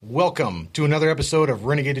Welcome to another episode of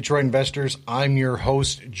Renegade Detroit Investors. I'm your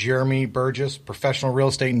host, Jeremy Burgess, professional real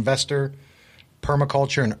estate investor,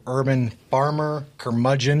 permaculture and urban farmer,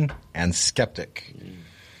 curmudgeon, and skeptic.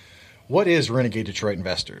 What is Renegade Detroit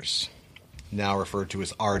Investors? Now referred to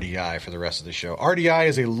as RDI for the rest of the show. RDI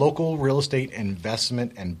is a local real estate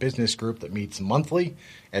investment and business group that meets monthly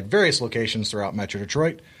at various locations throughout Metro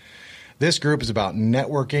Detroit. This group is about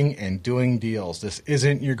networking and doing deals. This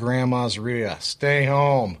isn't your grandma's RIA. Stay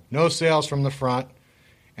home. No sales from the front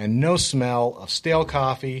and no smell of stale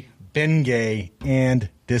coffee, Bengay, and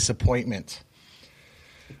disappointment.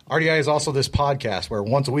 RDI is also this podcast where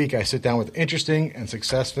once a week I sit down with interesting and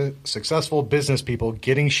successful business people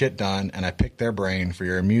getting shit done, and I pick their brain for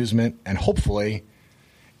your amusement and hopefully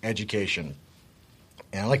education.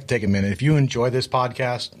 And I'd like to take a minute. If you enjoy this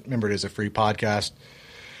podcast, remember it is a free podcast.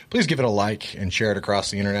 Please give it a like and share it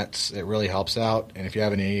across the internet. It really helps out. And if you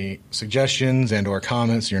have any suggestions and or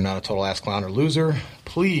comments, you're not a total ass clown or loser,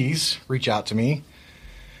 please reach out to me.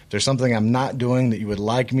 If there's something I'm not doing that you would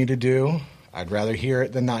like me to do, I'd rather hear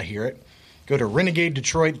it than not hear it. Go to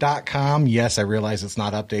renegadedetroit.com. Yes, I realize it's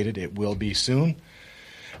not updated. It will be soon.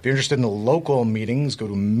 If you're interested in the local meetings, go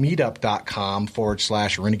to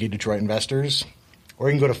meetup.com/Renegade Detroit Investors. Or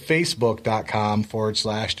you can go to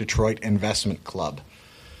facebook.com/Detroit Investment Club.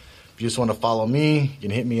 If you just want to follow me, you can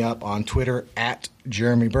hit me up on Twitter at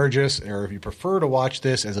Jeremy Burgess. Or if you prefer to watch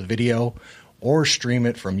this as a video or stream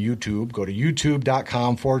it from YouTube, go to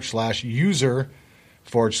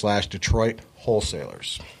youtube.com/user/Detroit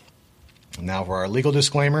Wholesalers. Now for our legal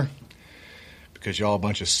disclaimer, because y'all a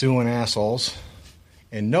bunch of suing assholes.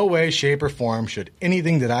 In no way, shape, or form should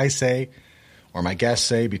anything that I say or my guests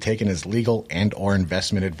say be taken as legal and or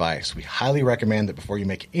investment advice. We highly recommend that before you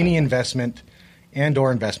make any investment and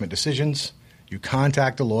or investment decisions, you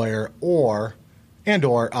contact a lawyer or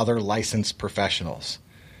other licensed professionals.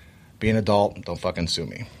 Be an adult, don't fucking sue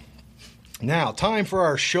me. Now, time for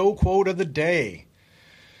our show quote of the day.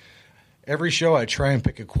 Every show I try and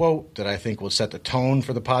pick a quote that I think will set the tone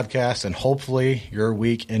for the podcast and hopefully your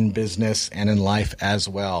week in business and in life as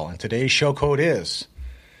well. And today's show quote is,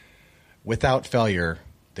 without failure,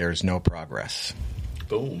 there's no progress.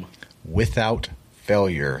 Boom. Without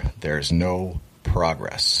failure, there's no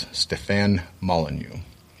progress. Stefan Molyneux.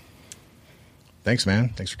 Thanks, man.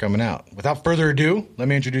 Thanks for coming out. Without further ado, let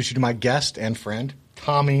me introduce you to my guest and friend,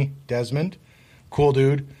 Tommy Desmond. Cool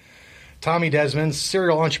dude. Tommy Desmond,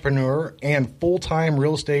 serial entrepreneur and full-time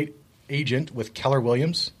real estate agent with Keller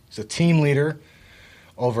Williams. He's a team leader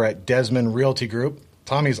over at Desmond Realty Group.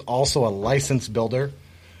 Tommy's also a licensed builder,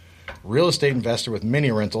 real estate investor with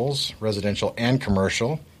many rentals, residential and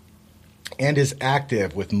commercial, and is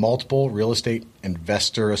active with multiple real estate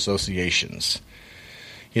investor associations.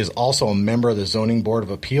 He is also a member of the Zoning Board of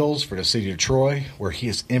Appeals for the City of Troy, where he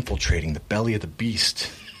is infiltrating the belly of the beast,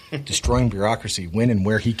 destroying bureaucracy when and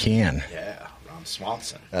where he can. Yeah, Ron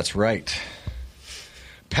Swanson. That's right.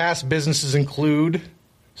 Past businesses include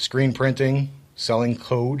screen printing, selling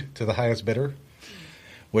code to the highest bidder,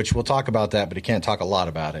 which we'll talk about that, but he can't talk a lot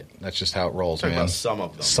about it. That's just how it rolls, man. Talk about some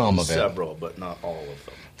of them. Some of it. Several, but not all of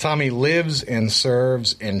them. Tommy lives and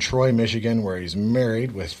serves in Troy, Michigan, where he's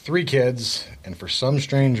married with 3 kids, and for some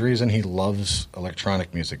strange reason, he loves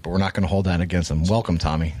electronic music, but we're not going to hold that against him. Welcome,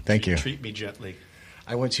 Tommy. Thank you. Treat me gently.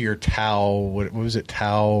 I went to your Tao, what was it,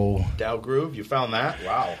 Tao? Dow Groove, you found that?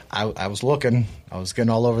 Wow. I was looking. I was getting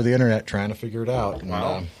all over the internet trying to figure it out.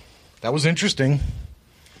 Wow. And, that was interesting,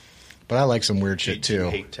 but I like some weird shit, too. You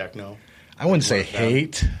hate techno? I wouldn't say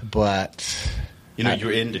hate, but... You know,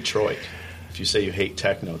 you're in Detroit. If you say you hate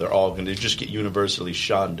techno, they're all going to just get universally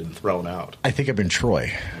shunned and thrown out. I think I'm in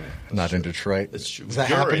Troy, not in Detroit. That's true. Does that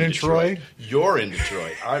happen in Troy? You're in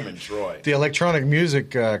Detroit. I'm in Troy. The electronic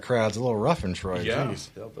music crowd's a little rough in Troy. Yeah, Jeez.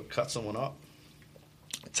 they'll cut someone up.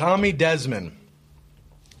 Tommy Desmond,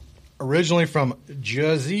 originally from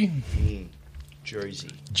Jersey. Jersey.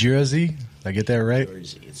 Jersey? Did I get that right?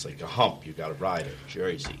 Jersey. It's like a hump. You got to ride it.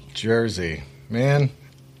 Jersey. Jersey. Man,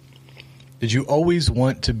 did you always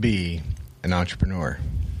want to be an entrepreneur?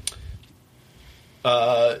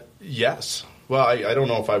 Yes. Well, I don't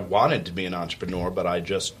know if I wanted to be an entrepreneur, but I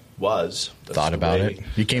just was. Thought about it?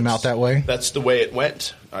 You came out that way? That's the way it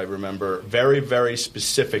went. I remember very, very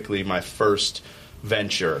specifically my first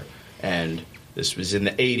venture, and this was in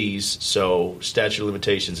the 80s, so statute of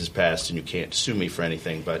limitations has passed and you can't sue me for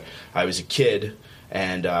anything, but I was a kid,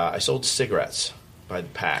 and I sold cigarettes by the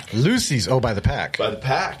pack. Lucy's? Oh, by the pack. By the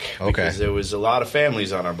pack. Okay. Because there was a lot of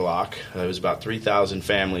families on our block. There was about 3,000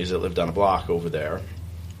 families that lived on a block over there.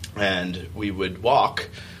 And we would walk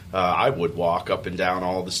I would walk up and down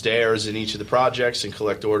all the stairs in each of the projects and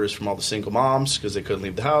collect orders from all the single moms because they couldn't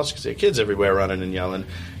leave the house because they had kids everywhere running and yelling.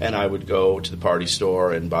 And I would go to the party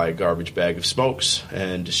store and buy a garbage bag of smokes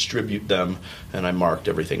and distribute them, and I marked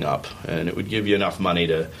everything up. And it would give you enough money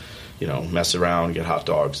to, mess around, get hot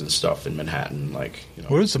dogs and stuff in Manhattan. What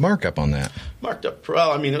was the markup on that? Marked up,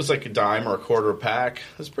 well, it was like a dime or a quarter a pack.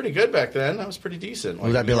 It was pretty good back then. That was pretty decent.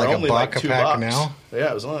 Would that be like a buck a pack now? Yeah,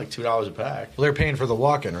 it was only like $2 a pack. Well, they're paying for the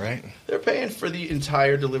walk-in, right? They're paying for the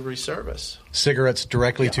entire delivery service. Cigarettes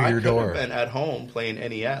directly to your door. I could have been at home playing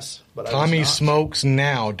NES, but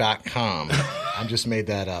TommySmokesNow.com. I just made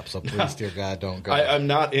that up, so please, dear God, don't go. I'm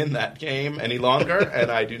not in that game any longer, and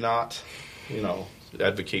I do not,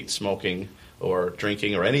 advocate smoking or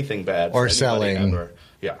drinking or anything bad or selling. Ever.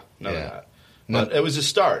 Yeah, none of that. But it was a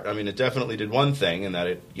start. It definitely did one thing, in that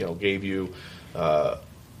it gave you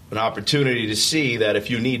an opportunity to see that if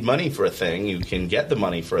you need money for a thing, you can get the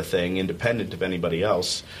money for a thing independent of anybody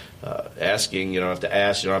else. Asking, you don't have to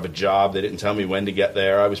ask. You don't have a job. They didn't tell me when to get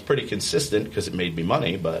there. I was pretty consistent because it made me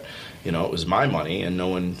money, but it was my money, and no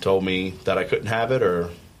one told me that I couldn't have it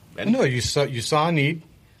or anything. No, you saw a need.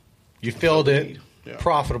 You filled it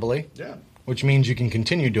profitably. Yeah. Which means you can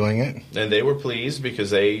continue doing it. And they were pleased because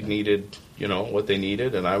they needed, what they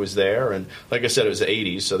needed, and I was there. And like I said, it was the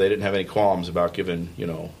 80s, so they didn't have any qualms about giving,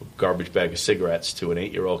 a garbage bag of cigarettes to an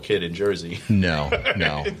 8-year-old kid in Jersey. No.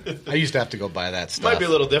 I used to have to go buy that stuff. Might be a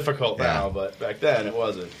little difficult now, but back then it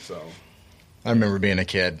wasn't, so... I remember being a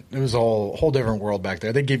kid. It was a whole different world back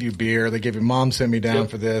there. They give you beer. They give you, Mom sent me down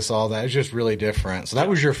for this, all that. It's just really different. So that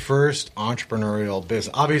was your first entrepreneurial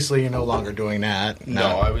business. Obviously, you're no longer doing that. No,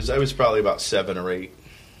 I was probably about 7 or 8.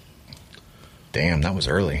 Damn, that was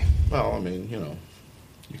early. Well, you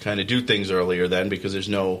kind of do things earlier then because there's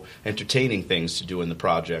no entertaining things to do in the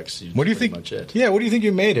projects. What do you think? Much it. Yeah, what do you think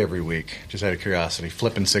you made every week? Just out of curiosity,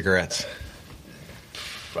 flipping cigarettes.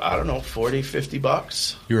 I don't know,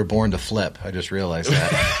 $40-$50. You were born to flip. I just realized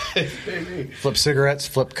that. Maybe. Flip cigarettes,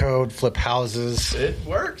 flip code, flip houses. It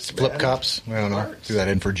works, flip man. Cups. I don't know. Do that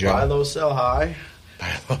in for Joe. Buy low, sell high.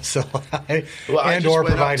 Buy low, sell high. Well, and or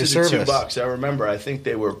provide a service. $2. I remember. I think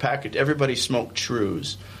they were packaged. Everybody smoked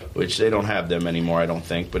Trues, which they don't have them anymore, I don't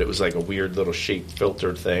think. But it was like a weird little shaped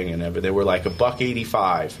filtered thing, and they were like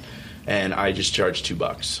 $1.85, and I just charged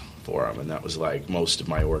 $2 for them, and that was like most of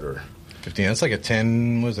my order. 15. That's like a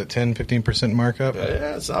 15% markup.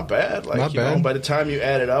 Yeah, it's not bad. Not bad. By the time you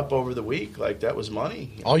add it up over the week, that was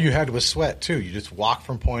money. All you had was sweat too. You just walk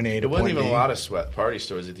from point A to point B. It wasn't even a lot of sweat. Party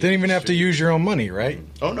stores. Didn't even have to use your own money, right?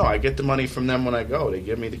 Oh no, I get the money from them when I go. They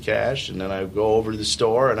give me the cash, and then I go over to the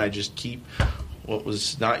store and I just keep what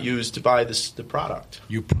was not used to buy the product.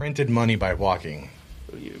 You printed money by walking.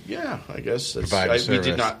 Yeah, I guess. We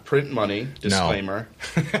did not print money. Disclaimer.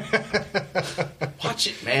 No. Watch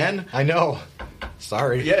it, man. I know.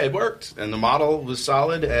 Sorry. Yeah, it worked. And the model was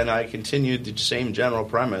solid, and I continued the same general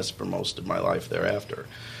premise for most of my life thereafter.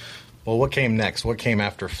 Well, what came next? What came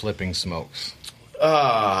after flipping smokes?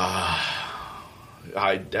 I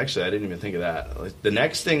didn't even think of that. The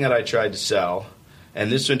next thing that I tried to sell,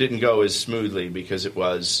 and this one didn't go as smoothly because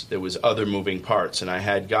there was other moving parts, and I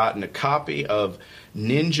had gotten a copy of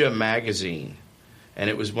Ninja magazine, and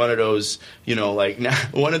it was one of those,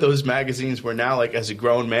 one of those magazines where now, as a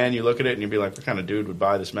grown man, you look at it and you'd be like, what kind of dude would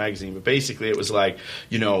buy this magazine? But basically it was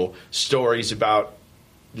stories about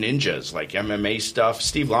ninjas, like MMA stuff.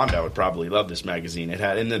 Steve Landau would probably love this magazine. It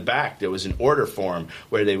had, in the back, there was an order form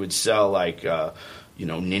where they would sell,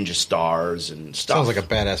 ninja stars and stuff. Sounds like a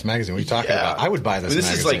badass magazine. What are you talking about? I would buy this magazine.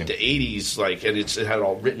 This is like the 80s, and it had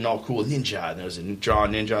all written all cool ninja, and there was a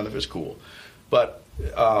drawn ninja on it. It was cool. But,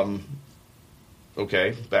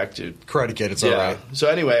 okay, back to... Karate Kid, it's all right. So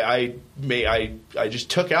anyway, I just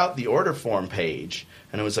took out the order form page,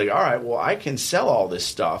 and I was like, all right, well, I can sell all this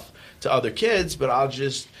stuff to other kids, but I'll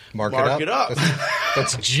just mark it up.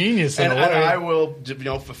 That's genius in and, a way. And I will,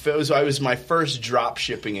 fulfill. So I was my first drop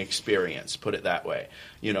shipping experience, put it that way.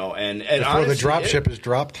 And before honestly, the drop ship is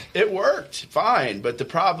dropped? It worked fine, but the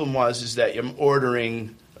problem is that I'm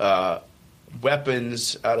ordering...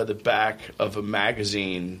 weapons out of the back of a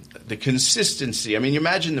magazine. The consistency. You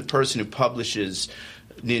imagine the person who publishes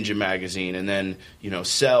Ninja magazine and then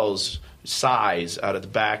sells size out of the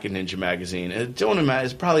back of Ninja magazine.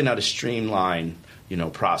 It's probably not a streamlined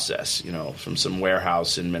process from some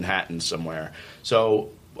warehouse in Manhattan somewhere. So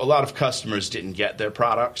a lot of customers didn't get their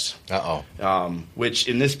products. Which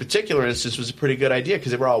in this particular instance was a pretty good idea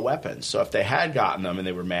because they were all weapons. So if they had gotten them and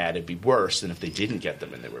they were mad, it'd be worse than if they didn't get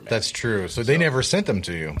them and they were mad. That's true. So they never sent them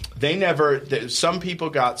to you. They never. Some people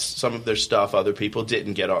got some of their stuff. Other people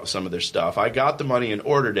didn't get some of their stuff. I got the money and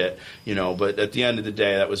ordered it, but at the end of the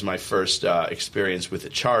day, that was my first experience with a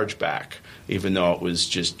chargeback, even though it was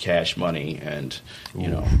just cash money and,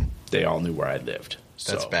 they all knew where I lived.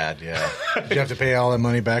 That's bad, yeah. Did you have to pay all that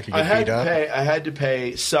money back? You get beat up? I had to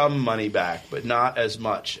pay some money back, but not as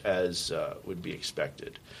much as would be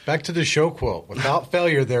expected. Back to the show quote. Without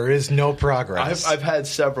failure, there is no progress. I've had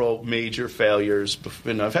several major failures.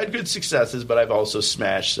 And I've had good successes, but I've also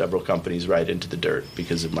smashed several companies right into the dirt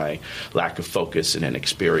because of my lack of focus and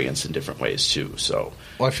inexperience in different ways, too. So,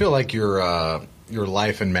 well, I feel like your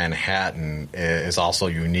life in Manhattan is also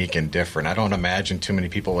unique and different. I don't imagine too many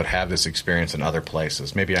people would have this experience in other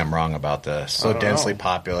places. Maybe I'm wrong about this. So densely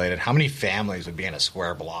populated. How many families would be in a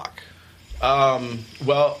square block?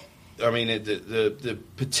 Well, I mean, the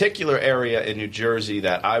particular area in New Jersey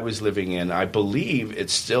that I was living in, I believe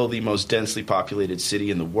it's still the most densely populated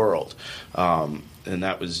city in the world. And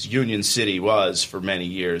that was Union City was for many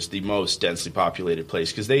years the most densely populated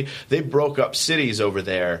place because they broke up cities over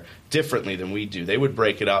there differently than we do. They would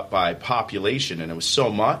break it up by population, and it was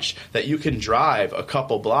so much that you can drive a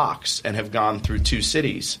couple blocks and have gone through two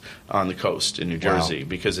cities on the coast in New Jersey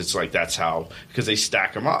because it's like because they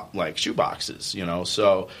stack them up like shoeboxes,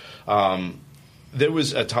 So there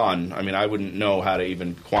was a ton. I mean, I wouldn't know how to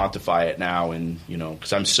even quantify it now, and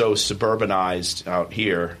because I'm so suburbanized out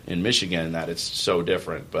here in Michigan that it's so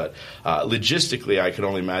different. But logistically, I could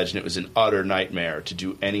only imagine it was an utter nightmare to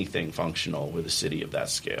do anything functional with a city of that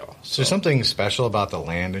scale. So, there's something special about the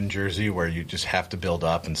land in Jersey where you just have to build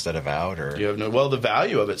up instead of out, or you have the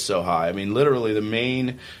value of it's so high. I mean, literally the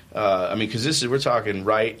main. Because we're talking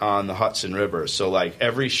right on the Hudson River. So, like,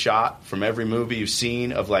 every shot from every movie you've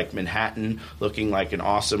seen of, like, Manhattan looking like an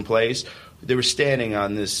awesome place, they were standing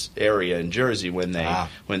on this area in Jersey when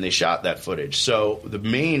they shot that footage. So the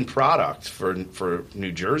main product for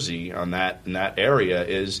New Jersey in that area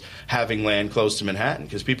is having land close to Manhattan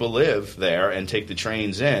because people live there and take the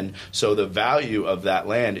trains in. So the value of that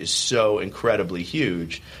land is so incredibly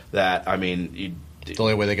huge that, I mean, it's the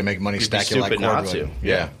only way they can make money stacking like cordwood.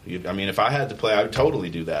 Yeah. If I had to play, I would totally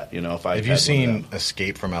do that. Have you seen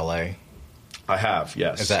Escape from L.A.? I have,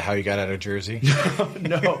 yes. Is that how you got out of Jersey?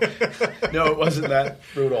 No, it wasn't that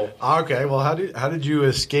brutal. Okay, well, how did you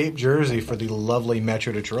escape Jersey for the lovely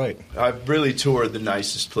Metro Detroit? I've really toured the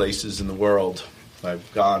nicest places in the world.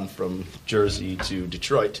 I've gone from Jersey to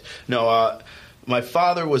Detroit. No, my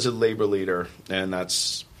father was a labor leader, and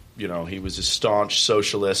that's... he was a staunch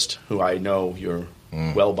socialist who I know you're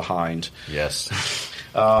well behind. Yes.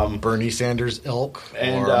 Bernie Sanders ilk,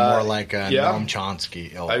 or more like a Noam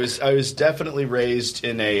Chomsky ilk. I was definitely raised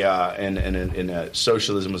in a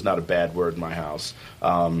socialism was not a bad word in my house.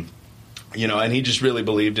 And he just really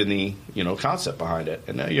believed in the concept behind it.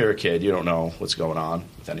 And you're a kid, you don't know what's going on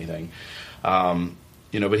with anything.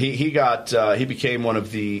 But he became one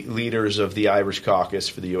of the leaders of the Irish caucus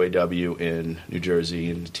for the UAW in New Jersey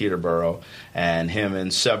in Teterboro, and him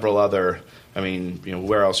and several other. I mean,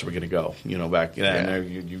 where else are we going to go? Back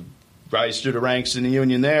then, you rise through the ranks in the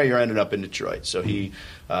union. There, you're ended up in Detroit. So he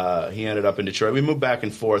ended up in Detroit. We moved back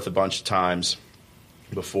and forth a bunch of times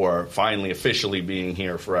before finally officially being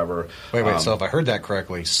here forever. Wait. So if I heard that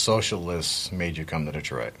correctly, socialists made you come to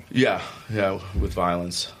Detroit. Yeah, with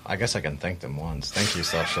violence. I guess I can thank them once. Thank you,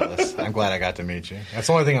 socialists. I'm glad I got to meet you. That's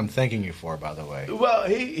the only thing I'm thanking you for, by the way. Well,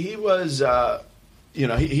 he was,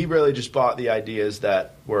 he really just bought the ideas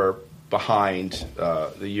that were behind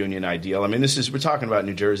the union ideal. I mean, we're talking about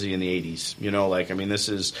New Jersey in the 80s. This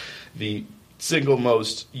is the single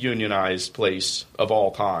most unionized place of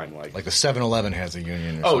all time. Like the 7-Eleven has a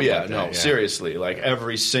union. Or like that. Seriously. Like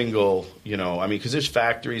every single, because there's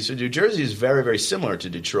factories. New Jersey is very, very similar to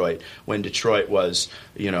Detroit when Detroit was,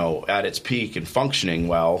 at its peak and functioning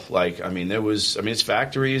well. It's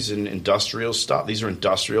factories and industrial stuff. These are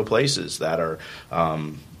industrial places that are,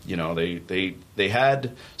 they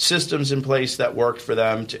had systems in place that worked for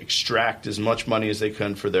them to extract as much money as they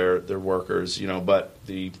could for their workers, but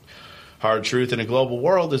the hard truth in a global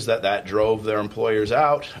world is that drove their employers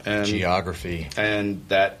out, and geography, and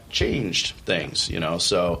that changed things.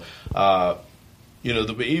 So,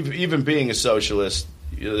 even being a socialist,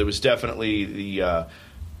 there was definitely a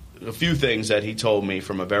few things that he told me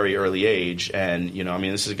from a very early age, and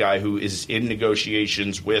this is a guy who is in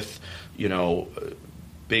negotiations with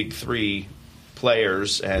big three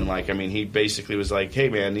players, and he basically was like, "Hey,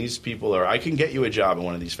 man, these people I can get you a job in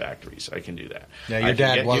one of these factories. I can do that." Yeah, your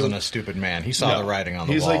dad wasn't a stupid man. He saw the writing on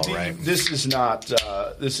the wall, like, right? This is not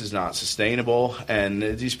sustainable, and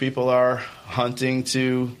these people are hunting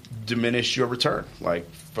to diminish your return,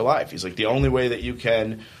 for life. He's like, the only way that you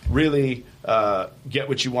can really get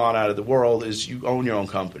what you want out of the world is you own your own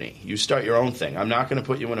company. You start your own thing. I'm not going to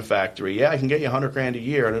put you in a factory. Yeah, I can get you $100,000 a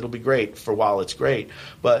year, and it'll be great for a while. It's great,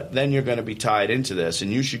 but then you're going to be tied into this,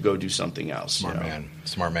 and you should go do something else.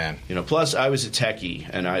 Smart man. Plus, I was a techie,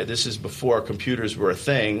 and this is before computers were a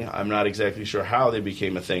thing. I'm not exactly sure how they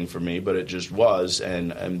became a thing for me, but it just was,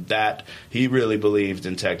 and that he really believed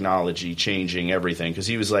in technology changing everything, because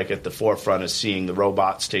he was at the forefront of seeing the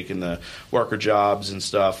robots taking the worker jobs and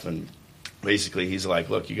stuff, and basically he's like,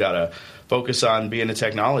 look, you got to focus on being a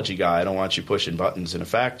technology guy. I don't want you pushing buttons in a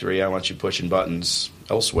factory. I want you pushing buttons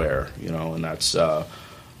elsewhere, and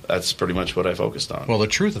that's pretty much what I focused on. Well, the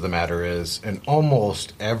truth of the matter is, in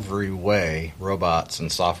almost every way, robots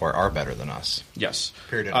and software are better than us. Yes.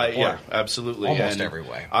 Period. Yeah, absolutely. Almost every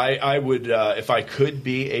way. I would, if I could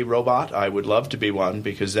be a robot, I would love to be one,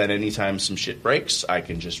 because then anytime some shit breaks, I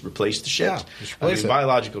can just replace the shit. Yeah, just replace it.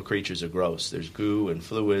 Biological creatures are gross. There's goo and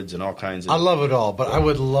fluids and all kinds of... I love it all, but I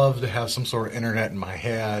would love to have some sort of internet in my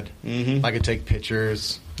head. Mm-hmm. I could take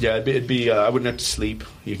pictures. Yeah, it'd be I wouldn't have to sleep.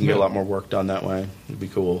 You can get a lot more work done that way. It'd be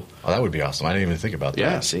cool. Oh, that would be awesome. I didn't even think about that.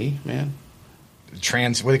 Yeah, see, man. What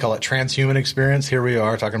do you call it? Transhuman experience. Here we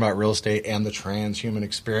are talking about real estate and the transhuman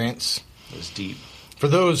experience. It was deep. For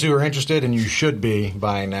those who are interested, and you should be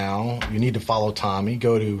by now, you need to follow Tommy.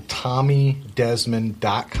 Go to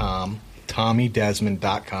TommyDesmond.com.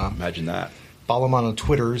 TommyDesmond.com. Imagine that. Follow him on the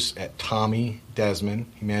Twitters at Tommy Desmond.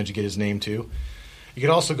 He managed to get his name too. You can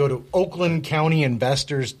also go to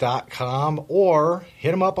OaklandCountyInvestors.com or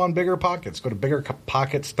hit him up on Bigger Pockets. Go to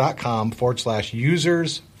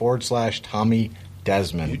BiggerPockets.com/users/Tommy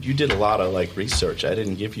Desmond. You did a lot of research. I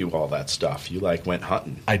didn't give you all that stuff. You went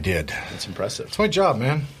hunting. I did. That's impressive. It's my job,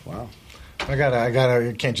 man. Wow. I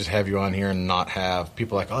can't just have you on here and not have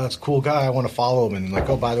people oh, that's a cool guy. I want to follow him. And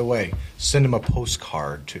oh, by the way, send him a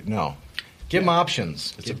postcard. No. Give him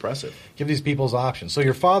options. It's impressive. Give these people's options. So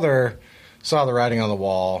your father saw the writing on the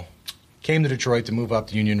wall, came to Detroit to move up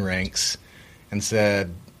the union ranks, and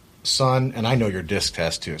said, son, and I know your disc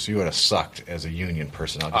test too, so you would have sucked as a union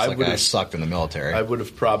personnel, just I sucked in the military. I would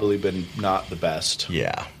have probably been not the best.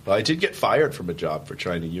 Yeah. But I did get fired from a job for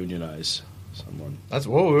trying to unionize someone. That's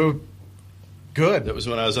good. That was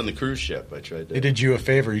when I was on the cruise ship. I tried to. They did you a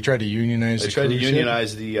favor. You tried to unionize the cruise ship? I tried to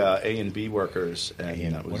unionize the A and B workers,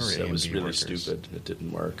 and that was really workers? stupid. It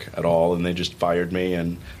didn't work at all, and they just fired me,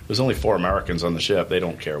 and there was only 4 Americans on the ship. They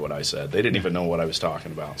don't care what I said. They didn't even know what I was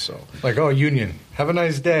talking about. So, union. Have a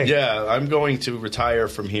nice day. Yeah, I'm going to retire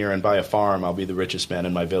from here and buy a farm. I'll be the richest man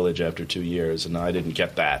in my village after 2 years, and I didn't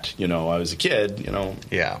get that. I was a kid,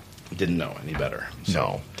 Yeah. Didn't know any better. So.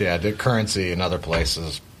 No. Yeah, the currency in other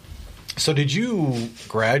places. So did you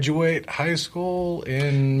graduate high school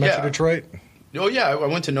in Metro Detroit? Oh, yeah. I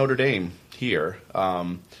went to Notre Dame here.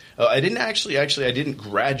 I didn't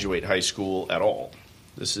graduate high school at all.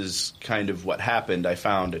 This is kind of what happened. I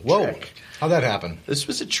found a trick. How'd that happen? This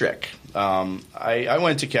was a trick. I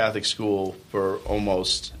went to Catholic school for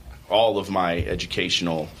almost all of my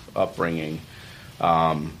educational upbringing.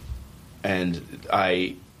 And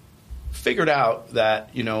I figured out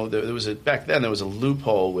that, back then there was a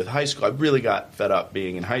loophole with high school. I really got fed up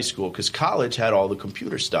being in high school because college had all the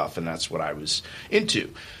computer stuff, and that's what I was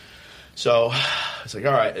into. So it's all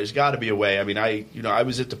right, there's got to be a way. I mean, I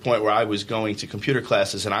was at the point where I was going to computer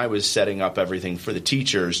classes and I was setting up everything for the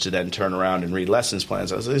teachers to then turn around and read lessons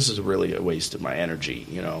plans. I was like, this is really a waste of my energy.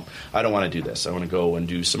 I don't want to do this. I want to go and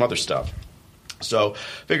do some other stuff. So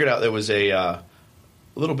figured out there was a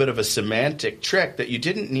little bit of a semantic trick that you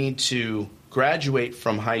didn't need to graduate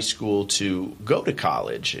from high school to go to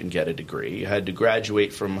college and get a degree. You had to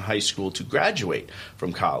graduate from high school to graduate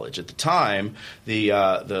from college. At the time, the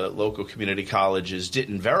local community colleges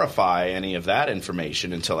didn't verify any of that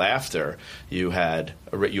information until after you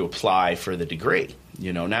apply for the degree.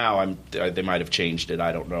 Now they might have changed it.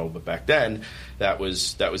 I don't know, but back then that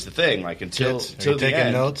was the thing. Until the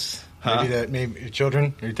end. Notes? Huh? Maybe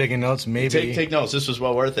children, are you taking notes? Maybe take notes. This was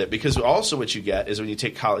well worth it because also what you get is when you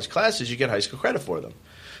take college classes, you get high school credit for them.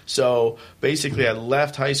 So basically, I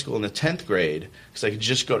left high school in the 10th grade because I could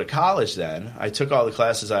just go to college then. I took all the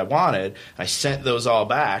classes I wanted. I sent those all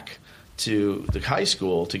back to the high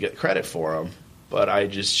school to get credit for them. but I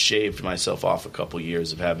just shaved myself off a couple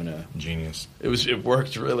years of having a Genius. It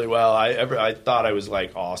worked really well. I thought I was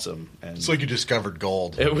like awesome, and It's like you discovered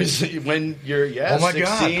gold. it was when you're Oh my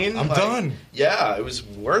 16. God, I'm like, done. Yeah, it was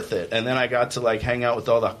worth it. And then I got to like hang out with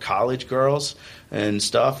all the college girls and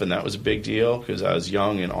stuff, and that was a big deal because I was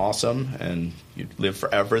young and awesome, and you live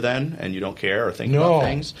forever then, and you don't care or think about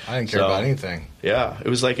things. I didn't care about anything. Yeah, it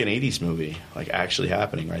was like an 80s movie, like actually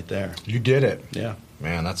happening right there. You did it. Yeah.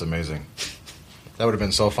 Man, that's amazing. That would have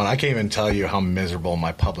been so fun. I can't even tell you how miserable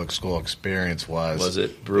my public school experience was. Was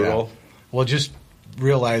it brutal? Yeah. Well, just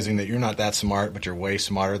realizing that you're not that smart, but you're way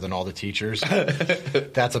smarter than all the teachers.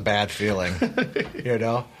 That's a bad feeling. You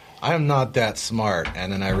know? I am not that smart.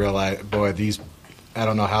 And then I realized, boy, I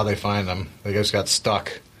don't know how they find them. They just got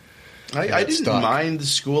stuck. I didn't mind the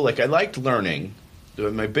school. Like, I liked learning.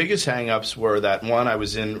 My biggest hang-ups were that, one, I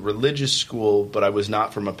was in religious school, but I was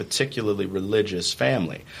not from a particularly religious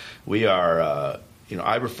family. We are,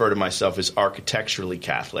 I refer to myself as architecturally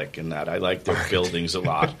Catholic, in that I like their buildings a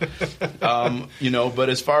lot. But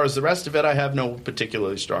as far as the rest of it, I have no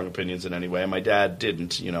particularly strong opinions in any way. And my dad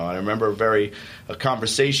didn't. I remember a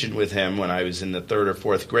conversation with him when I was in the 3rd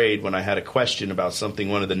or 4th grade when I had a question about something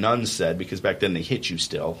one of the nuns said, because back then they hit you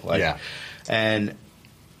still. And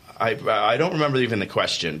I don't remember even the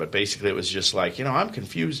question, but basically it was just like, I'm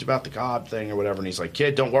confused about the God thing or whatever. And he's like,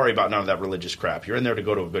 kid, don't worry about none of that religious crap. You're in there to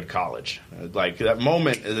go to a good college. Like, that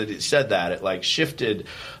moment that he said that, it like shifted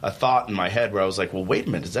a thought in my head where I was like, well, wait a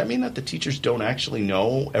minute. Does that mean that the teachers don't actually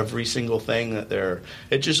know every single thing that they're –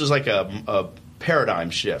 it just was like a paradigm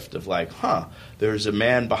shift of like, there's a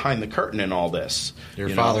man behind the curtain in all this. Your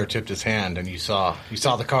father tipped his hand, and you saw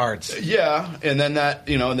the cards. Yeah, and then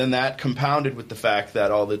that compounded with the fact that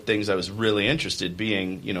all the things I was really interested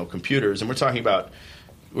being, computers, and we're talking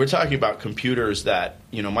about computers that,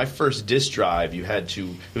 my first disk drive,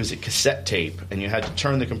 it was a cassette tape, and you had to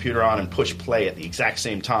turn the computer on and push play at the exact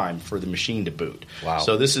same time for the machine to boot. Wow.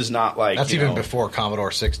 So this is not like, that's even before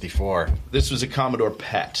Commodore 64. This was a Commodore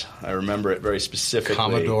PET. I remember it very specifically.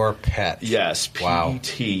 Commodore PET. Yes, PET. Wow.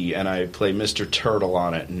 And I play Mr. Turtle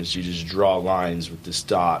on it, and you just draw lines with this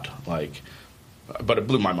dot, but it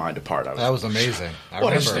blew my mind apart. That was amazing.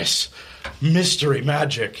 What is this? Mystery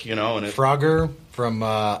magic, and Frogger from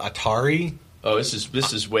Atari. Oh, this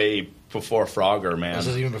is way before Frogger, man. This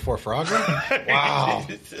is even before Frogger? Wow.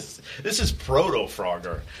 This is proto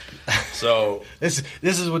Frogger. So this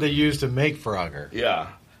is what they used to make Frogger. Yeah.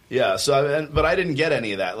 Yeah, but I didn't get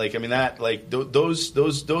any of that.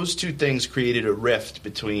 Those two things created a rift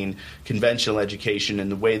between conventional education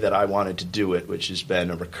and the way that I wanted to do it, which has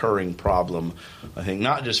been a recurring problem, I think,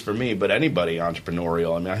 not just for me, but anybody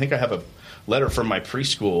entrepreneurial. I mean, I think I have a letter from my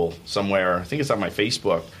preschool somewhere. I think it's on my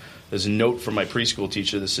Facebook. There's a note from my preschool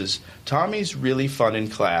teacher that says, Tommy's really fun in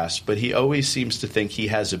class, but he always seems to think he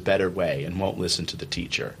has a better way and won't listen to the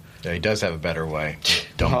teacher. Yeah, he does have a better way.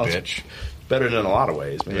 Dumb bitch. Better than a lot of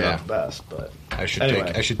ways. Maybe not the best, but I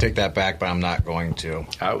should take that back, but I'm not going to.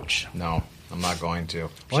 Ouch. No, I'm not going to.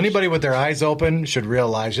 Well, anybody with their eyes open should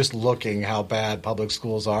realize, just looking how bad public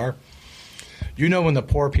schools are, when the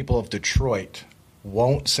poor people of Detroit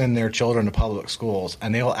won't send their children to public schools,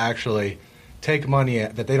 and they'll actually take money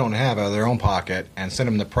that they don't have out of their own pocket and send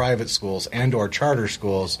them to private schools and or charter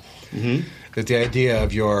schools, that the idea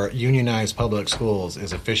of your unionized public schools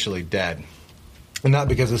is officially dead. And not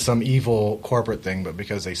because of some evil corporate thing, but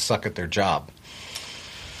because they suck at their job.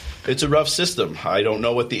 It's a rough system. I don't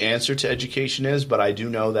know what the answer to education is, but I do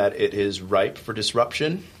know that it is ripe for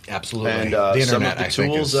disruption. Absolutely. And the internet, some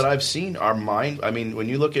of the tools that I've seen are I mean, when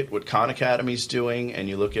you look at what Khan Academy's doing and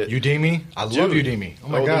you look at Udemy, I love Udemy. Oh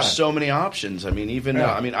my God. There's so many options. I mean,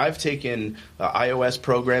 I've taken iOS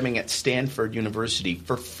programming at Stanford University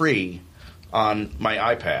for free on my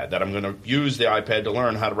iPad, that I'm going to use the iPad to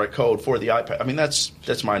learn how to write code for the iPad. I mean, that's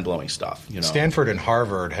mind-blowing stuff. Stanford and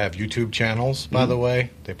Harvard have YouTube channels, by the way.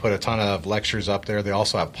 They put a ton of lectures up there. They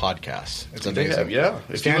also have podcasts. It's amazing.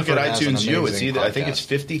 If Stanford you look at iTunes U, it's I think it's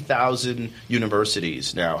 50,000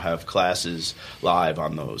 universities now have classes live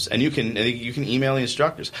on those. And you can email the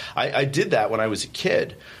instructors. I did that when I was a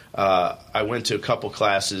kid. I went to a couple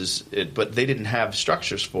classes, but they didn't have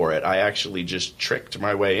structures for it. I actually just tricked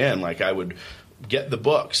my way in. Like, I would get the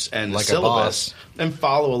books and the syllabus and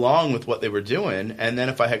follow along with what they were doing. And then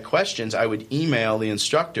if I had questions, I would email the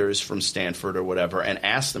instructors from Stanford or whatever and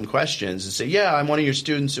ask them questions and say, yeah, I'm one of your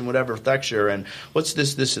students in whatever lecture, and what's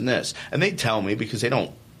this, this, and this. And they'd tell me, because they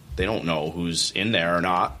don't know who's in there or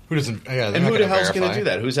not. Who doesn't? Yeah, and who the hell's going to do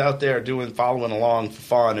that? Who's out there following along for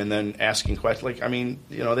fun and then asking questions? Like, I mean,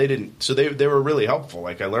 they didn't. So they were really helpful.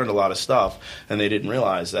 Like, I learned a lot of stuff, and they didn't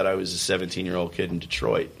realize that I was a 17-year-old kid in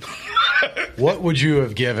Detroit. What would you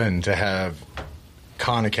have given to have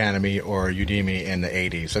Khan Academy or Udemy in the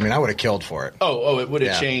 80s? I mean, I would have killed for it. Oh, it would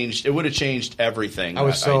have changed. It would have changed everything. I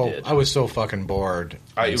was so fucking bored.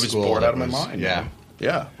 I was bored out of my mind. Yeah.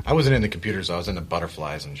 Yeah. I wasn't into computers. I was into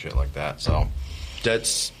butterflies and shit like that. So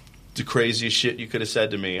that's the craziest shit you could have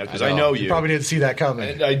said to me, because I know you. You probably didn't see that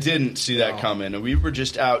coming. I didn't see that coming. And we were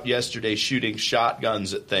just out yesterday shooting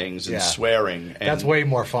shotguns at things and swearing. And that's way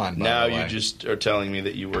more fun. Now you just are telling me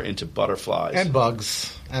that you were into butterflies. And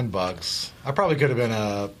bugs. I probably could have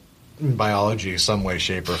been in biology some way,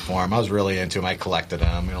 shape, or form. I was really into them. I collected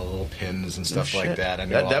them, little pins and stuff like that. I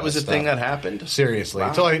knew that was a thing that happened? Seriously.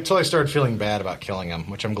 Wow. Until I started feeling bad about killing them,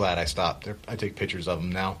 which I'm glad I stopped. I take pictures of them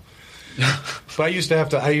now. But I used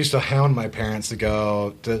to hound my parents to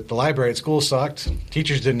go. The library at school sucked.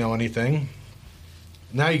 Teachers didn't know anything.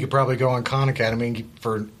 Now you could probably go on Khan Academy and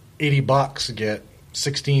for $80 to get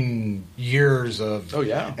 16 years of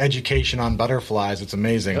education on butterflies. It's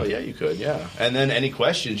amazing. Oh, yeah, you could, yeah. And then any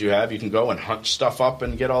questions you have, you can go and hunt stuff up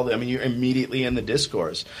and get all the... I mean, you're immediately in the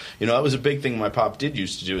discourse. That was a big thing my pop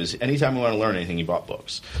used to do, is anytime we wanted to learn anything, he bought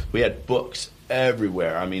books. We had books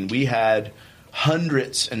everywhere. I mean, we had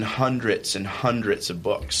hundreds and hundreds and hundreds of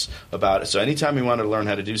books about it. So anytime we wanted to learn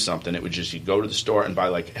how to do something, it would just, you'd go to the store and buy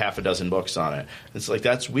like half a dozen books on it. It's like,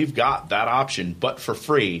 we've got that option, but for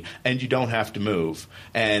free, and you don't have to move.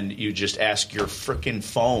 And you just ask your frickin'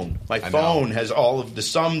 phone. My phone has all of the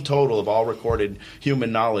sum total of all recorded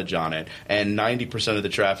human knowledge on it, and 90% of the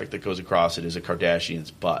traffic that goes across it is a Kardashian's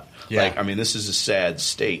butt. Yeah. This is a sad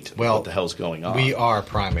state of what the hell's going on. We are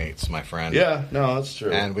primates, my friend. Yeah, no, that's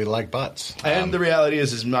true. And we like butts. And the reality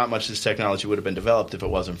is not much of this technology would have been developed if it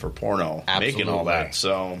wasn't for porno making all that.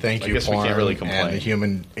 So I guess we can't really complain. And the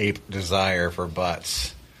human ape desire for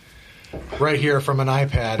butts. Right here from an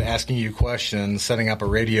iPad, asking you questions, setting up a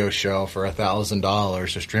radio show for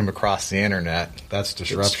 $1,000 to stream across the internet. That's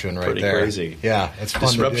disruption right there. Crazy. Yeah, it's fun.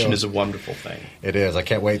 Disruption is a wonderful thing. It is. I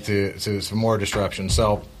can't wait to some more disruption.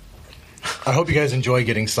 So I hope you guys enjoy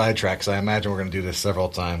getting sidetracked, because I imagine we're going to do this several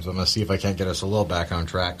times. I'm going to see if I can't get us a little back on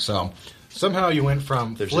track. So somehow you went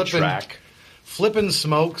from flipping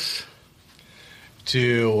smokes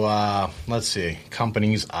to, let's see,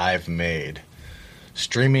 companies I've made.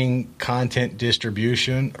 Streaming content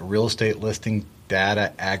distribution, real estate listing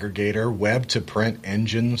data aggregator, web to print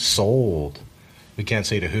engine sold. We can't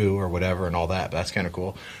say to who or whatever and all that, but that's kind of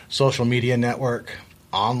cool. Social media network,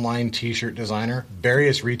 online t-shirt designer,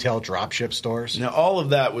 various retail dropship stores. Now, all of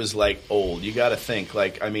that was like old. You got to think,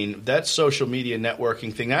 that social media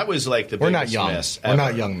networking thing, that was like the biggest miss ever. We're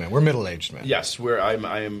not young men. We're middle-aged men. Yes, I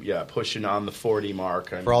am pushing on the 40 mark.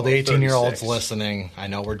 For all the 18-year-olds listening, I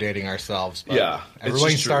know we're dating ourselves, but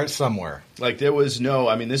everybody starts somewhere. There was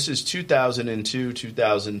this is 2002,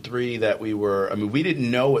 2003 that we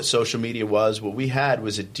didn't know what social media was. What we had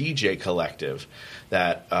was a DJ collective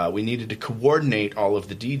that we needed to coordinate all of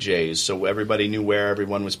the DJs so everybody knew where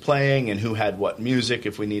everyone was playing and who had what music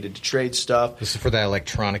if we needed to trade stuff. This is for that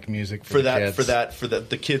electronic music for the kids.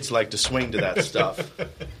 The kids like to swing to that stuff.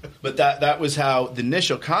 But that was how the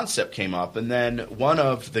initial concept came up. And then one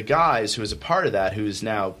of the guys who was a part of that, who is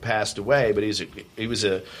now passed away, but he was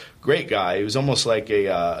a great guy. He was almost like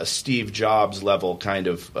a Steve Jobs level kind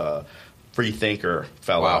of free thinker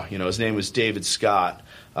fellow. Wow. His name was David Scott.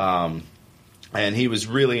 And he was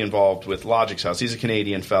really involved with Logic's House. He's a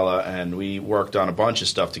Canadian fella, and we worked on a bunch of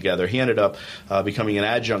stuff together. He ended up becoming an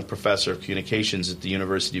adjunct professor of communications at the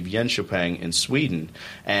University of Jönköping in Sweden.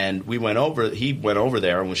 And he went over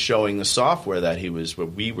there and was showing the software that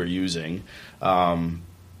what we were using. And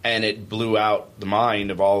it blew out the mind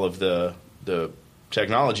of all of the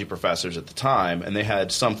technology professors at the time, and they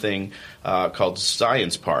had something called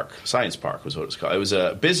Science Park. Science Park was what it was called. It was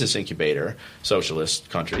a business incubator, socialist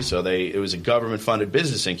country, so it was a government-funded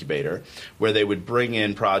business incubator where they would bring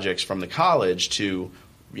in projects from the college to,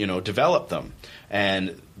 develop them.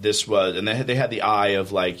 And they had the eye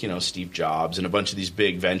of Steve Jobs and a bunch of these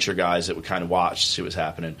big venture guys that would kind of watch to see what's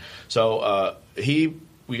happening. So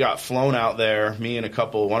we got flown out there, me and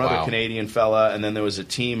one other Canadian fella, and then there was a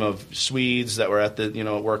team of Swedes that were at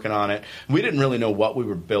working on it. We didn't really know what we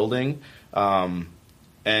were building, and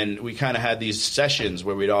we kind of had these sessions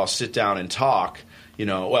where we'd all sit down and talk.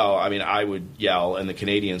 I would yell, and the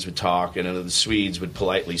Canadians would talk, and the Swedes would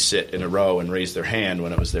politely sit in a row and raise their hand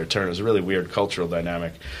when it was their turn. It was a really weird cultural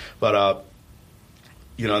dynamic, but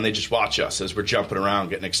and they just watch us as we're jumping around,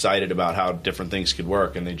 getting excited about how different things could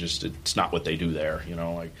work, and it's not what they do there,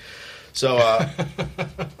 So, at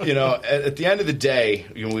the end of the day,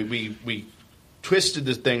 we twisted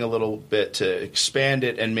the thing a little bit to expand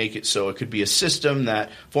it and make it so it could be a system that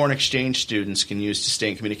foreign exchange students can use to stay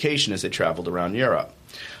in communication as they traveled around Europe.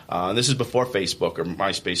 This is before Facebook or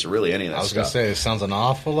MySpace or really any of that stuff. I was going to say, it sounds an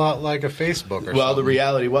awful lot like a Facebook or Well, something. the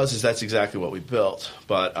reality is that's exactly what we built.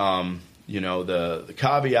 But, the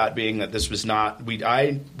caveat being that this was not, we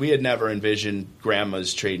had never envisioned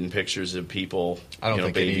grandmas trading pictures of people,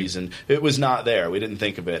 babies, and it was not there. We didn't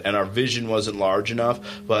think of it. And our vision wasn't large enough.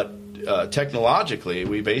 But technologically,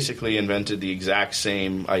 we basically invented the exact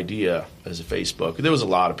same idea as a Facebook. There was a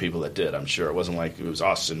lot of people that did, I'm sure. It wasn't like it was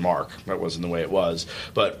us and Mark. That wasn't the way it was.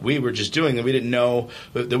 But we were just doing it. We didn't know.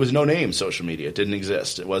 There was no name social media. It didn't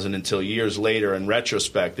exist. It wasn't until years later in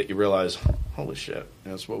retrospect that you realize, holy shit,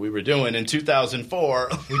 that's what we were doing in 2004.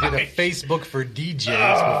 We did a Facebook for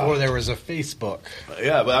DJs before there was a Facebook.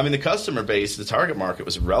 Yeah, but I mean, the customer base, the target market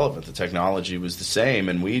was irrelevant. The technology was the same,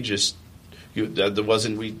 and we just... there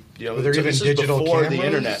wasn't were there even digital before cameras? The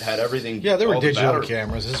internet had everything. Yeah, there were digital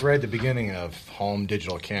cameras. This is right at the beginning of home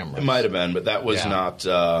digital cameras. It might have been, but that was not.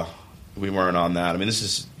 We weren't on that. I mean,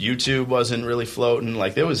 YouTube wasn't really floating.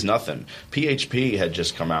 Like, there was nothing. PHP had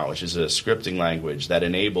just come out, which is a scripting language that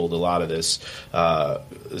enabled a lot of this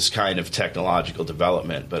kind of technological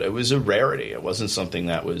development. But it was a rarity. It wasn't something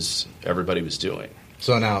that everybody was doing.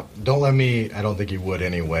 So now, don't let me. I don't think you would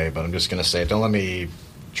anyway, but I'm just going to say, don't let me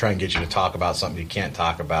try and get you to talk about something you can't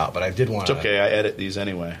talk about, but I did want to... It's okay, I edit these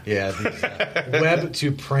anyway. Yeah,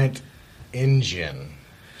 web-to-print engine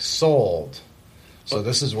sold. So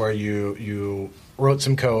this is where you wrote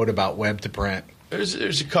some code about web-to-print.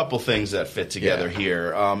 There's a couple things that fit together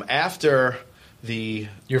here. After the...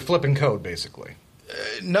 You're flipping code, basically.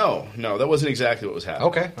 No, that wasn't exactly what was happening.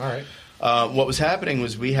 Okay, all right. What was happening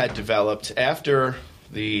was we had developed, after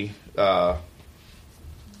the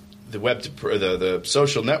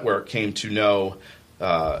social network came to no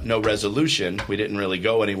resolution. We didn't really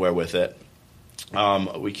go anywhere with it.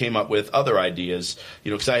 We came up with other ideas,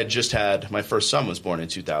 because I had just had my first son was born in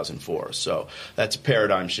 2004. So that's a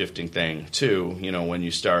paradigm shifting thing too. When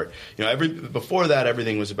you start, before that,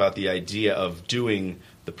 everything was about the idea of doing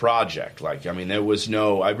the project. I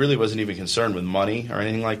really wasn't even concerned with money or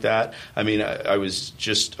anything like that. I mean, I was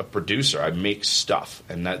just a producer. I make stuff,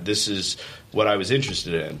 and this is what I was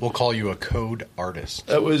interested in. We'll call you a code artist.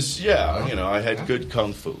 It was, I had good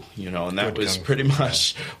kung fu, and that was pretty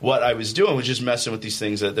much what I was doing, was just messing with these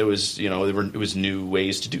things that there was, it was new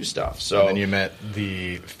ways to do stuff. So, and then you met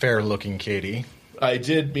the fair-looking Katie. I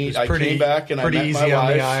did meet. I came back and I met my wife,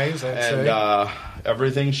 on the eyes, I'd say.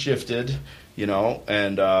 Everything shifted.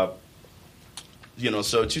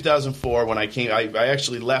 So 2004, when I came, I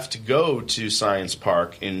actually left to go to Science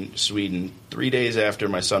Park in Sweden 3 days after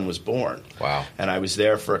my son was born. Wow. And I was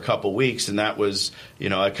there for a couple weeks, and that was,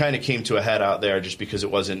 it kind of came to a head out there just because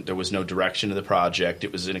there was no direction to the project.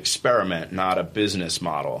 It was an experiment, not a business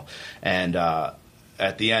model. And,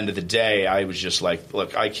 at the end of the day, I was just like,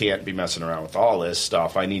 look, I can't be messing around with all this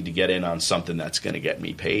stuff. I need to get in on something that's going to get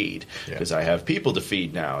me paid because I have people to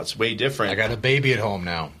feed now. It's way different. I got a baby at home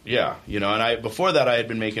now. Yeah, and before that I had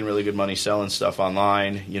been making really good money selling stuff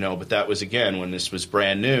online, but that was, again, when this was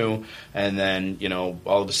brand new. And then,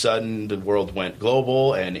 all of a sudden the world went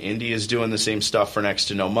global, and India's doing the same stuff for next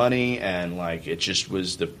to no money. And it just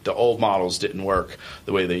was the old models didn't work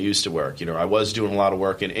the way they used to work. I was doing a lot of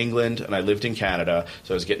work in England, and I lived in Canada.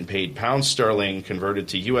 So I was getting paid pound sterling, converted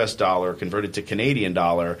to U.S. dollar, converted to Canadian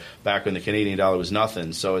dollar, back when the Canadian dollar was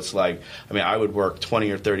nothing. So it's I would work 20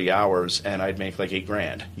 or 30 hours, and I'd make like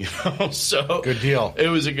 $8,000, So good deal. It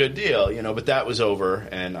was a good deal, but that was over,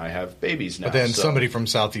 and I have babies now. But then somebody from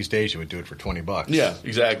Southeast Asia would do it for $20. Yeah,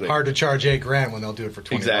 exactly. Hard to charge $8,000 when they'll do it for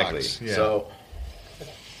 $20. Exactly. Yeah. So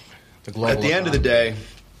at the end of the day,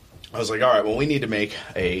 I was like, all right, well, we need to make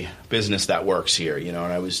a business that works here, and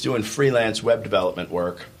I was doing freelance web development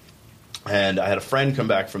work, and I had a friend come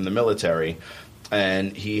back from the military,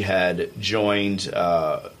 and he had joined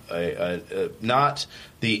not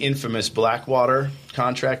the infamous Blackwater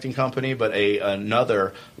contracting company, but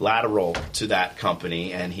another lateral to that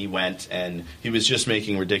company, and he went and he was just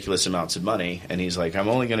making ridiculous amounts of money, and he's like, I'm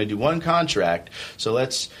only going to do one contract, so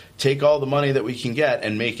let's take all the money that we can get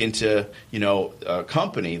and make into, a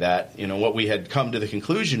company that, what we had come to the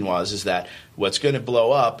conclusion is that what's going to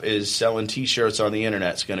blow up is selling T-shirts on the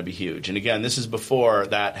internet is going to be huge. And again, this is before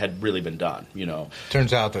that had really been done,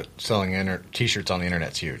 Turns out that selling T-shirts on the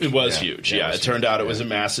internet's huge. It was huge, yeah. It turned out it was a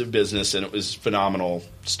massive business, and it was phenomenal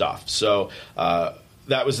stuff. So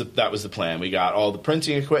that was the plan. We got all the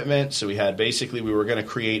printing equipment, so we were going to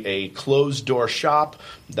create a closed-door shop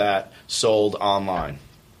that sold online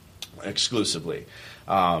exclusively.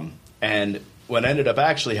 And what ended up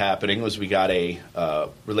actually happening was we got a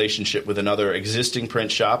relationship with another existing print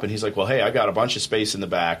shop, and he's like, well, hey, I got a bunch of space in the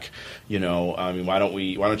back. You know, I mean, why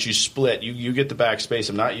don't you split? You get the back space.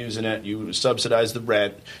 I'm not using it. You subsidize the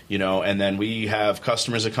rent, you know, and then we have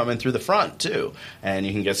customers that come in through the front too, and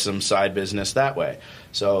you can get some side business that way.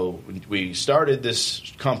 So we started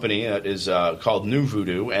this company that is called New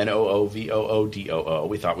Voodoo, Noovoodoo.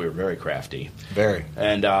 We thought we were very crafty. Very.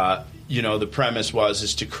 And, you know, the premise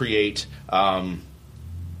is to create, you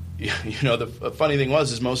know, the funny thing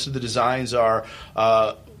is most of the designs are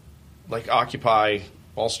like Occupy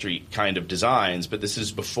Wall Street kind of designs, but this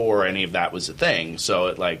is before any of that was a thing.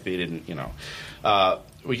 So they didn't, you know.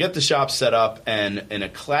 We get the shop set up, and in a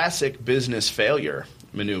classic business failure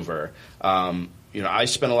maneuver, you know, I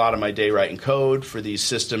spent a lot of my day writing code for these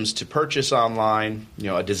systems to purchase online, you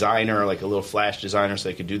know, a designer, like a little Flash designer, so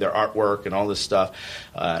they could do their artwork and all this stuff.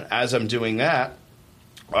 As I'm doing that,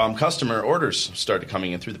 customer orders started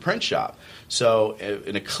coming in through the print shop. So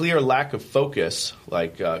in a clear lack of focus,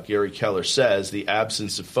 like Gary Keller says, the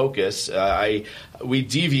absence of focus, we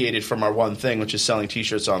deviated from our one thing, which is selling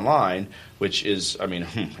T-shirts online, which is, I mean,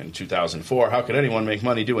 in 2004, how could anyone make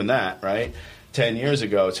money doing that, right? 10 years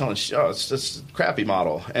ago, telling, it's just a crappy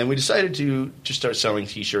model. And we decided to just start selling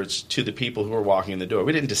T-shirts to the people who were walking in the door.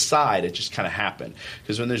 We didn't decide. It just kind of happened.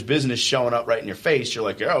 Because when there's business showing up right in your face, you're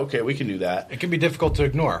like, oh, okay, we can do that. It can be difficult to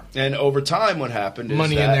ignore. And over time, what happened is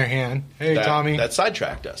money in their hand. Hey, Tommy. That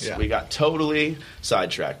sidetracked us. Yeah. We got totally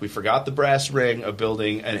sidetracked. We forgot the brass ring of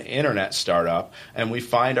building an internet startup, and we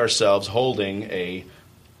find ourselves holding a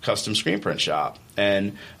custom screen print shop.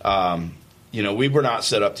 And you know, we were not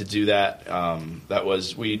set up to do that. There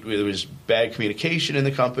was bad communication in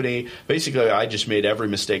the company. Basically, I just made every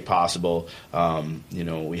mistake possible. You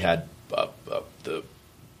know, we had the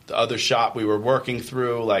other shop we were working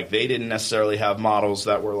through, like they didn't necessarily have models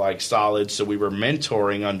that were like solid, so we were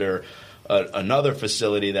mentoring under another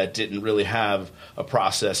facility that didn't really have a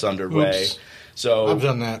process underway. Oops. So I've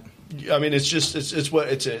done that. I mean, it's just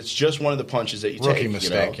one of the punches that you take. Rookie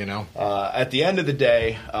mistake, you know. At the end of the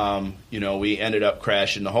day, you know, we ended up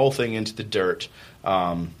crashing the whole thing into the dirt,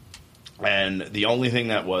 and the only thing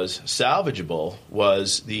that was salvageable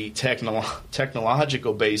was the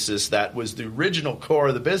technological basis that was the original core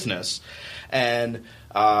of the business, and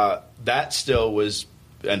that still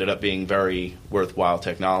ended up being very worthwhile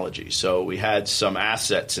technology. So we had some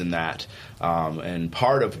assets in that. And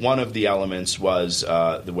one of the elements was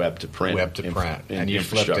the web to print. And you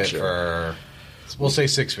flipped it for, we'll say,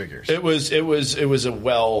 six figures. It was a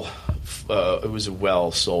well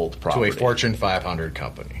sold property to a Fortune 500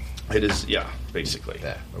 company. It is, yeah, basically.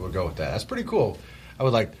 Yeah, we'll go with that. That's pretty cool. I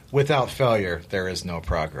would like, without failure, there is no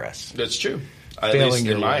progress. That's true. At least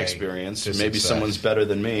in my experience, maybe someone's better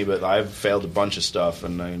than me, but I've failed a bunch of stuff,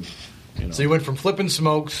 and you know. So you went from flipping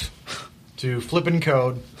smokes to flipping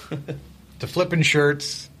code. To flipping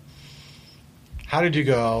shirts. How did you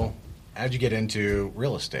get into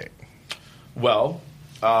real estate? Well,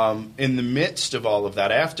 in the midst of all of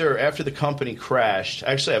that, after the company crashed,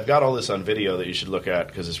 actually I've got all this on video that you should look at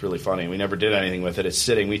because it's really funny. We never did anything with it. It's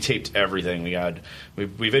sitting. We taped everything. We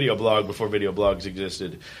video blogged before video blogs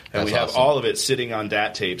existed, and we have awesome. all of it sitting on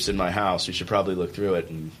DAT tapes in my house. You should probably look through it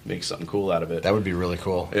and make something cool out of it. That would be really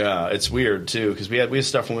cool. Yeah, it's weird too because we had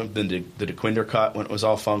stuff when the DeQuinder cut when it was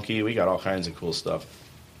all funky. We got all kinds of cool stuff.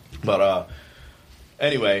 But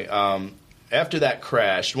anyway. After that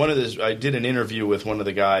crashed, I did an interview with one of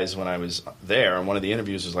the guys when I was there, and one of the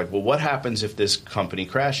interviews was like, well, what happens if this company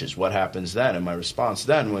crashes? What happens then? And my response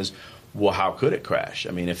then was, well, how could it crash?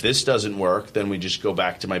 I mean, if this doesn't work, then we just go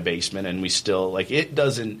back to my basement, and we still, like, a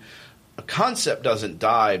concept doesn't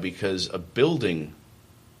die because a building,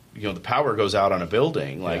 you know, the power goes out on a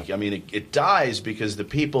building. Like, yeah. I mean, it dies because the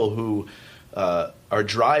people who are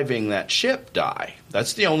driving that ship die.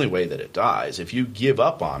 That's the only way that it dies. If you give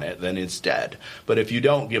up on it, then it's dead. But if you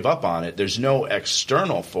don't give up on it, there's no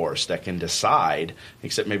external force that can decide,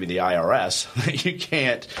 except maybe the IRS, that you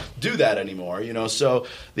can't do that anymore. You know, so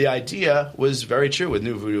the idea was very true with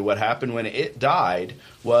New Voodoo. What happened when it died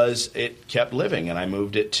was it kept living, and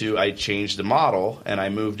I changed the model, and I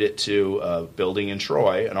moved it to a building in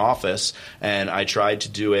Troy, an office, and I tried to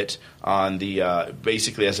do it on the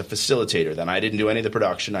basically as a facilitator. Then I didn't do any of the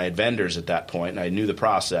production. I had vendors at that point, and I knew the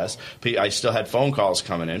process. I still had phone calls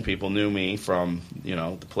coming in. People knew me from, you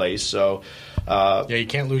know, the place. So yeah, you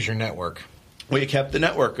can't lose your network. We kept the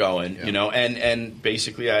network going, Yeah. you know, and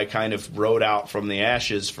basically I kind of rode out from the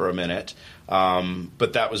ashes for a minute,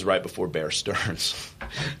 but that was right before Bear Stearns.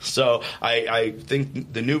 So I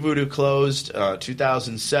think the New Voodoo closed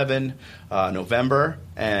 2007 November,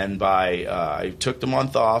 and I took the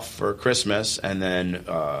month off for Christmas, and then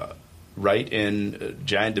right in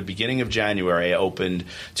the beginning of January I opened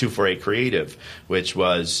 248 Creative, which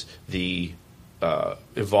was the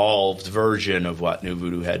evolved version of what New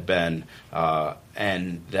Voodoo had been,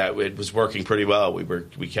 and that it was working pretty well.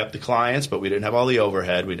 We kept the clients, but we didn't have all the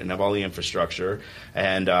overhead, we didn't have all the infrastructure,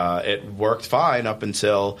 and it worked fine up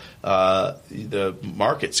until the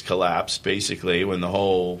markets collapsed, basically, when the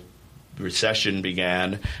whole recession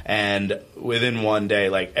began, and within one day,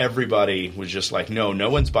 like, everybody was just like, no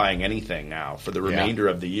one's buying anything now for the remainder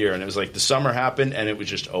of the year, and it was like the summer happened and it was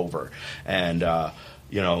just over, and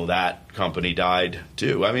that company died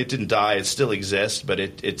too. I mean, it didn't die; it still exists, but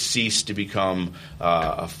it ceased to become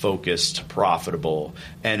a focused, profitable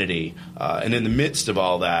entity. And in the midst of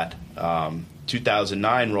all that,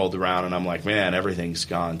 2009 rolled around, and I'm like, man, everything's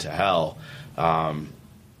gone to hell.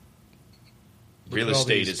 Real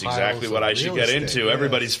estate is exactly what I should get into. Yes.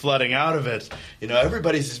 Everybody's flooding out of it.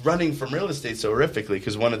 Everybody's running from real estate so horrifically,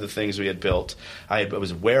 because one of the things we had built, I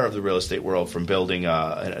was aware of the real estate world from building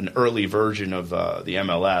an early version of the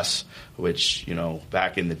MLS, which,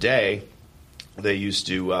 back in the day, they used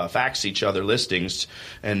to fax each other listings,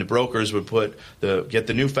 and the brokers would get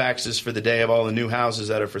the new faxes for the day of all the new houses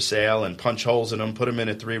that are for sale and punch holes in them, put them in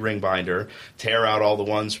a 3-ring binder, tear out all the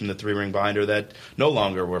ones from the 3-ring binder that no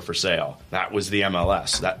longer were for sale. That was the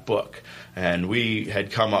MLS, that book. And we had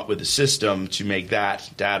come up with a system to make that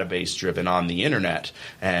database driven on the internet,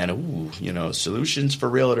 and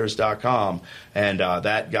solutionsforrealtors.com, and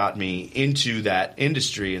that got me into that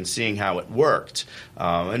industry and seeing how it worked.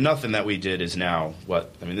 And nothing that we did is now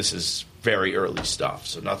this is very early stuff,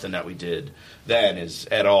 so nothing that we did then is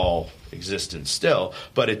at all existent still,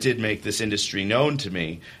 but it did make this industry known to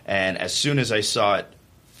me, and as soon as I saw it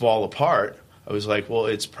fall apart, I was like, well,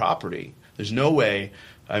 it's property. There's no way.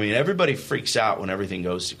 I mean, everybody freaks out when everything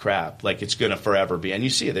goes to crap, like it's going to forever be. And you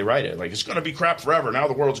see it, they write it, like it's going to be crap forever. Now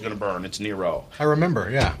the world's going to burn. It's Nero. I remember,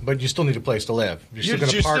 yeah, but you still need a place to live. You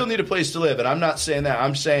still need a place to live, and I'm not saying that.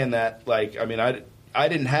 I'm saying that, I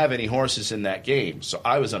didn't have any horses in that game, so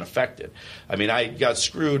I was unaffected. I mean, I got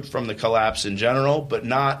screwed from the collapse in general, but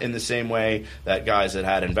not in the same way that guys that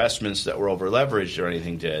had investments that were over-leveraged or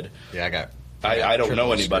anything did. Yeah, I don't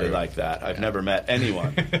know anybody like that. I've never met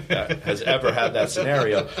anyone that has ever had that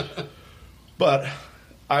scenario. But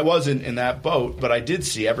I wasn't in that boat, but I did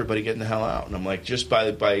see everybody getting the hell out. And I'm like, just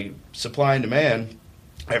by supply and demand,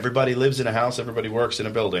 everybody lives in a house, everybody works in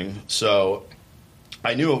a building. So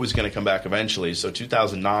I knew it was going to come back eventually. So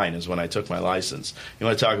 2009 is when I took my license. You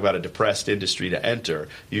want to talk about a depressed industry to enter,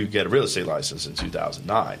 you get a real estate license in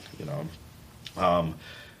 2009,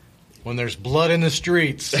 when there's blood in the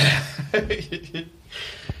streets.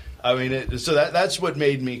 I mean, so that's what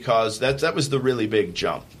made me that was the really big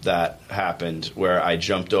jump that happened, where I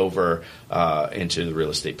jumped over into the real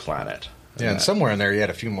estate planet. Yeah, and somewhere in there you had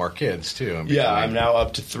a few more kids, too. Yeah, I'm now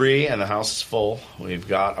up to 3, and the house is full. We've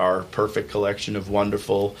got our perfect collection of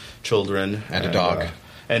wonderful children. And a dog.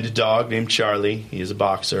 And a dog named Charlie. He is a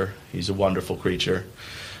boxer. He's a wonderful creature.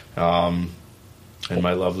 And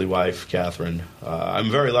my lovely wife, Catherine.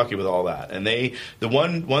 I'm very lucky with all that. And the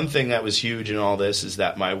one thing that was huge in all this is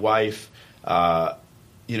that my wife,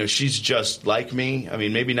 she's just like me. I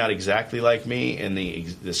mean, maybe not exactly like me in the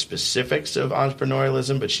specifics of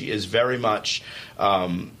entrepreneurialism, but she is very much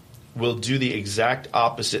will do the exact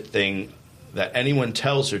opposite thing that anyone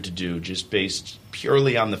tells her to do, just based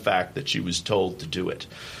purely on the fact that she was told to do it.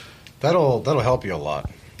 That'll help you a lot.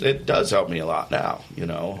 It does help me a lot now,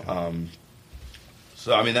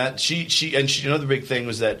 So I mean that she another big thing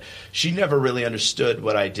was that she never really understood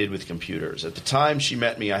what I did with computers. At the time she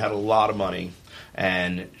met me, I had a lot of money,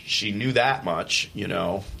 and she knew that much,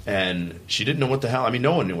 and she didn't know what the hell. I mean,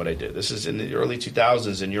 no one knew what I did. This is in the early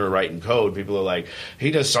 2000s, and you're writing code. People are like,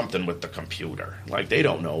 he does something with the computer. Like, they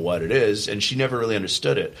don't know what it is, and she never really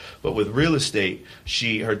understood it. But with real estate,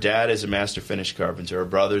 her dad is a master finish carpenter, her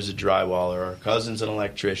brother's a drywaller, her cousin's an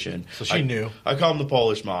electrician. So she knew. I call them the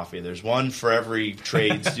Polish Mafia. There's one for every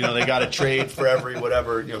trade. They got a trade for every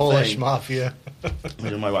whatever Polish thing. Mafia.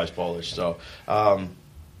 My wife's Polish, so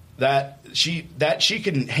that she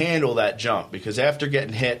can handle that jump, because after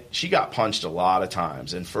getting hit, she got punched a lot of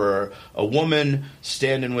times. And for a woman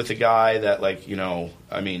standing with a guy that,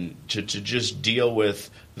 to just deal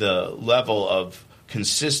with the level of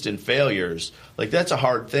consistent failures, that's a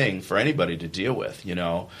hard thing for anybody to deal with,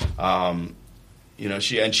 You know,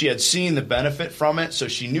 she had seen the benefit from it, so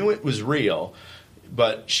she knew it was real.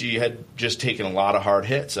 But she had just taken a lot of hard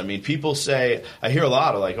hits. I mean, people say, I hear a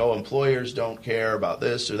lot of like, oh, employers don't care about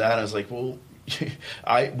this or that. And I was like, well,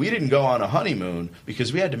 we didn't go on a honeymoon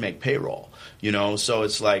because we had to make payroll. You know, so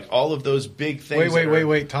it's like all of those big things.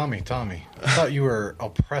 Wait, Tommy. I thought you were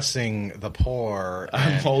oppressing the poor.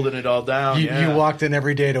 I'm holding it all down. You walked in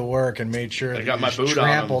every day to work and made sure that my boot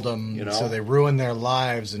trampled on them, you know? So they ruined their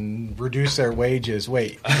lives and reduced their wages.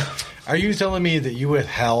 Wait, are you telling me that you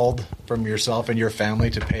withheld from yourself and your family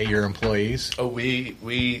to pay your employees? Oh,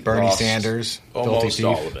 we Bernie lost Sanders, almost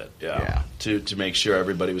all of it. Yeah. To make sure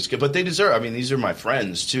everybody was good, but they deserve. I mean, these are my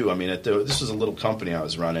friends too. I mean, this was a little company I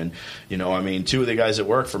was running. You know, I mean, two of the guys that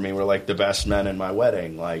work for me were like the best men in my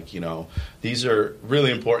wedding. Like, you know, these are really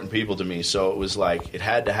important people to me. So it was like it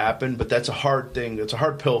had to happen. But that's a hard thing. It's a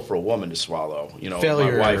hard pill for a woman to swallow. You know,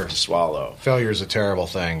 Failure, my wife to swallow. Failure is a terrible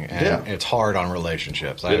thing, and it's hard on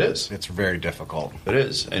relationships. It is. It's very difficult. It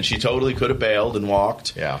is, and she totally could have bailed and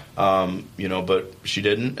walked. Yeah. You know, but she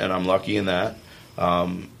didn't, and I'm lucky in that.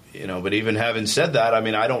 You know, but even having said that, I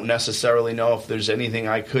mean, I don't necessarily know if there's anything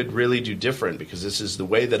I could really do different because this is the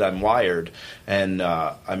way that I'm wired. And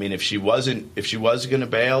I mean, if she was going to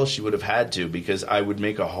bail, she would have had to because I would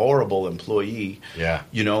make a horrible employee. Yeah.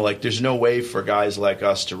 You know, like there's no way for guys like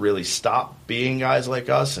us to really stop being guys like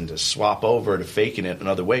us and to swap over to faking it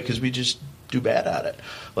another way because we just do bad at it.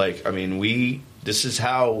 Like, I mean, this is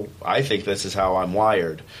how I'm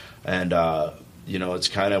wired. And, you know, it's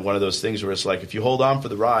kind of one of those things where it's like, if you hold on for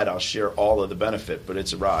the ride, I'll share all of the benefit, but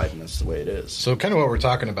it's a ride, and that's the way it is. So kind of what we're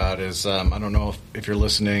talking about is, I don't know if you're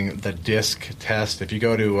listening, the DISC test. If you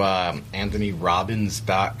go to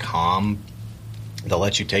AnthonyRobbins.com, they'll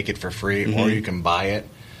let you take it for free, or you can buy it.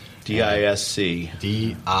 DISC.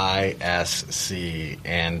 DISC.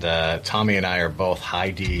 And Tommy and I are both high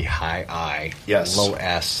D, high I, yes. Low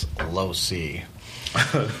S, low C,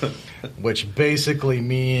 which basically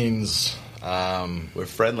means... we're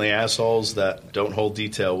friendly assholes that don't hold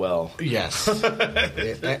detail well. Yes.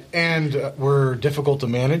 And we're difficult to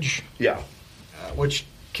manage. Yeah. Which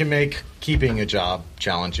can make keeping a job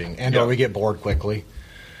challenging. And or we get bored quickly,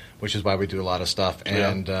 which is why we do a lot of stuff.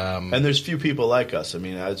 And there's few people like us. I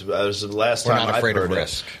mean, as the last we're time not I afraid heard of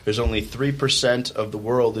risk. There's only 3% of the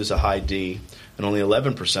world is a high D, and only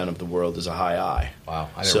 11% of the world is a high I. Wow,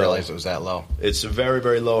 I didn't realize it was that low. It's a very,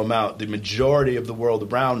 very low amount. The majority of the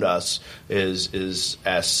world around us is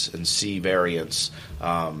S and C variants.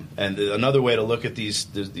 And another way to look at these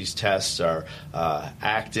tests are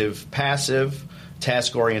active, passive,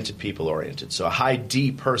 task-oriented, people-oriented. So a high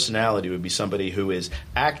D personality would be somebody who is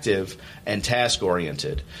active and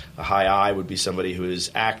task-oriented. A high I would be somebody who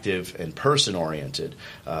is active and person-oriented.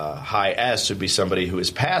 High S would be somebody who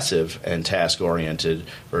is passive and task-oriented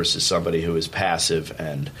versus somebody who is passive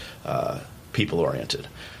and people-oriented.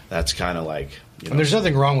 That's kind of like... And there's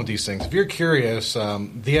nothing wrong with these things. If you're curious,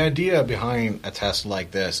 the idea behind a test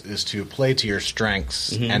like this is to play to your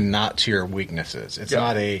strengths and not to your weaknesses. It's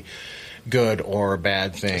not a good or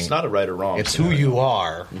bad thing. It's not a right or wrong. It's who you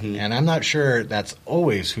are, and I'm not sure that's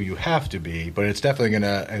always who you have to be, but it's definitely going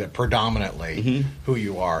to predominantly who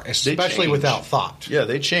you are, especially without thought. Yeah,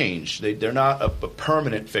 they change. They're not a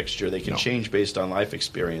permanent fixture. They can change based on life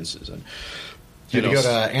experiences. And you go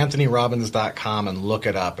to AnthonyRobbins.com and look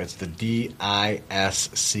it up. It's the DISC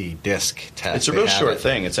test. It's a real short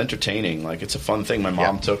thing. It's entertaining. Like, it's a fun thing. My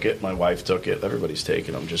mom took it. My wife took it. Everybody's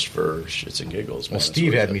taking them just for shits and giggles. Well,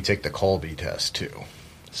 Steve had me take the Colby test, too.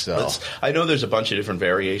 So I know there's a bunch of different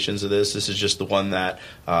variations of this. This is just the one that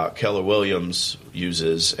Keller Williams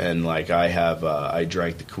uses, and like I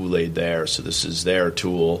drank the Kool-Aid there, so this is their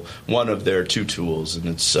tool, one of their two tools, and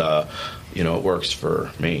it's it works for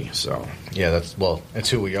me. So yeah, it's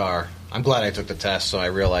who we are. I'm glad I took the test, so I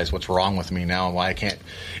realize what's wrong with me now and why I can't.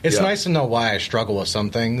 It's nice to know why I struggle with some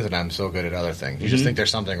things and I'm so good at other things. You just think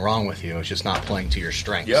there's something wrong with you. It's just not playing to your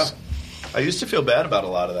strengths. Yeah. I used to feel bad about a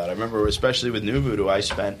lot of that. I remember, especially with New Voodoo, I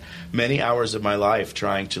spent many hours of my life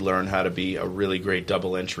trying to learn how to be a really great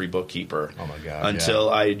double-entry bookkeeper. Oh, my God. Until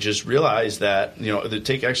I just realized that,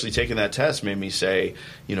 actually taking that test made me say,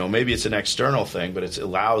 maybe it's an external thing, but it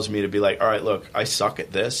allows me to be like, all right, look, I suck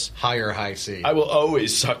at this. High or high C. I will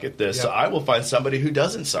always suck at this. Yep. So I will find somebody who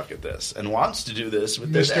doesn't suck at this and wants to do this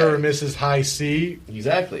with this. Mr. or Mrs. High C.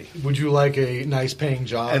 Exactly. Would you like a nice paying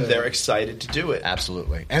job? And they're excited to do it.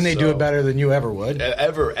 Absolutely. And they do it better than you ever would.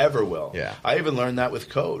 Ever will. Yeah. I even learned that with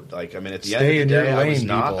code. At the end of the day, I was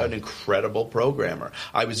not an incredible programmer.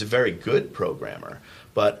 I was a very good programmer,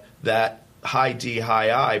 but that high D,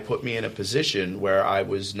 high I put me in a position where I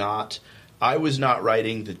was not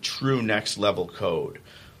writing the true next level code,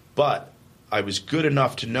 but I was good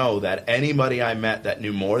enough to know that anybody I met that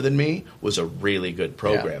knew more than me was a really good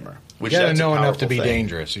programmer. Which you got to that's a know enough to powerful be thing.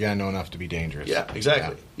 dangerous. You got to know enough to be dangerous. Yeah,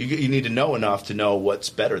 exactly. Yeah. You need to know enough to know what's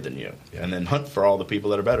better than you, and then hunt for all the people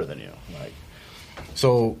that are better than you. Like,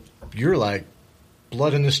 so you're like,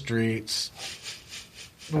 blood in the streets.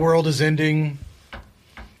 The world is ending.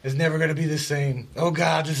 It's never going to be the same. Oh,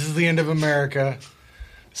 God, this is the end of America.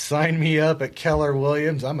 Sign me up at Keller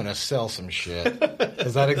Williams. I'm going to sell some shit.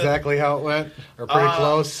 Is that exactly how it went? Or pretty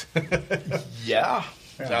close? yeah.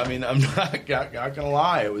 I mean, I'm not going to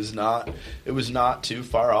lie. It was not too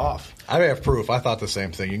far off. I have proof. I thought the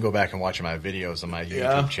same thing. You can go back and watch my videos on my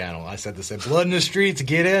YouTube channel. I said the same. Blood in the streets.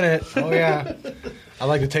 Get in it. Oh, yeah. I'd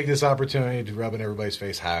like to take this opportunity to rub in everybody's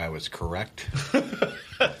face how I was correct.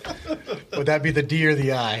 Would that be the D or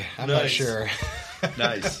the I? I'm not sure.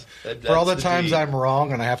 Nice. For all the times I'm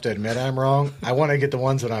wrong, and I have to admit I'm wrong, I want to get the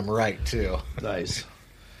ones that I'm right, too. Nice.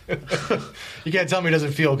 You can't tell me it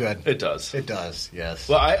doesn't feel good. It does. It does, yes.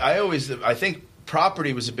 Well, I think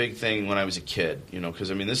property was a big thing when I was a kid,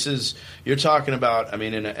 because, I mean, you're talking about, I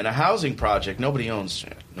mean, in a housing project, nobody owns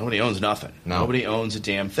nothing. No. Nobody owns a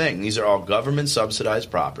damn thing. These are all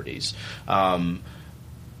government-subsidized properties.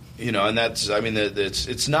 And that's, I mean,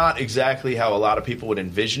 it's not exactly how a lot of people would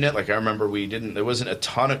envision it. Like, I remember there wasn't a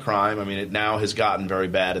ton of crime. I mean, it now has gotten very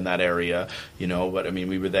bad in that area, but I mean,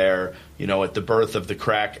 we were there, at the birth of the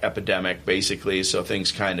crack epidemic, basically, so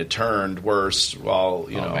things kind of turned worse while,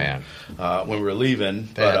 when we were leaving.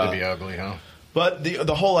 That had to be ugly, huh? But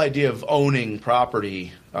the whole idea of owning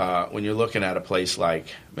property when you're looking at a place like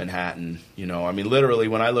Manhattan, I mean, literally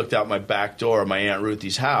when I looked out my back door of my Aunt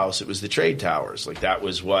Ruthie's house, it was the trade towers. Like, that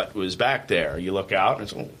was what was back there. You look out and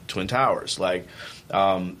it's Twin Towers. Like,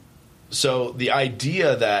 so the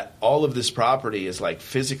idea that all of this property is like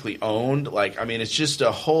physically owned, like, I mean, it's just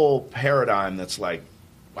a whole paradigm that's like,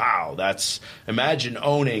 wow, imagine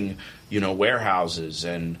owning, warehouses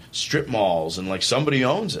and strip malls, and like somebody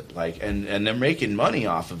owns it, like, and they're making money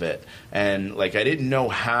off of it. And like, I didn't know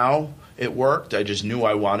how it worked. I just knew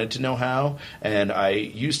I wanted to know how. And I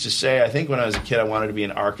used to say, I think when I was a kid, I wanted to be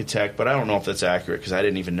an architect, but I don't know if that's accurate because I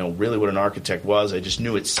didn't even know really what an architect was. I just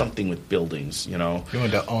knew it's something with buildings, You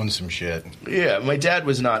wanted to own some shit. Yeah, my dad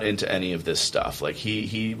was not into any of this stuff. Like,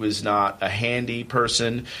 he was not a handy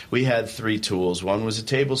person. We had 3 tools. One was a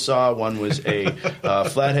table saw, one was a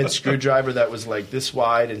flathead screwdriver that was like this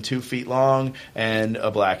wide and 2 feet long, and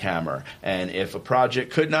a black hammer. And if a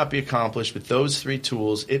project could not be accomplished with those 3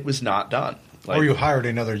 tools, it was not done. Like, or you hired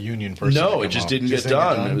another union person. No, it just didn't get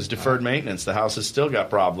done. It was deferred maintenance. The house has still got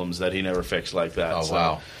problems that he never fixed like that. Oh,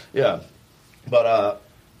 wow. Yeah. But,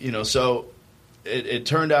 so it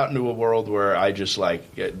turned out into a world where I just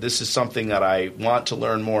like, this is something that I want to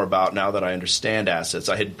learn more about now that I understand assets.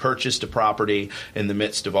 I had purchased a property in the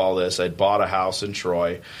midst of all this. I'd bought a house in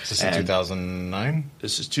Troy. Is this in 2009?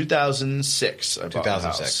 This is 2006. I bought the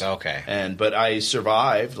house. 2006, okay. But I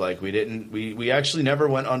survived. Like, we actually never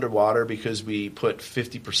went underwater because we put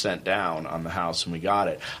 50% down on the house when we got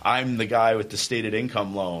it. I'm the guy with the stated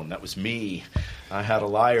income loan. That was me. I had a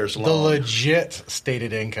liar's loan. The legit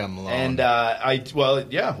stated income loan.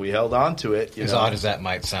 And we held on to it. As odd as that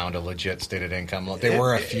might sound, a legate stated income loan. There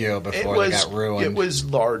were a few before they got ruined. It was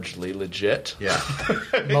largely legit. Yeah,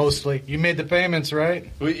 mostly. You made the payments, right?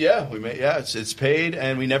 We made. Yeah, it's paid,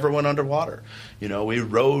 and we never went underwater. We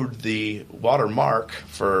rode the watermark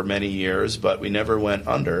for many years, but we never went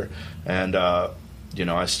under. And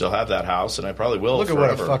I still have that house, and I probably will. Look forever.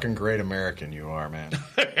 at what a fucking great American you are, man.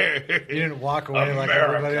 You didn't walk away like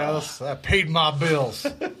everybody else. I paid my bills.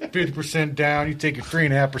 50% down. You take a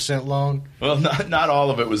 3.5% loan. Well, not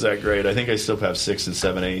all of it was that great. I think I still have 6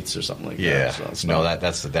 7/8 or something like that. So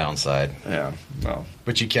that's the downside. Yeah. Well,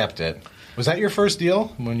 but you kept it. Was that your first deal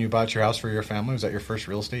when you bought your house for your family? Was that your first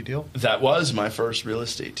real estate deal? That was my first real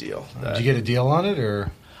estate deal. Did you get a deal on it,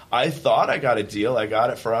 or? I thought I got a deal. I got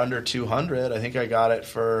it for under $200. I think I got it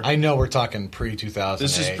for. I know we're talking pre-2008.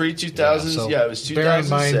 This is pre-2000s. Yeah, it was 2006. Bear in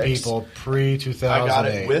mind, people, pre-2008. I got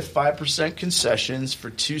it with 5% concessions for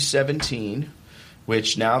 $217,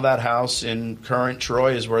 which now that house in current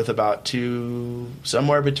Troy is worth about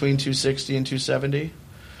somewhere between $260 and $270.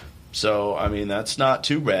 So I mean, that's not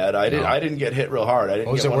too bad. I didn't get hit real hard. I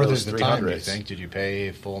didn't get one of those 300s. What was it worth at the time, do you think? Did you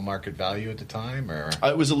pay full market value at the time, or?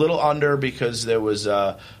 It was a little under because it was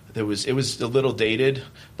a little dated,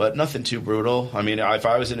 but nothing too brutal. I mean, if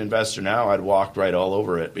I was an investor now, I'd walk right all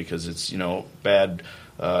over it because it's bad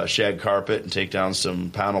shag carpet and take down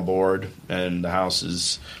some panel board, and the house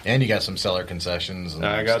is... And you got some seller concessions. And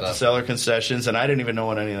I got stuff. the seller concessions, and I didn't even know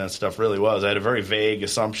what any of that stuff really was. I had a very vague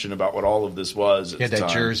assumption about what all of this was at You had the that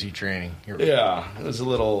time. Jersey training. Yeah, it was a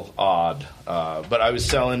little odd. But I was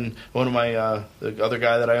selling, one of my, the other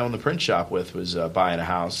guy that I owned the print shop with was buying a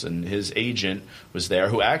house, and his agent was there,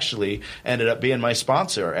 who actually ended up being my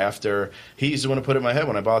sponsor after he's the one who put it in my head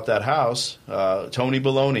when I bought that house. Tony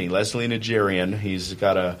Baloney, Leslie Nigerian. He's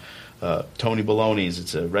got a Tony Baloney's.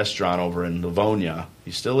 It's a restaurant over in Livonia.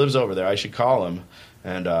 He still lives over there. I should call him.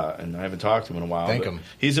 And I haven't talked to him in a while. Thank him.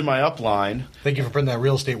 He's in my upline. Thank you for putting that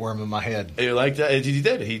real estate worm in my head. You like that? He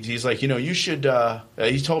did. He's like, you should.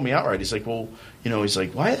 He told me outright. He's like, well, he's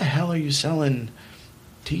like, why the hell are you selling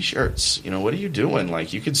T-shirts? What are you doing?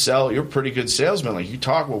 Like, you could sell. You're a pretty good salesman. Like, you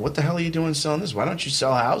talk. Well, what the hell are you doing selling this? Why don't you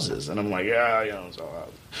sell houses? And I'm like, yeah, sell houses.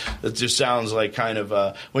 That just sounds like kind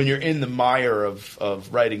of when you're in the mire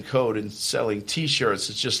of writing code and selling T-shirts.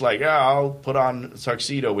 It's just like, I'll put on a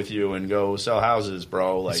tuxedo with you and go sell houses,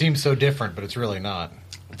 bro. Like, it seems so different, but it's really not.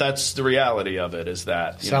 That's the reality of it. Is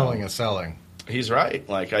that selling is selling. He's right.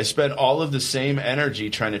 Like, I spent all of the same energy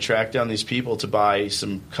trying to track down these people to buy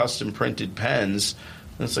some custom printed pens.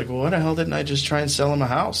 And it's like, well, why the hell didn't I just try and sell them a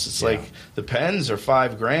house? It's like the pens are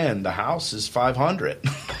 $5,000, the house is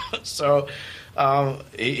 $500. So.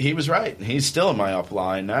 He was right. He's still in my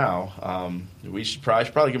upline now. I should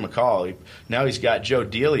probably give him a call. Now he's got Joe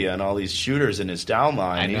Delia and all these shooters in his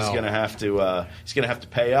downline. He's gonna have to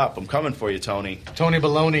pay up. I'm coming for you, Tony. Tony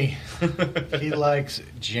Baloney. He likes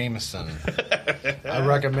Jameson. I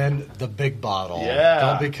recommend the big bottle. Yeah.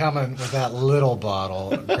 Don't be coming with that little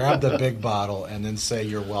bottle. Grab the big bottle and then say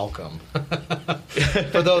you're welcome.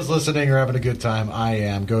 For those listening or having a good time, I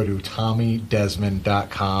am. Go to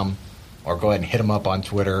TommyDesmond.com. Or go ahead and hit him up on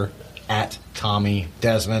Twitter at Tommy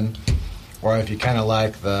Desmond. Or if you kind of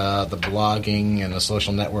like the blogging and the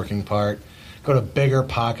social networking part, go to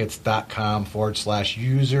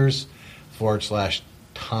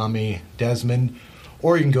biggerpockets.com/users/Tommy Desmond.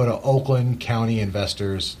 Or you can go to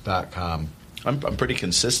OaklandCountyInvestors.com. I'm pretty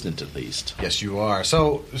consistent, at least. Yes, you are.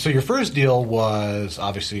 So your first deal was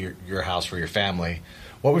obviously your house for your family.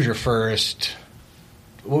 What was your first?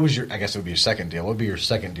 I guess it would be your second deal. What would be your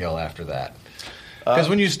second deal after that? Because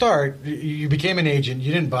when you start, you became an agent.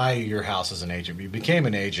 You didn't buy your house as an agent. You became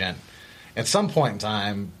an agent. At some point in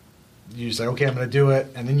time, you said, okay, I'm going to do it.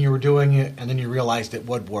 And then you were doing it, and then you realized it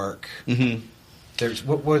would work. Mm-hmm.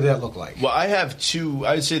 What did that look like? Well, I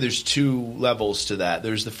would say there's two levels to that.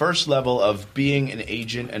 There's the first level of being an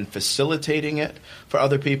agent and facilitating it for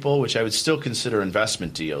other people, which I would still consider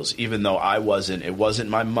investment deals, even though it wasn't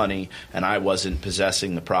my money and I wasn't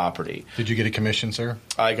possessing the property. Did you get a commission, sir?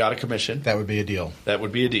 I got a commission. That would be a deal. That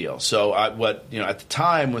would be a deal. So what at the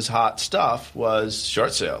time was hot stuff was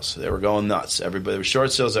short sales. They were going nuts. There were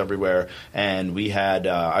short sales everywhere, and we had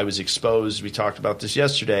I was exposed. We talked about this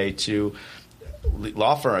yesterday to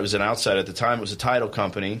law firm. I was an outsider at the time. It was a title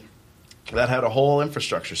company that had a whole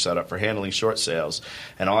infrastructure set up for handling short sales.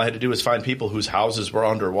 And all I had to do was find people whose houses were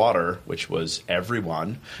underwater, which was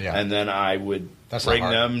everyone. Yeah. And then I would bring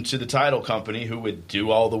them to the title company who would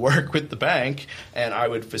do all the work with the bank, and I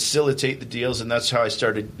would facilitate the deals. And that's how I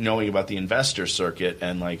started knowing about the investor circuit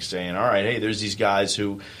and like saying, all right, hey, there's these guys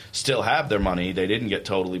who still have their money. They didn't get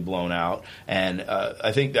totally blown out. And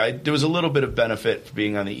I think there was a little bit of benefit for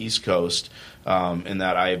being on the East Coast in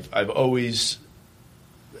that I've always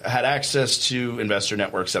had access to investor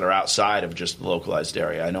networks that are outside of just the localized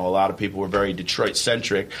area. I know a lot of people were very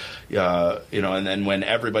Detroit-centric, and then when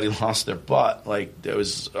everybody lost their butt, like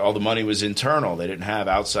all the money was internal. They didn't have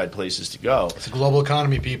outside places to go. It's a global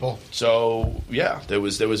economy, people. So yeah, there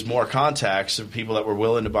was more contacts of people that were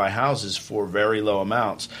willing to buy houses for very low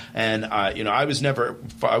amounts. And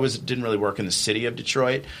didn't really work in the city of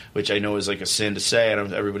Detroit, which I know is like a sin to say.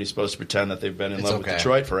 Everybody's supposed to pretend that they've been in love with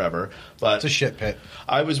Detroit forever, but it's a shit pit.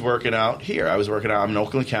 I was working out here. I'm in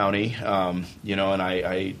Oakland County, and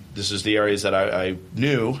this is the areas that I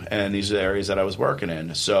knew, and these are the areas that I was working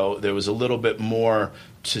in. So there was a little bit more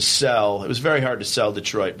to sell. It was very hard to sell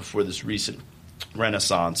Detroit before this recent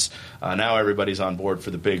renaissance. Now everybody's on board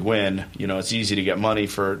for the big win. It's easy to get money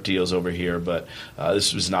for deals over here, but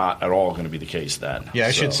this was not at all going to be the case then. Yeah,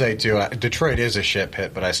 I should say, too, Detroit is a shit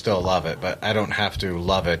pit, but I still love it. But I don't have to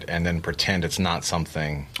love it and then pretend it's not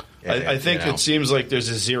something I think it seems like there's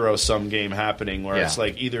a zero-sum game happening where it's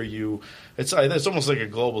like either you... It's almost like a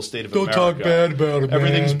global state of America. Don't talk bad about it,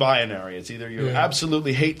 Everything's man. binary. It's either you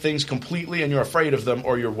absolutely hate things completely and you're afraid of them,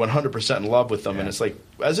 or you're 100% in love with them. And it's like,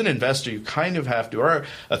 as an investor, you kind of have to, or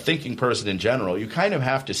a thinking person in general, you kind of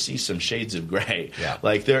have to see some shades of gray. Yeah.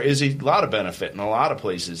 Like, there is a lot of benefit in a lot of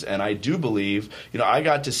places. And I do believe, I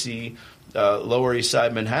got to see Lower East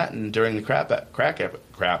Side Manhattan during the crack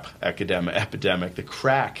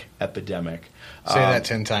epidemic. Say that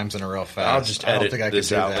 10 times in a row fast. I'll just edit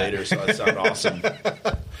this out later so I sound awesome.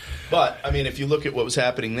 But, I mean, if you look at what was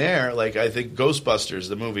happening there, like, I think Ghostbusters,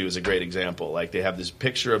 the movie, was a great example. Like, they have this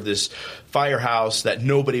picture of this firehouse that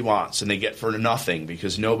nobody wants, and they get for nothing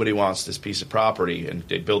because nobody wants this piece of property, and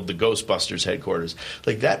they build the Ghostbusters headquarters.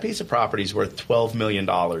 Like, that piece of property is worth $12 million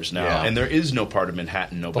now, and there is no part of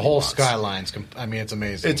Manhattan nobody wants. The whole skyline's, it's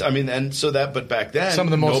amazing. But back then, some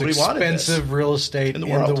of the most expensive real estate in the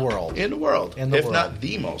world. If not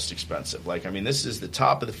the most expensive. Like, I mean, this is the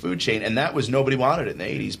top of the food chain, and that was nobody wanted it in the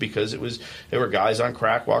 80s because there were guys on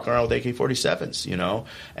crack walking around with AK-47s,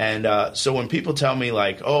 And so when people tell me,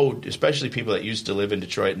 like, especially people that used to live in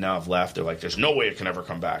Detroit and now have left, they're like, there's no way it can ever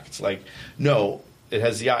come back. It's like, no, it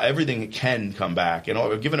has everything can come back. And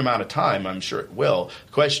a given amount of time, I'm sure it will.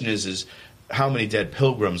 The question is how many dead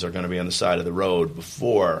pilgrims are going to be on the side of the road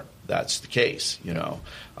before that's the case,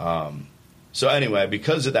 So anyway,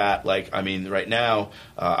 because of that, like, I mean, right now,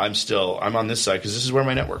 I'm on this side because this is where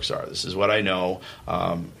my networks are. This is what I know,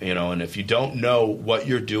 and if you don't know what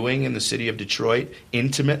you're doing in the city of Detroit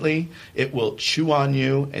intimately, it will chew on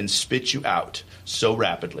you and spit you out so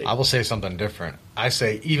rapidly. I will say something different. I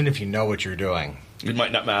say, even if you know what you're doing, it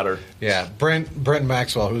might not matter. Yeah. Brent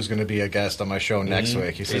Maxwell, who's going to be a guest on my show next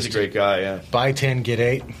week, he says, he's a great guy, yeah. Buy 10, get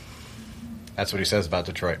 8. That's what he says about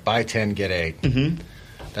Detroit. Buy 10, get 8. Mm-hmm.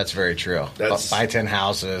 That's very true. Buy 10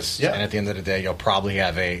 houses, and at the end of the day, you'll probably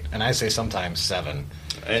have 8. And I say sometimes 7.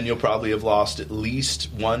 And you'll probably have lost at least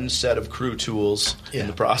one set of crew tools in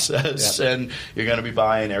the process, and you're going to be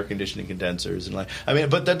buying air conditioning condensers but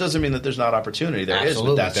that doesn't mean that there's not opportunity. There is,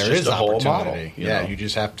 but that's just the whole model. You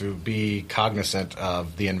just have to be cognizant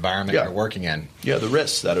of the environment you're working in. Yeah, the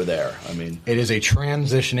risks that are there. I mean, it is a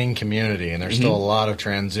transitioning community, and there's still a lot of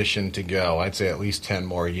transition to go. I'd say at least 10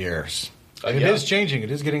 more years. And it is changing. It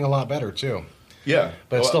is getting a lot better, too. Yeah.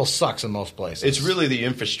 But it still sucks in most places. It's really the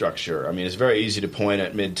infrastructure. I mean, it's very easy to point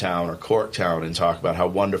at Midtown or Corktown and talk about how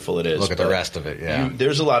wonderful it is. Look at the rest of it,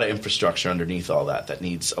 there's a lot of infrastructure underneath all that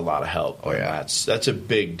needs a lot of help. Oh, yeah. That's a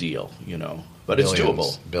big deal, But it's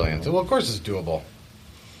doable. Billions. Well, of course it's doable.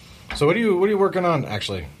 So what are you working on,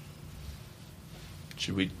 actually?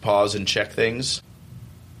 Should we pause and check things?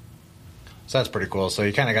 So that's pretty cool. So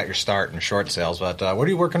you kind of got your start in short sales, but what are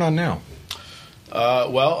you working on now?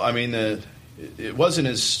 Well, I mean, it wasn't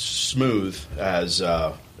as smooth as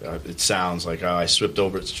it sounds. Like I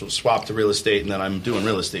swapped to real estate, and then I'm doing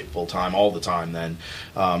real estate full time all the time. Then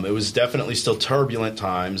it was definitely still turbulent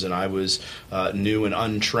times, and I was new and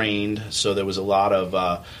untrained, so there was a lot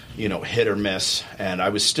of hit or miss. And I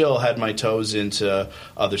was still had my toes into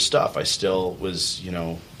other stuff. I still was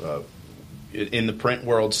in the print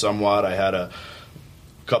world somewhat. I had a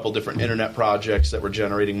couple different internet projects that were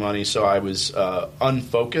generating money, so I was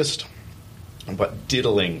unfocused, but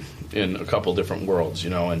diddling in a couple different worlds,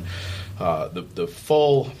 and the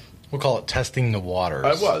full... We'll call it testing the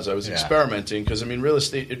waters. I was experimenting because, I mean, real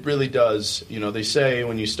estate, it really does, they say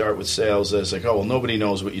when you start with sales, it's like, nobody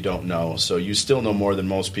knows what you don't know, so you still know more than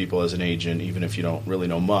most people as an agent, even if you don't really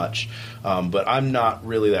know much. But I'm not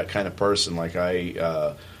really that kind of person. Like,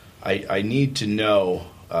 I need to know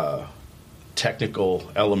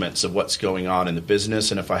technical elements of what's going on in the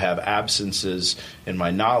business, and if I have absences in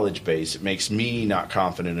my knowledge base, it makes me not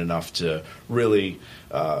confident enough to really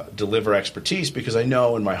deliver expertise because I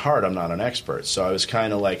know in my heart I'm not an expert. So I was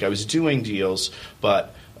kind of like, I was doing deals,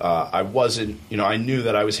 but I wasn't, I knew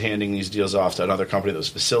that I was handing these deals off to another company that was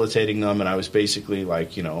facilitating them, and I was basically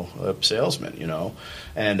like, a salesman,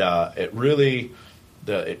 and it really,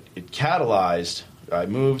 it catalyzed. I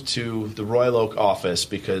moved to the Royal Oak office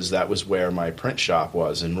because that was where my print shop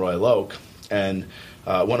was in Royal Oak. And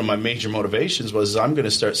one of my major motivations was I'm going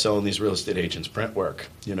to start selling these real estate agents print work.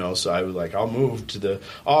 So I was like, I'll move to the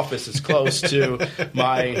office that's close to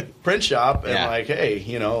my print shop. And hey,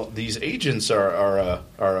 these agents are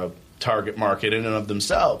a target market in and of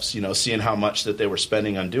themselves, seeing how much that they were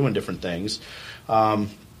spending on doing different things.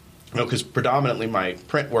 Because predominantly my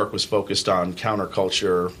print work was focused on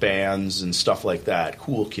counterculture bands and stuff like that,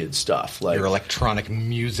 cool kid stuff. Like your electronic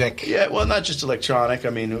music. Yeah, well, not just electronic.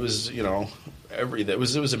 I mean, it was, It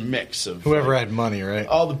was a mix of whoever had money, right?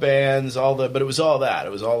 All the bands, but it was all that. It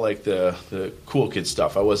was all like the cool kid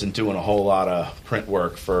stuff. I wasn't doing a whole lot of print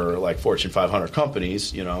work for like Fortune 500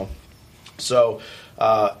 companies, you know. So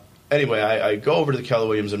anyway, I go over to the Keller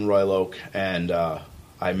Williams in Royal Oak, and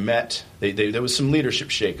I met. There was some leadership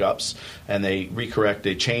shakeups, and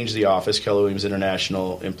they changed the office. Keller Williams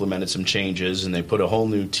International implemented some changes, and they put a whole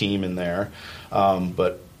new team in there.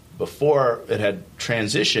 But before it had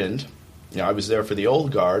transitioned, you know, I was there for the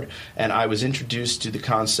old guard, and I was introduced to the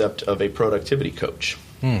concept of a productivity coach.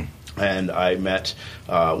 And I met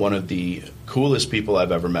one of the coolest people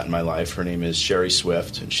I've ever met in my life. Her name is Sherry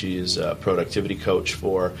Swift, and she is a productivity coach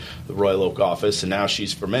for the Royal Oak office, and now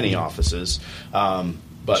she's for many offices.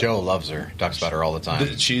 But Joe loves her, talks about her all the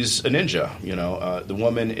time. She's a ninja, you know. The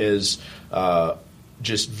woman is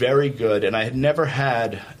just very good, and I had never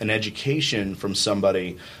had an education from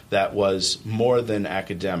somebody that was more than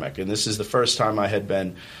academic. And this is the first time I had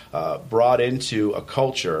been brought into a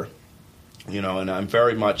culture, you know, and I'm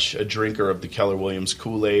very much a drinker of the Keller Williams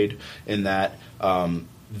Kool-Aid in that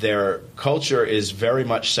their culture is very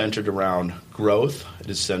much centered around growth.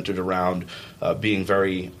 It is centered around being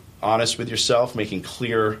very honest with yourself, making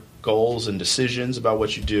clear goals and decisions about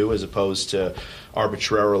what you do as opposed to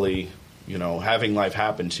arbitrarily, you know, having life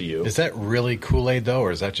happen to you. Is that really Kool-Aid, though,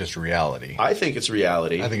 or is that just reality? I think it's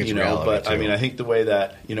reality. I think it's reality, but too. I mean, I think the way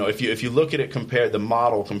that, you know, if you look at it compared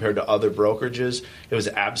to other brokerages, it was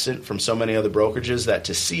absent from so many other brokerages that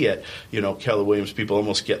to see it, you know, Keller Williams people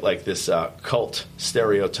almost get like this cult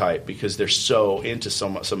stereotype because they're so into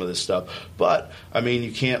some of this stuff. But I mean,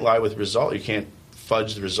 you can't lie with result. You can't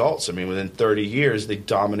fudge the results. I mean, within 30 years, they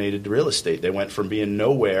dominated real estate. They went from being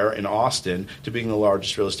nowhere in Austin to being the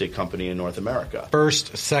largest real estate company in North America.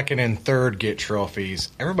 First, second, and third get trophies.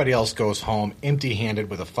 Everybody else goes home empty-handed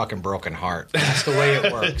with a fucking broken heart. That's the way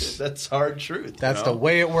it works. That's hard truth. That's the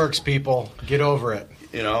way it works, people. Get over it.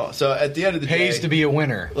 You know, so at the end of the day, pays to be a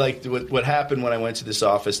winner. Like what happened when I went to this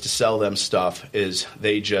office to sell them stuff is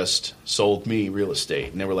they just sold me real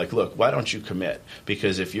estate, and they were like, "Look, why don't you commit?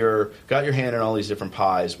 Because if you're got your hand in all these different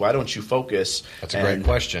pies, why don't you focus?" That's a great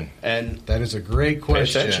question, and that is a great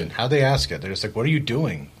question. How'd they ask it? They're just like, "What are you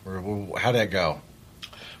doing?" Or how'd that go?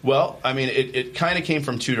 Well, I mean, it kind of came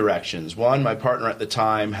from two directions. One, my partner at the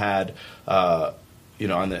time had, you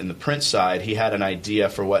know, in the print side, he had an idea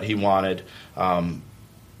for what he wanted.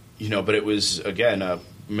 You know, but it was, again, a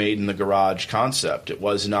made in the garage concept. It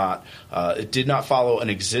was not, it did not follow an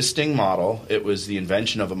existing model. It was the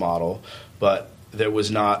invention of a model, but there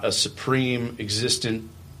was not a supreme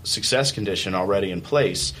existent success condition already in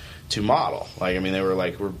place to model. Like, I mean, they were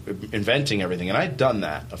like, we're inventing everything. And I'd done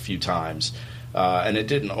that a few times, and it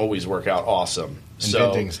didn't always work out awesome.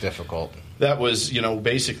 Inventing's difficult. That was, you know,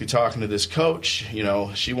 basically talking to this coach. You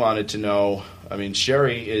know, she wanted to know, I mean,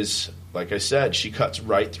 Sherry is, like I said, she cuts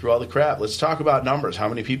right through all the crap. Let's talk about numbers. How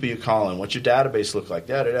many people you calling? What's your database look like?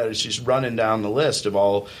 She's running down the list of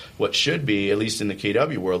all what should be, at least in the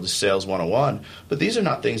KW world, is sales 101. But these are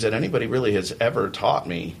not things that anybody really has ever taught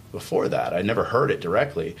me before that. I never heard it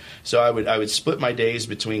directly. So I would split my days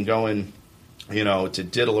between going, you know, to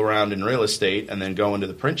diddle around in real estate and then go into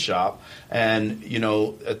the print shop. And, you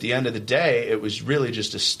know, at the end of the day, it was really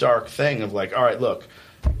just a stark thing of like, all right, look,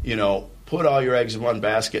 you know, put all your eggs in one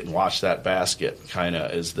basket and watch that basket, kind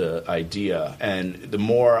of is the idea. And the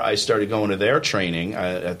more I started going to their training,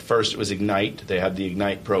 at first it was Ignite. They had the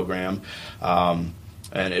Ignite program. And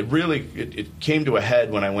it really it came to a head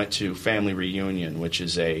when I went to Family Reunion, which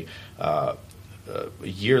is a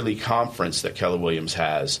yearly conference that Keller Williams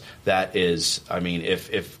has. That is, I mean, if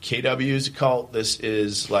KW is a cult, this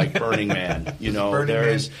is like Burning Man. You know,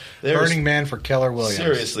 there's Burning Man for Keller Williams.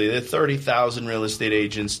 Seriously, there are 30,000 real estate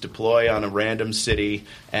agents deploy on a random city,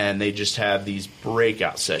 and they just have these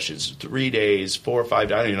breakout sessions, 3 days, 4 or 5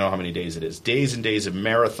 days, I don't even know how many days it is, days and days of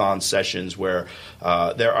marathon sessions where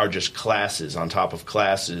there are just classes on top of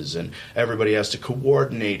classes, and everybody has to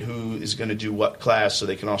coordinate who is going to do what class so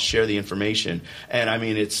they can all share the information. And I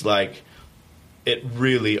mean, it's like, it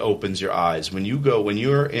really opens your eyes. When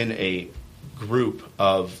you're in a group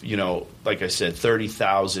of, you know, like I said,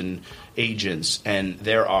 30,000 agents, and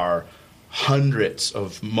there are hundreds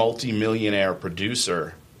of multi-millionaire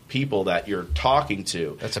producer people that you're talking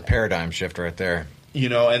to. That's a paradigm shift right there. You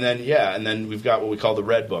know, and then we've got what we call the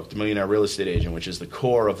Red Book, the Millionaire Real Estate Agent, which is the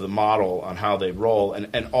core of the model on how they roll.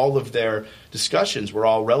 And all of their discussions were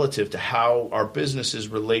all relative to how our businesses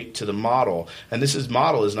relate to the model. And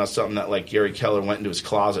model is not something that like Gary Keller went into his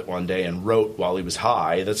closet one day and wrote while he was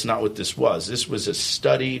high. That's not what this was. This was a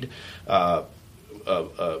studied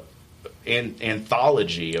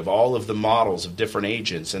anthology of all of the models of different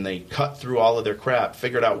agents, and they cut through all of their crap,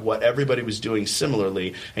 figured out what everybody was doing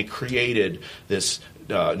similarly, and created this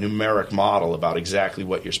numeric model about exactly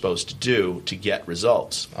what you're supposed to do to get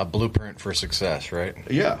results. A blueprint for success, right?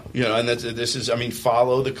 Yeah, and this is,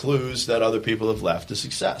 follow the clues that other people have left to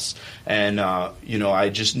success. And, I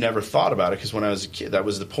just never thought about it, because when I was a kid, that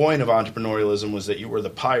was the point of entrepreneurialism, was that you were the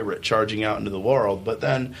pirate charging out into the world. But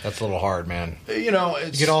then... That's a little hard, man. You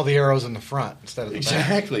get all the arrows in the front instead of the back.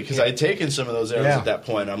 Exactly, because I had taken some of those arrows at that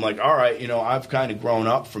point. I'm like, all right, I've kind of grown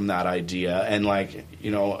up from that idea, and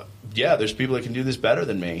there's people that can do this better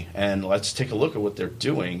than me, and let's take a look at what they're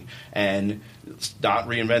doing and not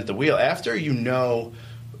reinvent the wheel. After you know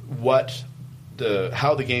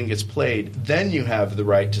how the game gets played, then you have the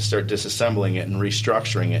right to start disassembling it and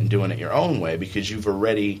restructuring it and doing it your own way, because you've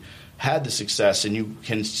already had the success and you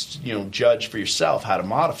can judge for yourself how to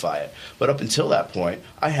modify it. But up until that point,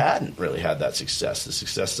 I hadn't really had that success. The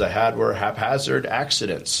successes I had were haphazard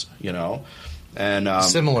accidents, And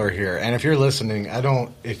similar here. And if you're listening,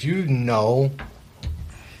 if you know,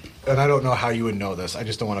 and I don't know how you would know this, I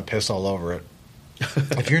just don't want to piss all over it.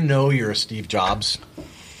 If you're a Steve Jobs,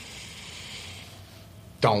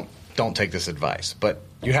 don't take this advice. But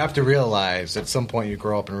you have to realize at some point you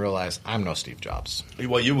grow up and realize I'm no Steve Jobs.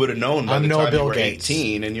 Well, you would have known by the time you were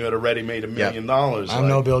 18 and you had already made $1 million. I'm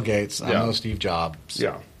no Bill Gates. I'm no Steve Jobs.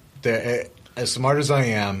 Yeah. As smart as I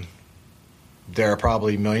am, there are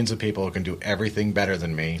probably millions of people who can do everything better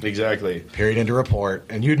than me. Exactly. Period, end of report.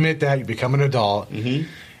 And you admit that, you become an adult, mm-hmm.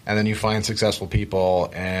 and then you find successful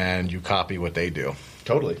people and you copy what they do.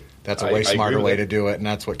 Totally. That's a way smarter way to do it, and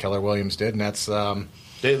that's what Keller Williams did, and that's...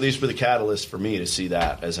 They at least were the catalyst for me to see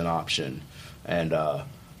that as an option. And,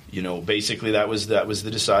 basically that was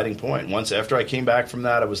the deciding point. Once after I came back from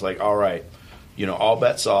that, I was like, all right, all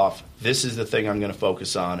bets off. This is the thing I'm going to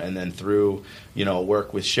focus on. And then through,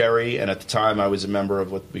 work with Sherry, and at the time I was a member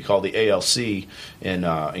of what we call the ALC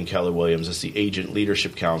in Keller Williams. It's the Agent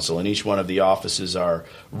Leadership Council, and each one of the offices are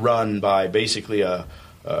run by basically a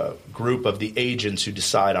group of the agents who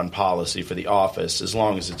decide on policy for the office, as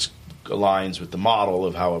long as it aligns with the model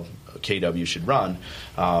of how a KW should run.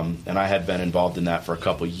 And I had been involved in that for a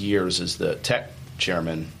couple of years as the tech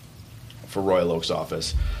chairman for Royal Oak's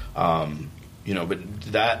office. But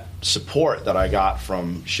that support that I got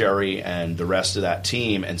from Sherry and the rest of that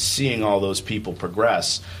team, and seeing all those people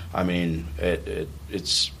progress,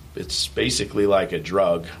 it's basically like a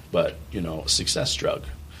drug, but a success drug.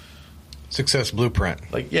 Success blueprint.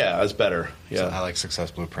 That's better. Yeah, so I like success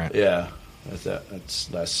blueprint. Yeah,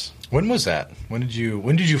 that's less. When was that? When did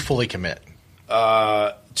you fully commit?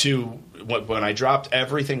 To when I dropped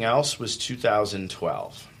everything else was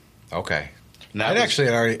 2012. Okay. I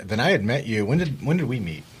had met you. When did we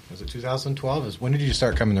meet? Was it 2012? When did you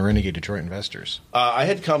start coming to Renegade Detroit Investors? I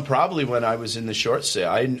had come probably when I was in the short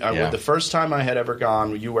sale. The first time I had ever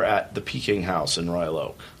gone, you were at the Peking House in Royal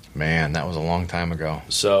Oak. Man, that was a long time ago.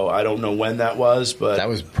 So I don't know when that was, but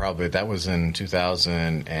that was in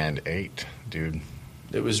 2008, dude.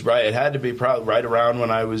 It was right. It had to be probably right around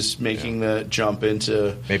when I was making the jump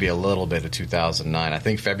into maybe a little bit of 2009. I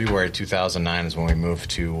think February 2009 is when we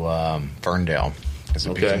moved to Ferndale, because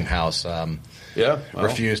the Peking House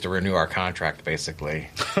refused to renew our contract, basically.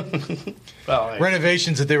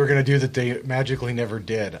 Renovations that they were going to do that they magically never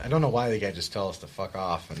did. I don't know why the guy just tell us to fuck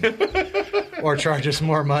off or charge us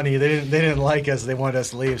more money. They didn't like us. They wanted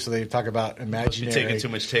us to leave, so they talk about imaginary. You're taking too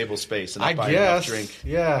much table space and not buying enough drink.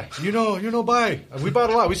 Yeah. Buy. We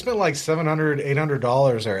bought a lot. We spent like $700,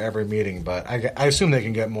 $800 there every meeting, but I assume they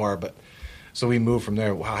can get more. But so we moved from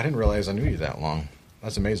there. Wow, I didn't realize I knew you that long.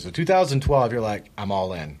 That's amazing. So 2012, you're like, I'm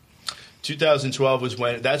all in. 2012 was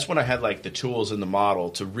that's when I had like the tools and the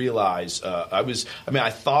model to realize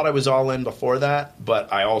I thought I was all in before that,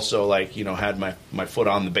 but I also had my foot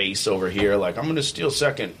on the base over here, like I'm going to steal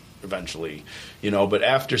second eventually, but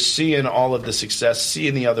after seeing all of the success,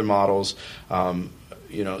 seeing the other models,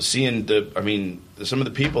 seeing some of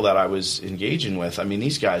the people that I was engaging with,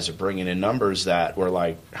 these guys are bringing in numbers that were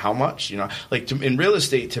like, how much, in real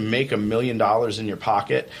estate, to make $1 million in your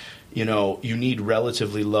pocket, you need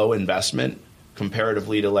relatively low investment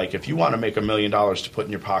comparatively to if you want to make $1 million to put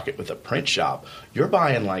in your pocket with a print shop, you're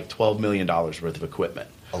buying like $12 million worth of equipment.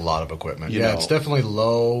 A lot of equipment. It's definitely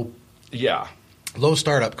low. Yeah. Low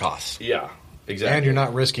startup costs. Yeah, exactly. And you're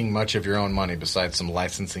not risking much of your own money besides some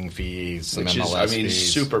licensing fees, some MLS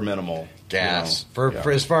fees. Super minimal. Gas.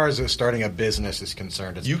 For as far as starting a business is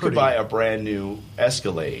concerned, you could buy a brand new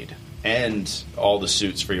Escalade and all the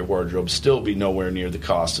suits for your wardrobe still be nowhere near the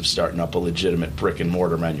cost of starting up a legitimate brick and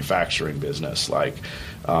mortar manufacturing business,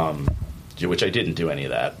 which I didn't do any of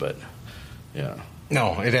that, but Yeah.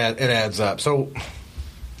 No, it adds up. So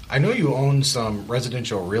I know you own some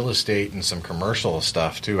residential real estate and some commercial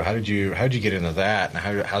stuff too. How did you get into that,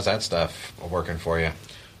 and how's that stuff working for you?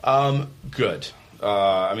 Good.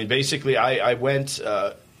 I mean, basically, I went.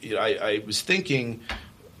 I was thinking.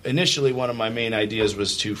 Initially, one of my main ideas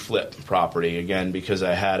was to flip property, again, because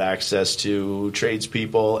I had access to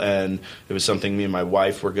tradespeople, and it was something me and my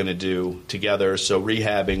wife were going to do together. So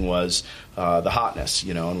rehabbing was the hotness,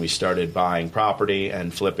 and we started buying property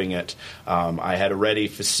and flipping it. I had already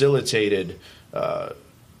facilitated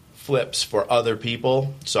flips for other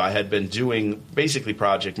people, so I had been doing basically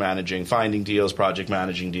project managing, finding deals, project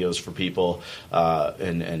managing deals for people,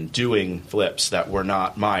 and doing flips that were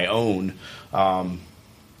not my own.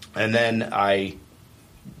 And then I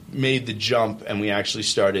made the jump, and we actually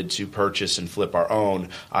started to purchase and flip our own.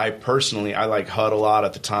 I like HUD a lot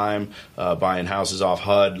at the time, buying houses off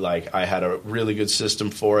HUD. Like, I had a really good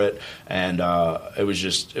system for it, and it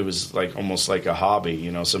was like almost like a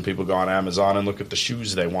hobby. Some people go on Amazon and look at the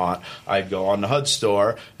shoes they want. I'd go on the HUD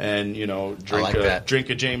store and drink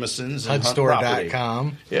a Jameson's and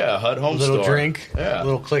HUDstore.com. Yeah, HUD home little store. Drink, yeah,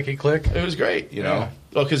 little clicky click. It was great, Yeah.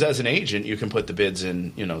 Well, because as an agent, you can put the bids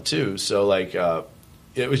in, too. So like.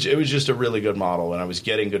 It was just a really good model, and I was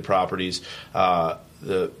getting good properties.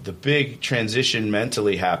 The big transition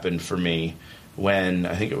mentally happened for me when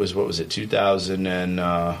I think it was 2000 and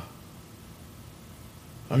I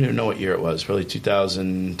don't even know what year it was. Probably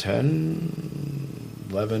 2010,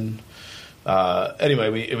 11.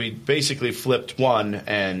 Anyway, we basically flipped one,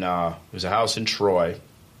 and it was a house in Troy.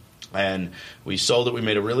 And we sold it. We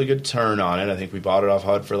made a really good turn on it. I think we bought it off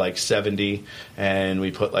HUD for like 70, and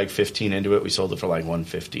we put like 15 into it. We sold it for like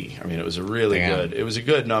 150. I mean, it was a really good. It was a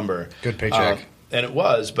good number. Good paycheck. And it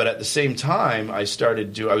was, but at the same time, I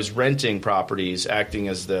was renting properties, acting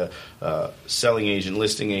as the selling agent,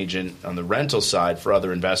 listing agent on the rental side for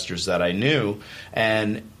other investors that I knew.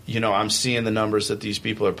 And I'm seeing the numbers that these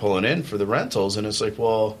people are pulling in for the rentals, and it's like,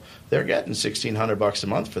 well, they're getting $1,600 a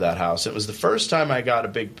month for that house. It was the first time I got a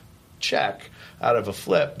big check out of a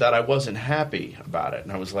flip that I wasn't happy about it.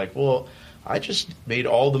 And I was like, well, I just made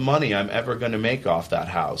all the money I'm ever going to make off that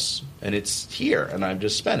house, and it's here, and I've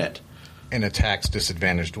just spent it. In a tax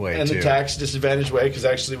disadvantaged way, In a tax disadvantaged way, because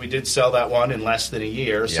actually we did sell that one in less than a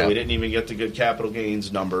year, so we didn't even get the good capital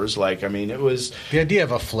gains numbers. It was... The idea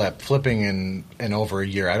of flipping in over a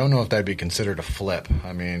year, I don't know if that'd be considered a flip.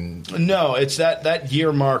 I mean... No, it's that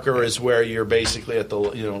year marker is where you're basically at the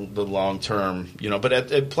long term,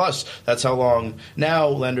 but plus, that's how long... Now,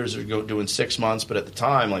 lenders are doing 6 months, but at the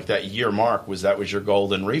time, like, that year mark was your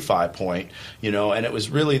golden refi point, and it was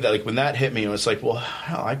really that, like, when that hit me, it was like, well,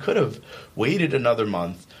 hell, I could have waited another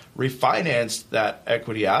month, refinanced that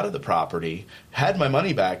equity out of the property, had my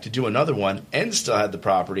money back to do another one, and still had the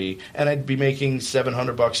property, and I'd be making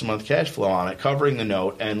 $700 a month cash flow on it, covering the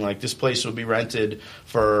note, and like this place would be rented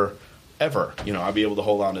forever. I'd be able to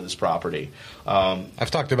hold on to this property. I've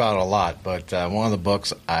talked about it a lot, but one of the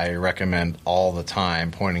books I recommend all the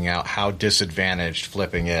time, pointing out how disadvantaged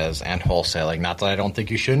flipping is and wholesaling. Not that I don't think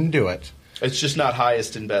you shouldn't do it. It's just not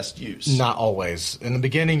highest and best use. Not always. In the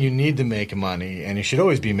beginning, you need to make money, and you should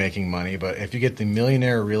always be making money. But if you get The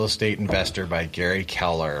Millionaire Real Estate Investor by Gary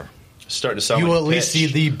Keller, starting to sound you like will a at least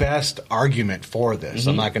pitch. See the best argument for this. Mm-hmm.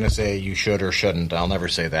 I'm not going to say you should or shouldn't. I'll never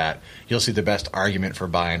say that. You'll see the best argument for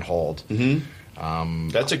buy and hold. Mm-hmm.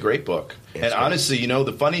 That's a great book. And honestly,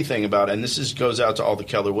 the funny thing about it, and this goes out to all the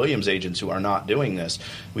Keller Williams agents who are not doing this,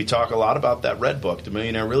 we talk a lot about that red book, The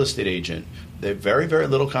Millionaire Real Estate Agent. There are very, very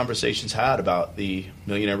little conversations had about the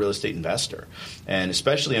Millionaire Real Estate Investor. And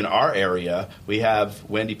especially in our area, we have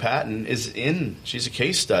Wendy Patton she's a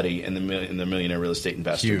case study in the Millionaire Real Estate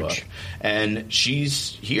Investor book. And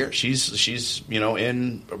she's here. She's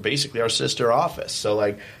in basically our sister office. So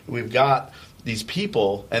like we've got these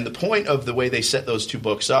people, and the point of the way they set those two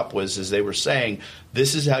books up was as they were saying,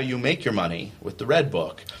 this is how you make your money with the red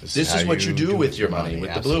book. This is what you do with your money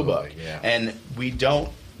with the blue book. Yeah. And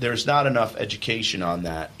there's not enough education on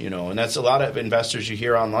that, and that's a lot of investors you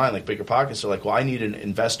hear online, like Bigger Pockets, are like, well, I need an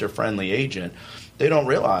investor-friendly agent. They don't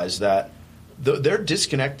realize that they're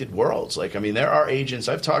disconnected worlds. Like, I mean, there are agents,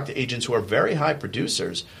 I've talked to agents who are very high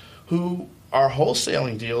producers who are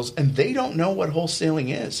wholesaling deals, and they don't know what wholesaling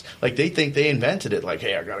is. Like, they think they invented it. Like,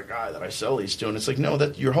 hey, I got a guy that I sell these to, and it's like, no,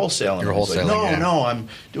 that you're wholesaling. You're wholesaling. Like, no, I'm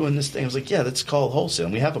doing this thing. I was like, yeah, that's called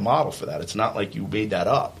wholesaling. We have a model for that. It's not like you made that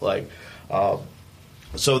up. Like,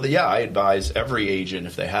 I advise every agent,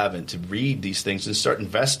 if they haven't, to read these things and start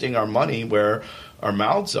investing our money where our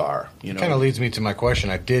mouths are. Kind of leads me to my question.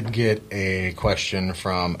 I did get a question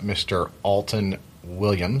from Mr. Alton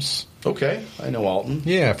Williams. Okay, I know Alton.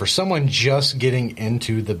 Yeah, for someone just getting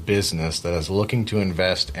into the business that is looking to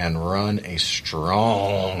invest and run a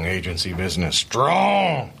strong agency business,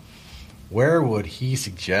 strong, where would he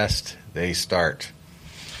suggest they start?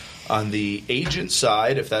 On the agent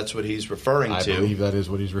side, if that's what he's referring to. I believe that is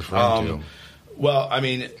what he's referring to. Well, I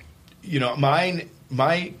mean,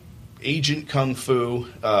 my agent kung fu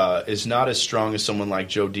is not as strong as someone like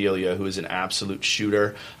Joe Delia, who is an absolute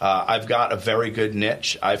shooter. I've got a very good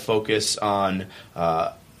niche. I focus on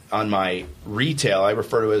my retail. I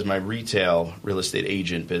refer to it as my retail real estate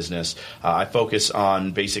agent business. I focus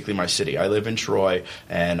on basically my city. I live in Troy,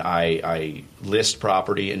 and I list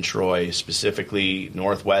property in Troy, specifically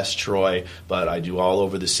Northwest Troy, but I do all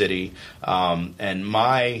over the city. And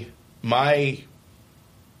my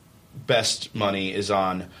best money is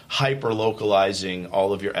on hyper-localizing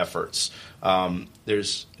all of your efforts. So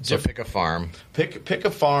pick a farm. Pick a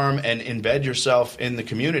farm and embed yourself in the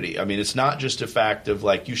community. I mean, it's not just a fact of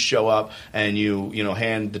like you show up and you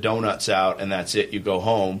hand the donuts out and that's it, you go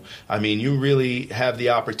home. I mean, you really have the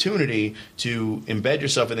opportunity to embed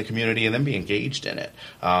yourself in the community and then be engaged in it.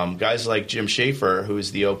 Guys like Jim Schaefer, who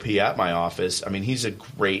is the OP at my office, I mean, he's a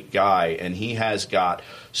great guy, and he has got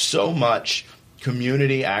so much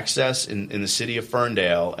community access in the city of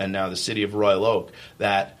Ferndale and now the city of Royal Oak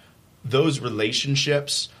that those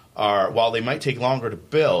relationships are, while they might take longer to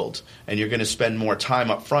build and you're going to spend more time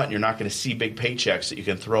up front, you're not going to see big paychecks that you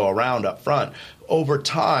can throw around up front. Over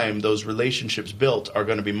time, those relationships built are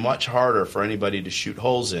going to be much harder for anybody to shoot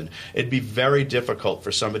holes in. It'd be very difficult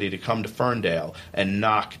for somebody to come to Ferndale and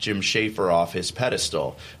knock Jim Schaefer off his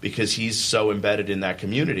pedestal because he's so embedded in that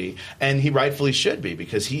community, and he rightfully should be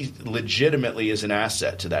because he legitimately is an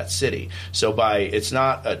asset to that city. So it's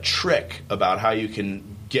not a trick about how you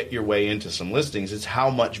can get your way into some listings. It's how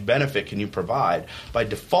much benefit can you provide. By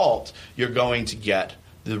default, you're going to get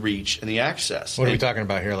the reach and the access. What are we talking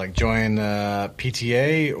about here? Like join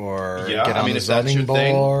PTA or yeah, get on the zoning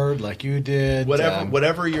board like you did?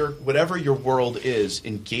 Whatever your world is,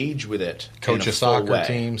 engage with it. Coach a soccer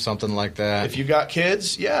team, something like that. If you got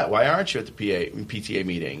kids, yeah, why aren't you at the PTA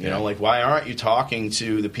meeting? You know, like why aren't you talking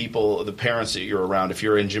to the people, the parents that you're around? If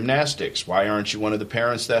you're in gymnastics, why aren't you one of the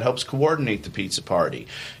parents that helps coordinate the pizza party?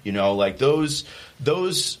 You know, like those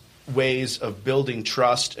ways of building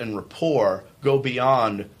trust and rapport go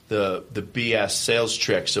beyond the BS sales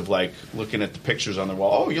tricks of like looking at the pictures on the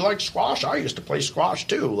wall. Oh, you like squash? I used to play squash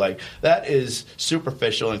too. Like that is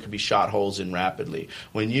superficial and can be shot holes in rapidly.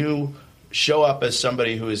 When you show up as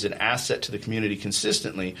somebody who is an asset to the community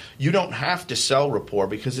consistently, you don't have to sell rapport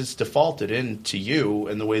because it's defaulted into you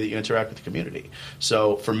and the way that you interact with the community.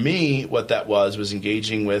 So for me, what that was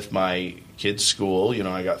engaging with my kids' school. You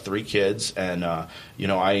know, I got 3 kids, and, I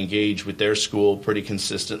engage with their school pretty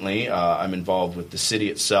consistently. I'm involved with the city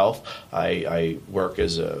itself. I work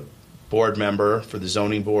as a board member for the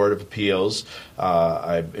Zoning Board of Appeals.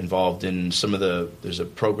 I'm involved in there's a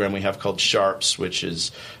program we have called Sharps, which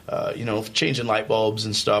is, changing light bulbs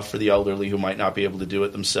and stuff for the elderly who might not be able to do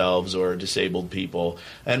it themselves or disabled people.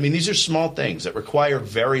 And I mean, these are small things that require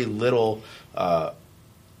very little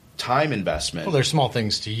time investment. Well, they're small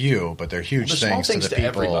things to you, but they're huge things to the people.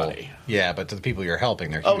 Everybody. Yeah, but to the people you're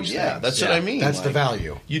helping, they're huge things. That's what I mean. That's the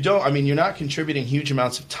value. You're not contributing huge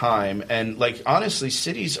amounts of time. And, like, honestly,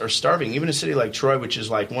 cities are starving. Even a city like Troy, which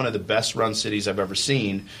is, like, one of the best-run cities I've ever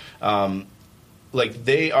seen,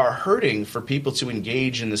 they are hurting for people to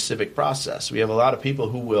engage in the civic process. We have a lot of people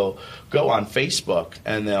who will go on Facebook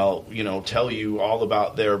and they'll, tell you all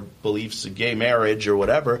about their beliefs of gay marriage or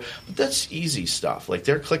whatever. But that's easy stuff. Like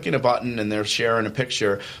they're clicking a button and they're sharing a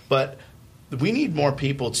picture. But we need more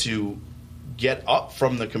people to get up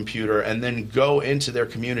from the computer and then go into their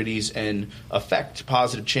communities and affect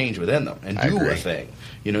positive change within them and do a thing.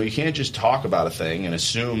 You can't just talk about a thing and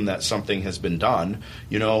assume that something has been done,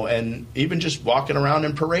 and even just walking around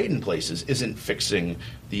and parading places isn't fixing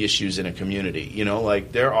the issues in a community.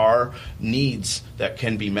 There are needs that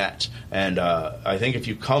can be met. And I think if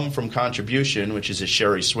you come from contribution, which is a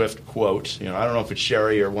Sherry Swift quote, I don't know if it's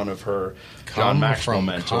Sherry or one of her John Maxwell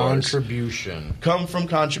mentors. Come from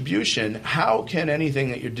contribution. How can anything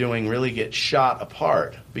that you're doing really get shot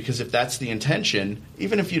apart? Because if that's the intention,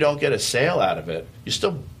 even if you don't get a sale out of it, you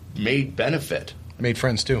still made benefit. Made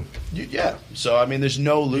friends too. Yeah. So, I mean, there's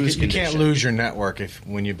no lose condition. You can't lose your network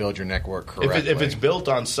when you build your network correctly. If it's built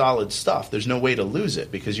on solid stuff, there's no way to lose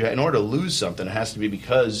it. Because in order to lose something, it has to be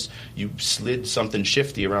because you slid something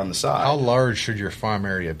shifty around the side. How large should your farm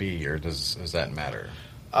area be, or does that matter?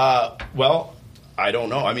 Well, I don't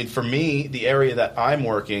know. I mean, for me, the area that I'm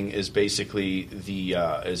working is basically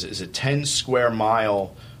is a 10 square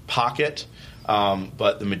mile pocket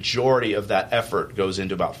But the majority of that effort goes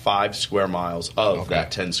into about 5 square miles of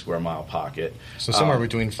that 10 square mile pocket. So somewhere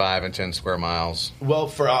between 5 and 10 square miles.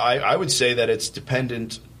 Well, I would say that it's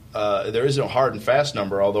dependent. There isn't a hard and fast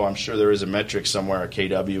number, although I'm sure there is a metric somewhere at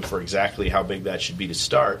KW for exactly how big that should be to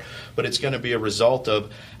start. But it's going to be a result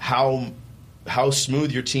of how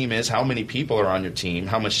smooth your team is, how many people are on your team,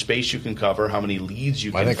 how much space you can cover, how many leads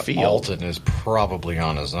you can field. I think Alton is probably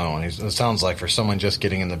on his own. It sounds like for someone just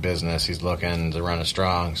getting in the business, he's looking to run a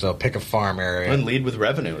strong. So pick a farm area. And lead with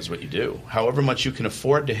revenue is what you do. However much you can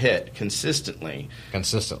afford to hit consistently.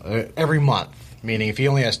 Every month, meaning if he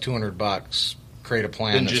only has $200, create a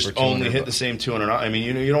plan and just only hit the same 200. I mean,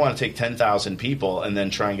 you don't want to take 10,000 people and then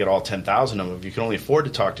try and get all 10,000 of them. If you can only afford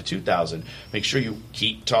to talk to 2,000, make sure you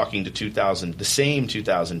keep talking to 2,000, the same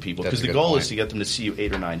 2,000 people, because the goal is to get them to see you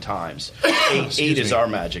 8 or 9 times. Eight is our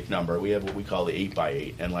magic number. We have what we call the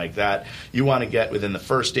 8x8, and like that, you want to get within the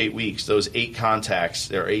first 8 weeks those 8 contacts.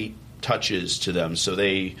 There are 8 touches to them, so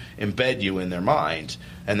they embed you in their mind,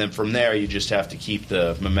 and then from there, you just have to keep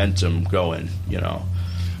the momentum going.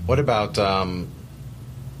 What about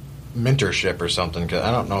mentorship or something? Cause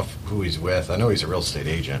I don't know who he's with. I know he's a real estate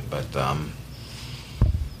agent, but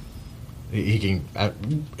he can.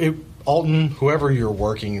 Alton, whoever you're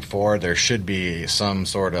working for, there should be some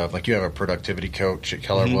sort of, like, you have a productivity coach at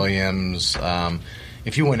Keller Williams.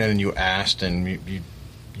 If you went in and you asked and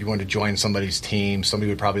you wanted to join somebody's team, somebody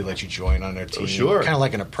would probably let you join on their team. Oh, sure. Kind of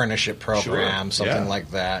like an apprenticeship program, something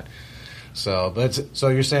like that. So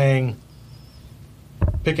you're saying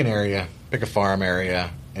pick an area, pick a farm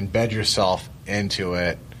area, embed yourself into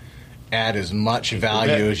it, add as much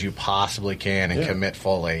value as you possibly can, and commit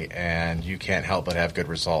fully, and you can't help but have good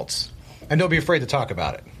results. And don't be afraid to talk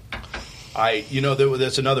about it.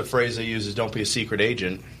 That's another phrase I use is don't be a secret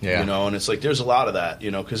agent. Yeah. And it's like there's a lot of that,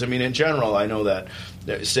 because, I mean, in general, I know that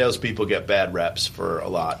salespeople get bad reps for a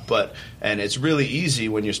lot. And it's really easy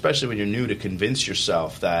especially when you're new, to convince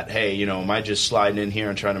yourself that, hey, am I just sliding in here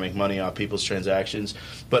and trying to make money off people's transactions?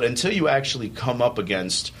 But until you actually come up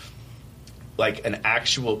against like an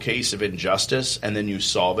actual case of injustice and then you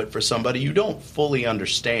solve it for somebody, you don't fully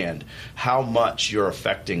understand how much you're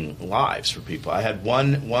affecting lives for people. I had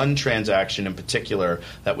one transaction in particular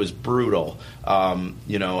that was brutal,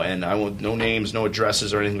 and I won't, no names, no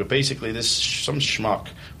addresses or anything, but basically some schmuck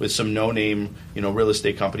with some no-name, real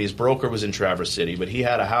estate company. His broker was in Traverse City, but he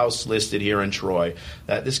had a house listed here in Troy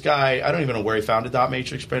that this guy, I don't even know where he found a dot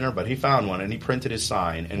matrix printer, but he found one, and he printed his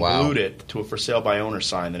sign and glued it to a for sale by owner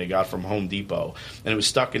sign that he got from Home Depot, and it was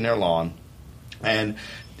stuck in their lawn. And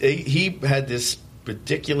he had this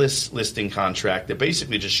ridiculous listing contract that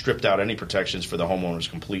basically just stripped out any protections for the homeowners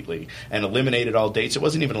completely and eliminated all dates. It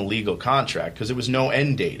wasn't even a legal contract because there was no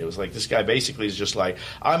end date. It was like this guy basically is just like,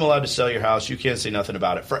 I'm allowed to sell your house. You can't say nothing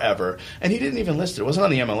about it forever. And he didn't even list it. It wasn't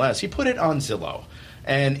on the MLS. He put it on Zillow.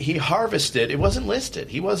 And he harvested. It wasn't listed.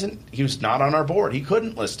 He was not on our board. He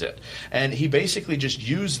couldn't list it. And he basically just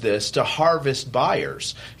used this to harvest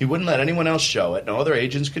buyers. He wouldn't let anyone else show it. No other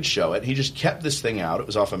agents could show it. He just kept this thing out. It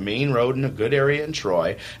was off a main road in a good area in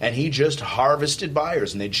Troy. And he just harvested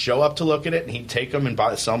buyers. And they'd show up to look at it, and he'd take them and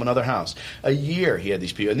sell them another house. A year he had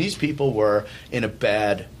these people. And these people were in a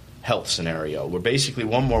bad health scenario where basically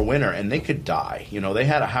one more winter and they could die. They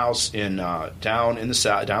had a house in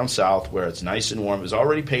down south where it's nice and warm. It was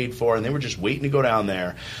already paid for, and they were just waiting to go down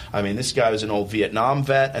there. I mean, this guy was an old Vietnam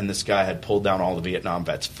vet, and this guy had pulled down all the Vietnam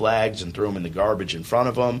vets' flags and threw them in the garbage in front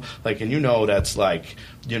of them. That's like,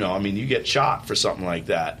 you get shot for something like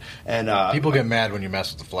that. And people get mad when you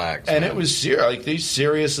mess with the flags. And it was serious. Like, they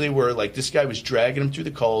seriously were like, this guy was dragging them through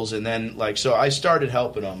the coals, and then so I started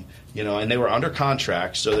helping them. And they were under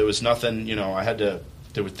contract, so there was nothing,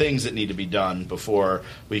 there were things that needed to be done before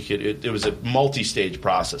we could, it was a multi-stage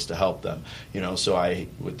process to help them. So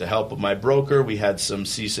with the help of my broker, we had some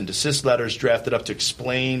cease and desist letters drafted up to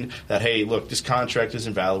explain that, hey, look, this contract is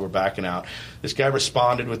invalid, we're backing out. This guy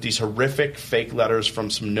responded with these horrific fake letters from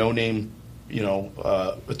some no-name,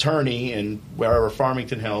 attorney in wherever,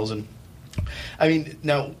 Farmington Hills, and I mean,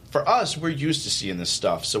 now, for us, we're used to seeing this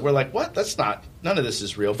stuff. So we're like, what? None of this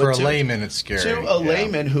is real. But for a layman, it's scary. To a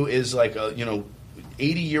layman who is like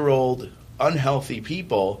 80-year-old unhealthy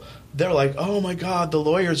people, they're like, oh, my God, the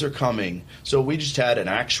lawyers are coming. So we just had an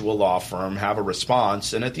actual law firm have a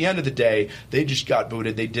response. And at the end of the day, they just got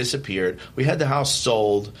booted. They disappeared. We had the house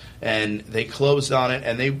sold, and they closed on it,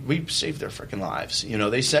 and we saved their freaking lives.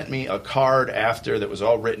 They sent me a card after that was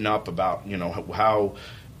all written up about,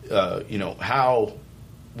 how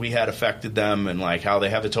we had affected them and like how they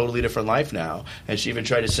have a totally different life now. And she even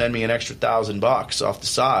tried to send me an extra $1,000 off the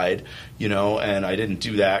side, and I didn't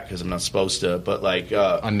do that because I'm not supposed to. But like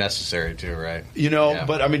unnecessary too, right? Yeah.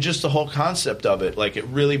 But I mean, just the whole concept of it, like it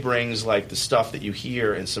really brings like the stuff that you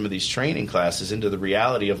hear in some of these training classes into the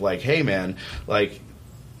reality of like, hey man, like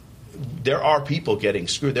there are people getting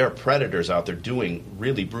screwed. There are predators out there doing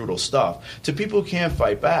really brutal stuff to people who can't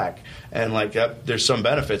fight back. And like there's some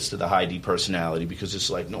benefits to the high D personality because it's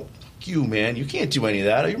like, no, fuck you, man, you can't do any of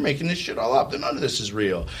that. You're making this shit all up. None of this is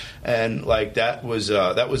real. And like that was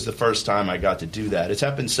the first time I got to do that. It's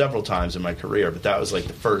happened several times in my career, but that was like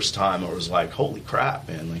the first time I was like, holy crap,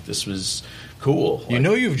 man, like this was cool. You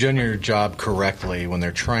know you've done your job correctly when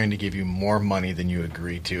they're trying to give you more money than you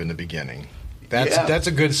agreed to in the beginning. That's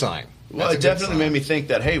a good sign. Well, it definitely made me think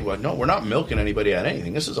that, hey, well, no, we're not milking anybody at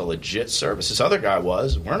anything. This is a legit service. This other guy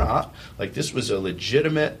was. We're not. Like, this was a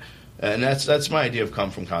legitimate, and that's my idea of come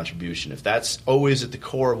from contribution. If that's always at the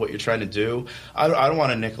core of what you're trying to do, I don't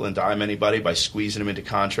want to nickel and dime anybody by squeezing them into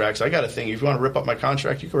contracts. I got a thing. If you want to rip up my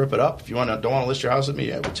contract, you can rip it up. If you don't want to list your house with me,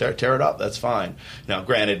 yeah, we'll tear it up. That's fine. Now,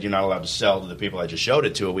 granted, you're not allowed to sell to the people I just showed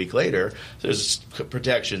it to a week later. There's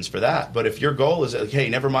protections for that. But if your goal is, like, hey,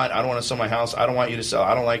 never mind, I don't want to sell my house. I don't want you to sell.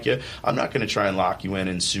 I don't like you. I'm not going to try and lock you in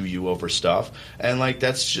and sue you over stuff. And, like,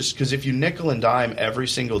 that's just because if you nickel and dime every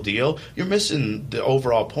single deal, you're missing the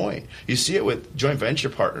overall point. You see it with joint venture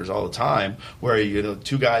partners all the time where,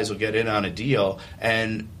 two guys will get in on a deal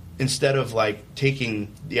and instead of like taking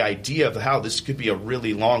the idea of how this could be a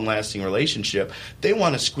really long-lasting relationship, they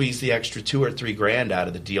want to squeeze the extra $2,000 or $3,000 out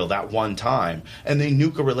of the deal that one time, and they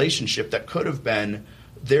nuke a relationship that could have been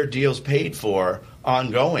their deals paid for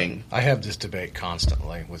ongoing. I have this debate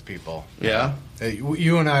constantly with people. Yeah?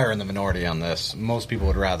 You and I are in the minority on this. Most people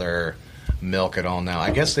would rather milk it all now.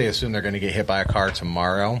 I guess they assume they're going to get hit by a car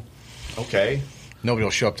tomorrow. Okay. Nobody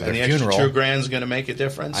will show up to their the funeral. Extra $2,000 is going to make a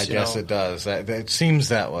difference. I guess it does. It seems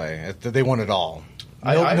that way. They want it all.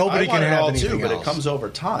 Nobody I can have it all anything too, but else. it comes over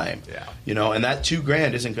time. Yeah. And that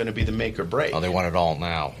 $2,000 isn't going to be the make or break. Oh, they want it all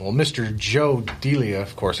now. Well, Mr. Joe Delia,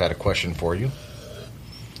 of course, had a question for you.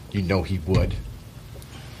 You know he would.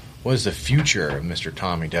 What does the future of Mr.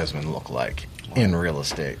 Tommy Desmond look like in real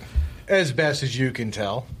estate? As best as you can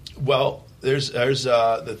tell. Well, there's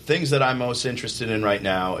the things that I'm most interested in right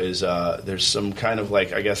now is there's some kind of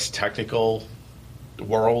like, I guess, technical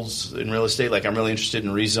worlds in real estate. Like I'm really interested in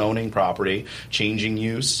rezoning property, changing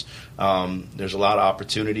use. There's a lot of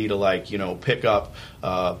opportunity to pick up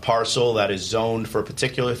a parcel that is zoned for a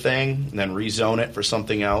particular thing and then rezone it for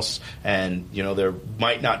something else. And, there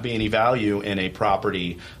might not be any value in a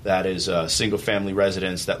property that is a single-family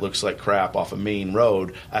residence that looks like crap off a main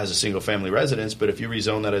road as a single-family residence. But if you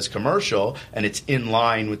rezone that as commercial and it's in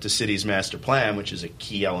line with the city's master plan, which is a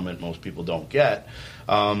key element most people don't get,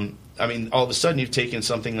 all of a sudden you've taken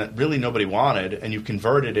something that really nobody wanted and you've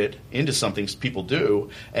converted it into something people do,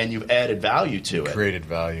 and you've added value to it. Created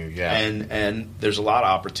value, yeah. And there's a lot of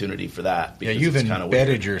opportunity for that. Yeah, you've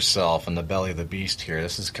embedded yourself in the belly of the beast here.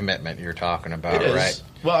 This is commitment you're talking about, right?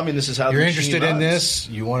 Well, this is how you're interested in this.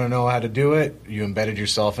 You want to know how to do it. You embedded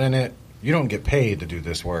yourself in it. You don't get paid to do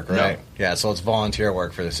this work, right? No. Yeah, so it's volunteer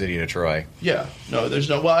work for the city of Troy. Yeah. No, there's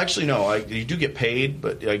no... Well, actually, no. You do get paid,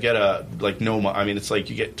 but I get it's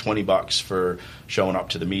like you get $20 for showing up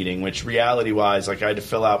to the meeting, which reality-wise, I had to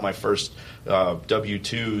fill out my first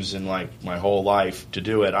W-2s in, my whole life to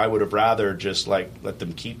do it. I would have rather just, let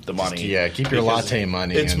them keep the money. Keep your latte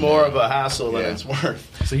money. It's more of a hassle than it's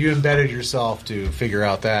worth. So you embedded yourself to figure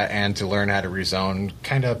out that and to learn how to rezone,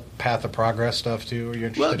 kind of path of progress stuff, too? Are you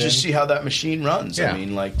interested just see how that machine runs. Yeah.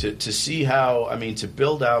 To see how, to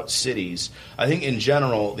build out cities. I think in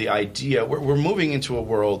general, the idea, we're moving into a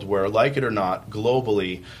world where, like it or not,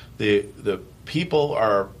 globally, the people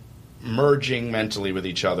are merging mentally with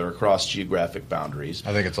each other across geographic boundaries.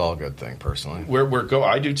 I think it's all a good thing, personally.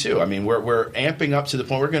 I do too. We're amping up to the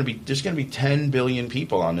point there's going to be 10 billion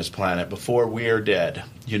people on this planet before we're dead.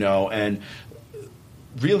 And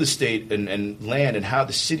real estate and land and how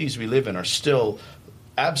the cities we live in are still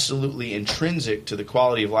absolutely intrinsic to the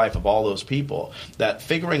quality of life of all those people. That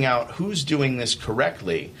figuring out who's doing this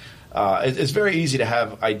correctly. It's very easy to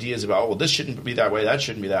have ideas about, this shouldn't be that way, that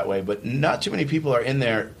shouldn't be that way, but not too many people are in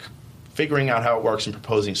there figuring out how it works and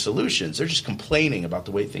proposing solutions. They're just complaining about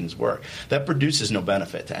the way things work. That produces no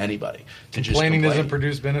benefit to anybody. Complaining doesn't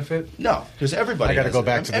produce benefit? No, because everybody got to go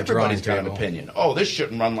back to the drawing table. Everybody's got an opinion. Oh, this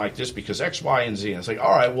shouldn't run like this because X, Y, and Z. And it's like,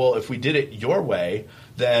 all right, well, if we did it your way,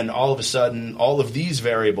 then all of a sudden all of these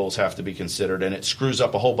variables have to be considered, and it screws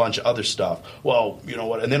up a whole bunch of other stuff. Well, you know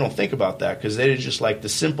what? And they don't think about that because they just like the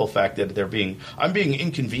simple fact that I'm being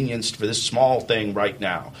inconvenienced for this small thing right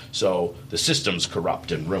now. So the system's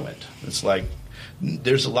corrupt and ruined. It's like,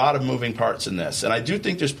 there's a lot of moving parts in this, and I do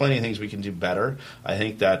think there's plenty of things we can do better. I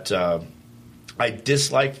think that I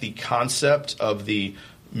dislike the concept of the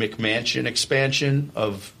McMansion expansion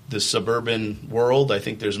of the suburban world. I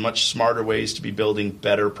think there's much smarter ways to be building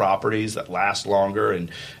better properties that last longer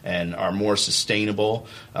and are more sustainable.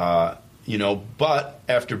 But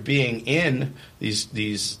after being in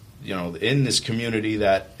these in this community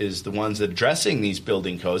that is the ones that are addressing these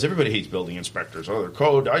building codes. Everybody hates building inspectors. Oh, their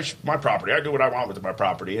code, my property, I do what I want with my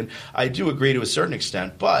property. And I do agree to a certain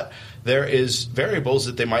extent, but there is variables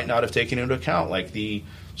that they might not have taken into account, like the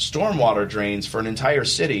stormwater drains for an entire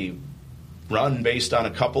city run based on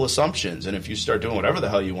a couple assumptions. And if you start doing whatever the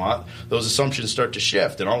hell you want, those assumptions start to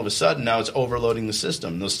shift. And all of a sudden, now it's overloading the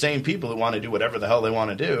system. Those same people who want to do whatever the hell they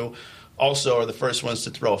want to do also are the first ones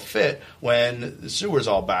to throw a fit when the sewers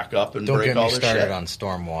all back up and break all their shit. Don't get me started on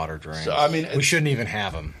stormwater drains. So, I mean, we shouldn't even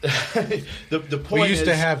have them. The point we used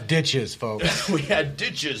to have ditches, folks. We had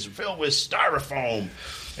ditches filled with styrofoam.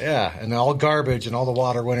 Yeah, and all garbage and all the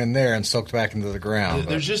water went in there and soaked back into the ground.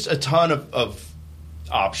 There's just a ton of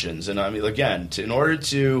options. And I mean, again, in order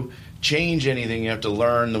to change anything, you have to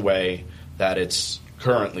learn the way that it's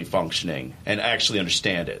currently functioning and actually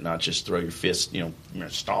understand it, not just throw your fist,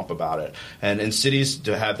 stomp about it. And in cities,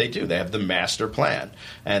 they have the master plan,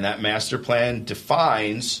 and that master plan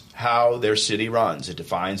defines how their city runs. It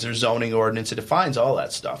defines their zoning ordinance. It defines all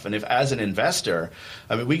that stuff. And if, as an investor,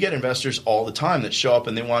 I mean, we get investors all the time that show up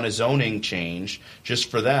and they want a zoning change just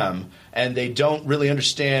for them, and they don't really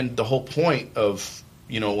understand the whole point of,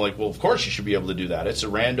 well, of course you should be able to do that. It's a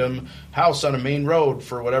random house on a main road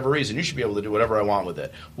for whatever reason. You should be able to do whatever I want with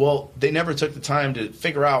it. Well, they never took the time to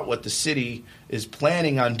figure out what the city is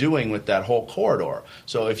planning on doing with that whole corridor.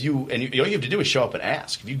 So all you have to do is show up and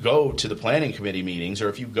ask. If you go to the planning committee meetings, or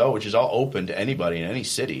if you go, which is all open to anybody in any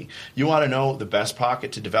city, you want to know the best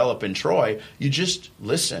pocket to develop in Troy, you just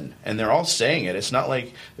listen. And they're all saying it. It's not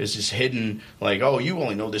like it's just hidden, like, oh, you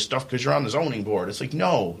only know this stuff because you're on the zoning board. It's like,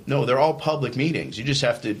 no, they're all public meetings. You just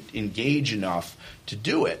have to engage enough to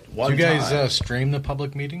do it one time. Do you guys stream the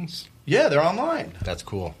public meetings? Yeah, they're online. That's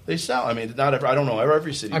cool. They sell. I mean, not every. I don't know.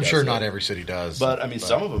 Every city. I'm does sure it. not every city does. But I mean,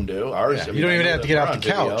 some of them do. Ours. Yeah. I mean, you don't even have to get we're off on the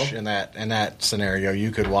couch video. in that scenario. You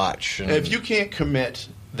could watch. And if you can't commit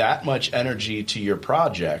that much energy to your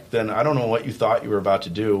project, then I don't know what you thought you were about to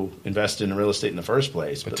do, invest in real estate in the first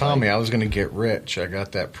place. But Tommy, I was going to get rich. I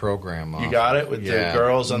got that program off. You got it with the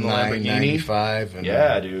girls on the Lamborghini? $9.95. And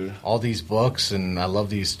yeah, dude. All these books, and I love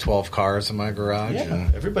these 12 cars in my garage. Yeah,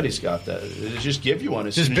 and everybody's got that. They just give you one.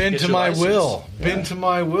 As just soon as bend you get to your my license. will. Yeah. Bend to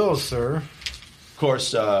my will, sir. Of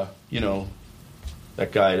course,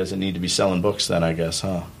 that guy doesn't need to be selling books then, I guess,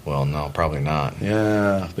 huh? Well, no, probably not.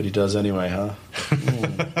 Yeah, but he does anyway, huh?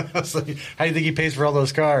 So, how do you think he pays for all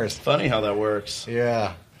those cars? Funny how that works.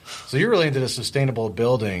 Yeah. So you're really into the sustainable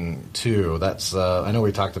building, too. That's I know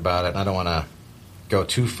we talked about it, and I don't want to go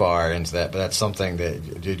too far into that, but that's something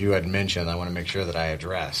that you had mentioned I want to make sure that I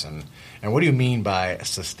address. And what do you mean by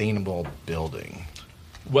sustainable building?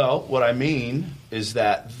 Well, what I mean is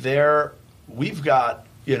that we've got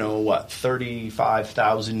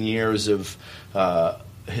 35,000 years of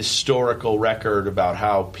historical record about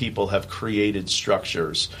how people have created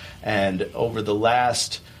structures. And over the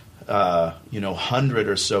last, 100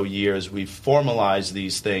 or so years, we've formalized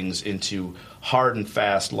these things into hard and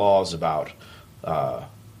fast laws about how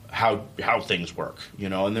things work.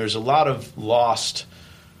 And there's a lot of lost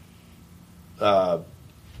I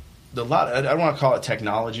don't want to call it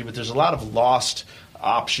technology, but there's a lot of lost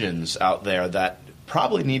options out there that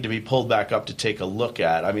probably need to be pulled back up to take a look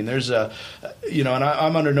at. I mean, there's and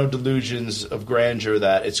I'm under no delusions of grandeur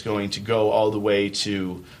that it's going to go all the way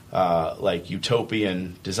to like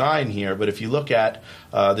utopian design here. But if you look at,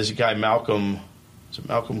 there's a guy, Malcolm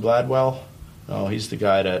Gladwell? No, he's the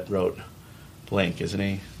guy that wrote Blink, isn't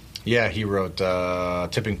he? Yeah, he wrote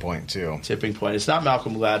Tipping Point, too. Tipping Point. It's not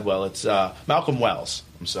Malcolm Gladwell. It's Malcolm Wells.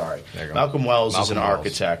 I'm sorry. Malcolm Wells is an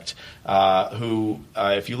architect who,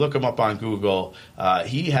 if you look him up on Google,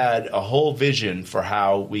 he had a whole vision for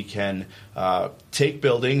how we can take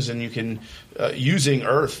buildings and you can, using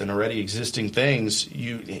earth and already existing things,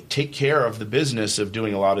 you take care of the business of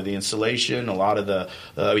doing a lot of the insulation, a lot of the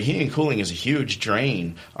heating and cooling is a huge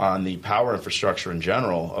drain on the power infrastructure in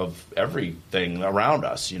general of everything around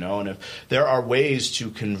us, and if there are ways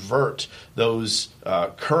to convert those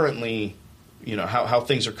currently how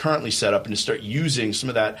things are currently set up and to start using some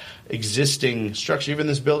of that existing structure. Even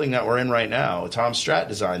this building that we're in right now, Tom Stratt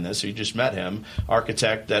designed this. So you just met him,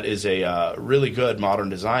 architect that is a really good modern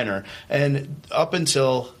designer. And up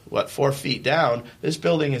until, 4 feet down, this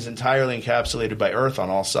building is entirely encapsulated by earth on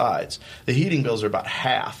all sides. The heating bills are about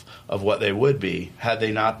half of what they would be had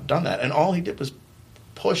they not done that. And all he did was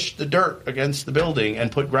push the dirt against the building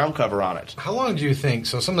and put ground cover on it. How long do you think?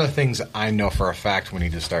 So some of the things I know for a fact we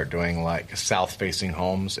need to start doing, like south-facing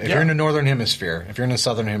homes. If you're in the northern hemisphere, if you're in the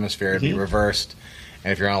southern hemisphere, it'd be reversed.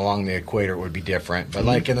 And if you're along the equator, it would be different. But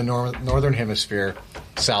like in the northern hemisphere,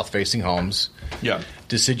 south-facing homes,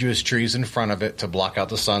 deciduous trees in front of it to block out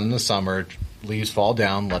the sun in the summer, leaves fall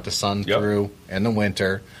down, let the sun through in the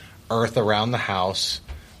winter, earth around the house,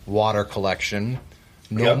 water collection.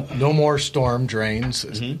 No more storm drains.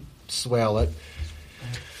 Swale it.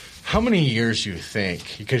 How many years do you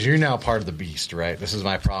think? Because you're now part of the beast, right? This is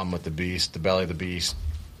my problem with the beast, the belly of the beast.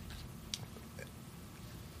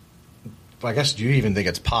 I guess, do you even think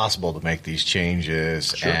it's possible to make these changes?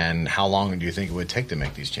 Sure. And how long do you think it would take to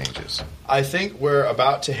make these changes? I think we're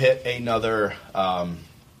about to hit another...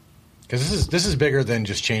 Because this is bigger than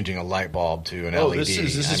just changing a light bulb to an LED. This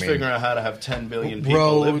is figuring out how to have 10 billion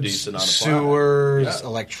people live decent on a planet. Sewers,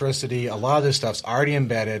 electricity, a lot of this stuff's already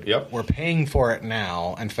embedded. Yep. We're paying for it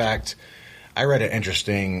now. In fact, I read an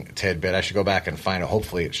interesting tidbit. I should go back and find it.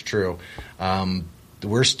 Hopefully it's true.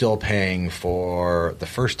 We're still paying for the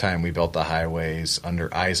first time we built the highways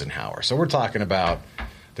under Eisenhower. So we're talking about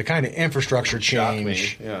the kind of infrastructure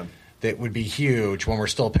change that would be huge when we're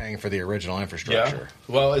still paying for the original infrastructure.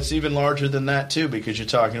 Yeah. Well, it's even larger than that, too, because you're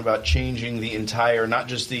talking about changing the entire, not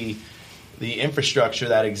just the infrastructure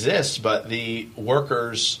that exists, but the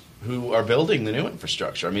workers who are building the new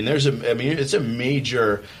infrastructure. I mean, it's a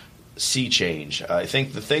major sea change. I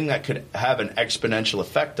think the thing that could have an exponential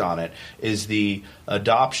effect on it is the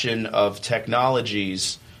adoption of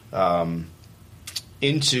technologies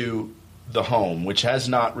into the home, which has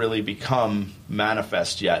not really become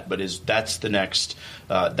manifest yet, but that's the next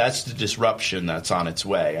that's the disruption that's on its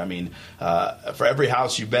way. I mean, for every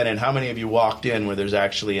house you've been in, how many of you walked in where there's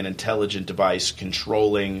actually an intelligent device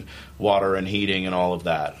controlling water and heating and all of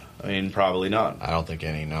that? I mean, probably none. I don't think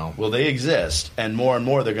any, no. Well, they exist, and more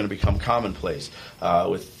they're going to become commonplace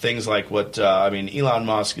with things like Elon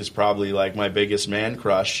Musk is probably like my biggest man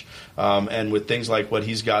crush, and with things like what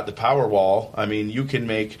he's got, the Powerwall, I mean, you can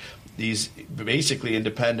make these basically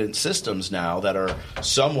independent systems now that are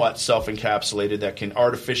somewhat self-encapsulated, that can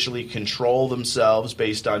artificially control themselves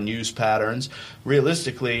based on use patterns.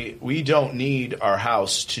 Realistically, we don't need our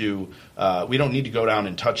house to we don't need to go down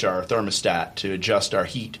and touch our thermostat to adjust our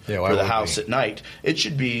heat for the house at night. It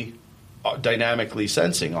should be dynamically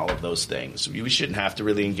sensing all of those things. We shouldn't have to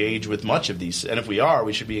really engage with much of these, and if we are,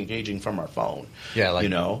 we should be engaging from our phone. Yeah, like,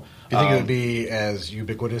 do you think it would be as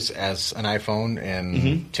ubiquitous as an iPhone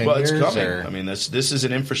in 10 years? Well, it's coming. Or? I mean, this is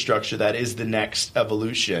an infrastructure that is the next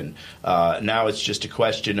evolution. Now it's just a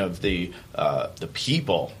question of the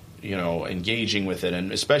people, engaging with it,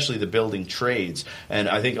 and especially the building trades. And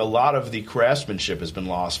I think a lot of the craftsmanship has been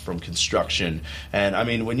lost from construction. And I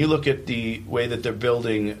mean, when you look at the way that they're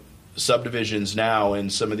building subdivisions now in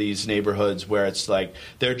some of these neighborhoods where it's like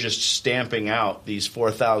they're just stamping out these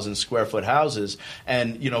 4,000 square foot houses,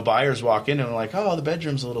 and buyers walk in and are like, oh, the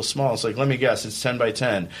bedroom's a little small. It's like, let me guess, it's 10 by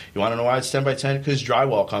 10. You want to know why it's 10 by 10? Because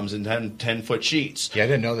drywall comes in 10 foot sheets. Yeah, I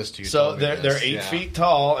didn't know this. So they're 8 feet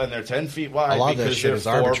tall and they're 10 feet wide. A lot of this shit is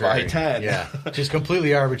arbitrary. 4 by 10. Yeah, just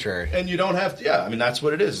completely arbitrary. And you don't have to. I mean, that's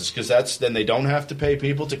what it is. It's because then they don't have to pay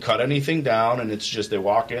people to cut anything down, and it's just they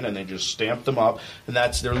walk in and they just stamp them up, and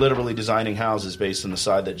they're literally designing houses based on the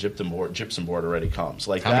side that gypsum board already comes.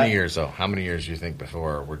 Like how many years though? How many years do you think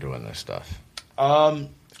before we're doing this stuff? At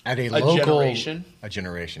a generation. A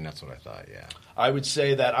generation. That's what I thought. Yeah. I would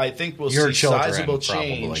say that I think we'll see sizable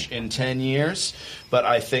change in 10 years, but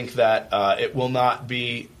I think that it will not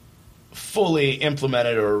be fully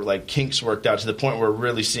implemented or like kinks worked out to the point where we're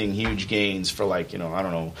really seeing huge gains for I don't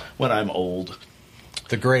know, when I'm old.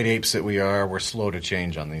 The great apes that we are, we're slow to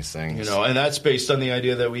change on these things. And that's based on the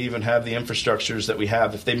idea that we even have the infrastructures that we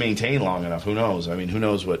have. If they maintain long enough, who knows? I mean, who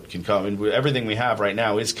knows what can come? And everything we have right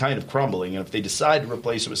now is kind of crumbling. And if they decide to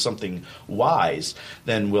replace it with something wise,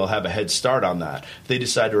 then we'll have a head start on that. If they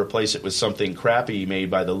decide to replace it with something crappy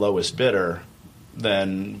made by the lowest bidder,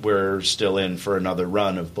 then we're still in for another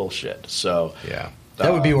run of bullshit. So yeah,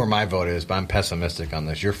 that would be where my vote is, but I'm pessimistic on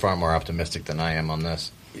this. You're far more optimistic than I am on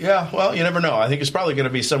this. Yeah, well, you never know. I think it's probably going to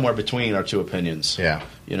be somewhere between our two opinions. Yeah.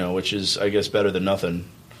 Which is, I guess, better than nothing.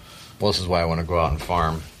 Well, this is why I want to go out and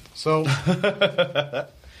farm. So,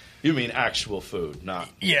 You mean actual food, not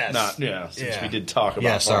Yes. not since we did talk about.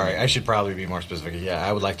 Yeah, sorry, farming. I should probably be more specific. Yeah,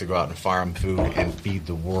 I would like to go out and farm food and feed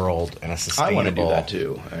the world in a I sustainable. want to do that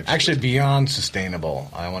too. Actually, beyond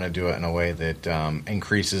sustainable, I want to do it in a way that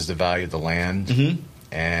increases the value of the land. Mm-hmm.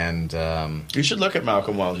 And you should look at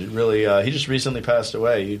Malcolm Wells. You really, he just recently passed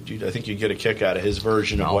away. I think you'd get a kick out of his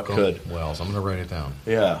version of what could. Wells. I'm going to write it down.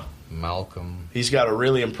 Yeah. Malcolm. He's got a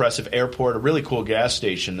really impressive airport, a really cool gas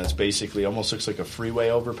station that's basically almost looks like a freeway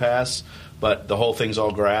overpass, but the whole thing's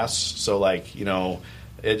all grass. So, like, you know,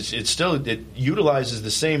 it utilizes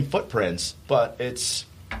the same footprints, but it's,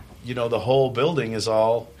 you know, the whole building is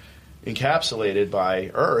all encapsulated by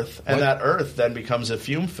earth, and that earth then becomes a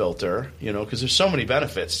fume filter, you know, because there's so many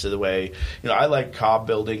benefits to the way, you know, I like cob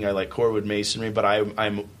building, I like corewood masonry, but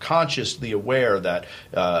I'm consciously aware that,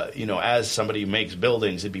 you know, as somebody who makes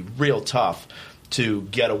buildings, it'd be real tough to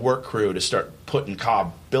get a work crew to start putting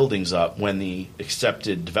cob buildings up when the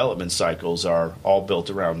accepted development cycles are all built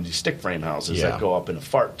around these stick frame houses that go up in a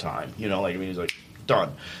fart time, you know, like, I mean, it's like,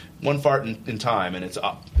 done. One fart in time, and it's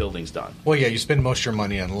up. Building's done. Well, yeah, you spend most of your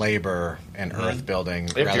money on labor and earth building.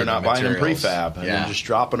 If you're not buying them prefab and then Yeah. just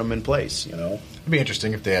dropping them in place, you know. It'd be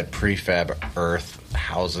interesting if they had prefab earth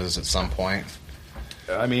houses at some point.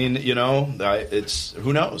 I mean, you know, it's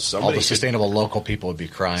who knows. All the sustainable local people would be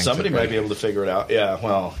crying. Somebody might be able to figure it out. Yeah,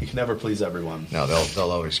 well, you can never please everyone. No,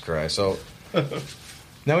 they'll always cry. So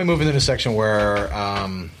now we move into the section where.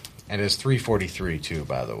 And it's 3:43 too,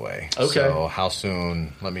 by the way. Okay. So how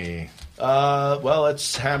soon? Let me. Well,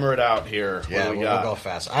 let's hammer it out here. Yeah, what do we we'll got? go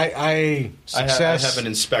fast. I I have an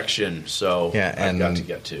inspection, so I've got to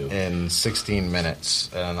get to in 16 minutes,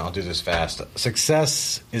 and I'll do this fast.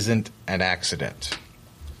 Success isn't an accident.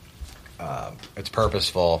 It's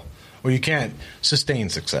purposeful. Well, you can't sustain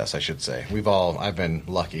success, I should say. I've been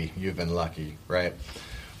lucky. You've been lucky, right?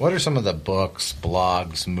 What are some of the books,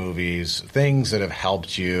 blogs, movies, things that have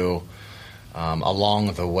helped you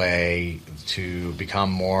along the way to become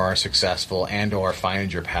more successful and or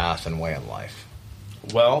find your path and way in life?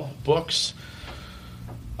 Well, books.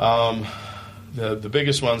 The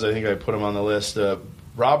biggest ones, I think I put them on the list.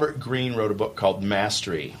 Robert Greene wrote a book called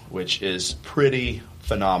Mastery, which is pretty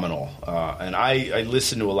phenomenal. And I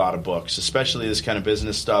listen to a lot of books, especially this kind of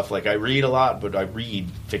business stuff. Like, I read a lot, but I read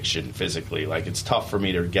fiction physically. Like, it's tough for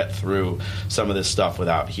me to get through some of this stuff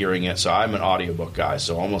without hearing it. So I'm an audiobook guy.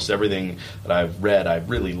 So almost everything that I've read, I've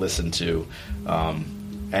really listened to.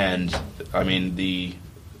 And, I mean,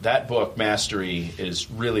 that book, Mastery,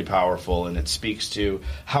 is really powerful, and it speaks to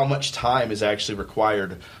how much time is actually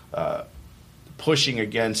required pushing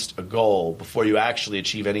against a goal before you actually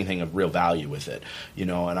achieve anything of real value with it, you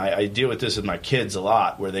know. And I deal with this with my kids a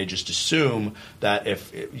lot, where they just assume that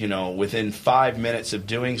if, you know, within 5 minutes of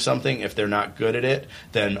doing something, if they're not good at it,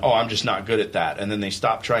 then, oh, I'm just not good at that, and then they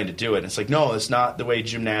stop trying to do it. And it's like, no, it's not the way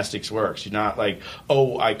gymnastics works. You're not like,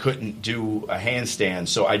 oh, I couldn't do a handstand,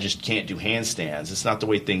 so I just can't do handstands. It's not the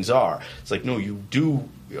way things are. It's like, no, you do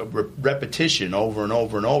repetition over and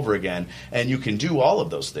over and over again, and you can do all of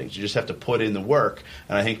those things. You just have to put in the work.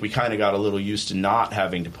 And I think we kind of got a little used to not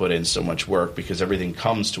having to put in so much work because everything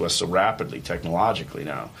comes to us so rapidly technologically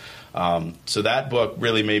now. So that book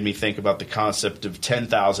really made me think about the concept of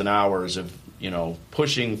 10,000 hours of, you know,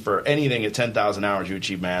 pushing for anything at 10,000 hours, you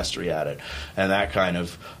achieve mastery at it. And that kind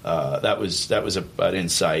of that was an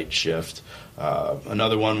insight shift.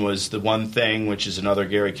 Another one was The One Thing, which is another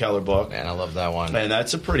Gary Keller book. Man, I love that one. And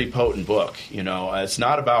that's a pretty potent book. You know, it's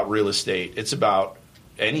not about real estate. It's about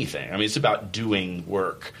anything. I mean, it's about doing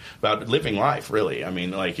work, about living life, really. I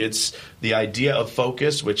mean, like, it's the idea of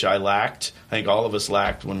focus, which I lacked. I think all of us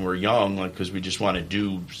lacked when we're young, like, because we just want to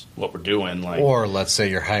do what we're doing. Like, or let's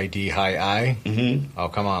say you're high D, high I. Mm-hmm. Oh,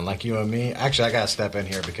 come on, like you and me. Actually, I got to step in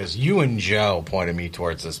here because you and Joe pointed me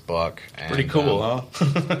towards this book. And, pretty cool,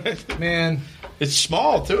 huh? Man. It's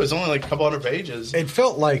small, too. It's only like a couple hundred pages. It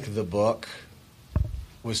felt like the book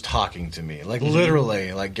was talking to me. Like,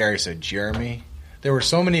 literally, like Gary said, Jeremy. There were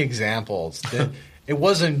so many examples that it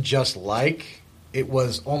wasn't just like, it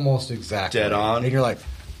was almost exactly. Dead on. And you're like,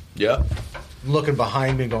 yep. Looking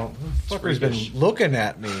behind me going, the fucker's been looking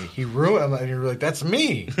at me. He ruined, and you're like, that's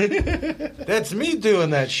me. That's me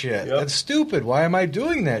doing that shit. Yep. That's stupid. Why am I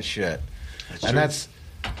doing that shit? That's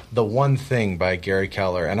The One Thing by Gary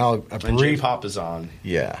Keller. And And Jim Papasan.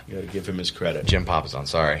 Yeah. You got to give him his credit. Jim Papasan,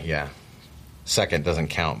 sorry, yeah. Second doesn't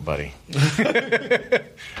count, buddy.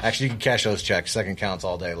 Actually, you can cash those checks. Second counts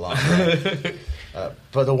all day long. Right?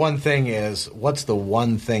 But the one thing is, what's the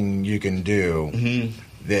one thing you can do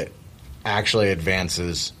that actually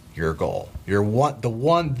advances your goal? The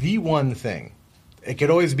one thing. It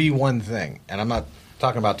could always be one thing, and I'm not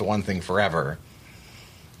talking about the one thing forever.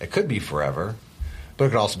 It could be forever, but it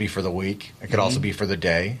could also be for the week. It could also be for the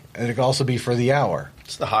day, and it could also be for the hour.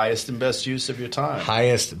 It's the highest and best use of your time.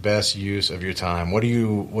 Highest, best use of your time. What are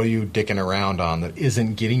you dicking around on that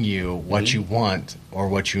isn't getting you what you want or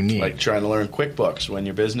what you need? Like trying to learn QuickBooks when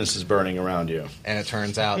your business is burning around you. And it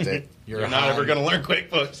turns out that you're not ever going to learn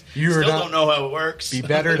QuickBooks. You still don't know how it works. Be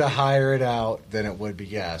better to hire it out than it would be.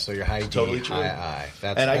 Yeah, so you're high D, totally true. high I.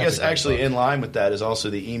 And I guess actually in line with that is also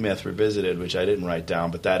the E-Myth Revisited, which I didn't write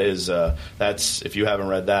down, but that is that's, if you haven't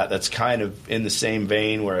read that, that's kind of in the same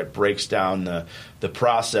vein where it breaks down the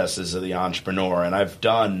processes of the entrepreneur. And I've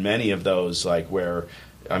done many of those, like where,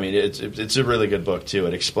 I mean, it's a really good book too.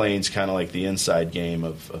 It explains kind of like the inside game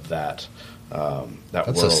of that That's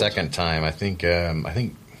world. the second time. I think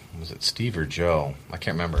was it Steve or Joe? I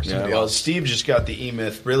can't remember. Somebody else. Steve just got the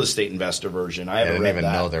E-Myth Real Estate Investor version. I haven't read that. I didn't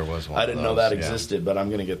even know there was one. I didn't know that existed, but I'm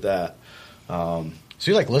going to get that. So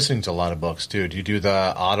you like listening to a lot of books too? Do you do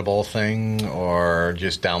the Audible thing, or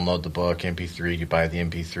just download the book MP3? Do you buy the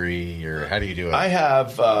MP3, or how do you do it? I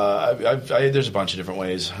have. There's a bunch of different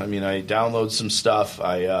ways. I mean, I download some stuff.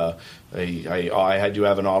 I do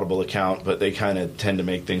have an Audible account, but they kind of tend to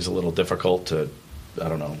make things a little difficult to, I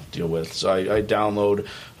don't know, deal with. So I download.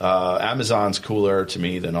 Amazon's cooler to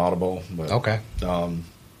me than Audible. But, okay.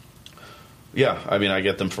 Yeah, I mean, I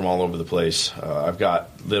get them from all over the place. I've got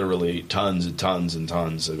literally tons and tons and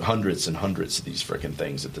tons, hundreds and hundreds of these frickin'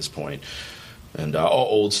 things at this point. And all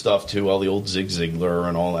old stuff, too, all the old Zig Ziglar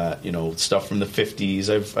and all that, stuff from the 50s.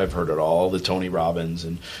 I've heard it all, the Tony Robbins.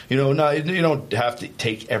 And, you don't have to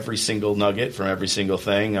take every single nugget from every single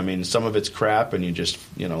thing. I mean, some of it's crap and you just,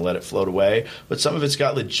 let it float away. But some of it's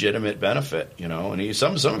got legitimate benefit, And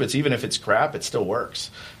some of it's, even if it's crap, it still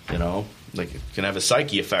works, Like, it can have a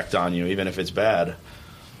psyche effect on you, even if it's bad.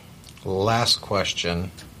 Last question.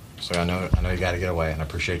 So I know you got to get away, and I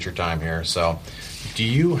appreciate your time here. So do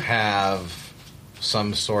you have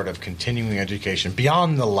some sort of continuing education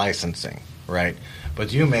beyond the licensing, right? But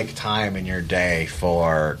do you make time in your day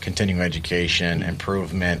for continuing education,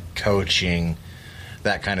 improvement, coaching,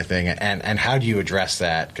 that kind of thing? And how do you address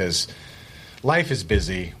that? Because life is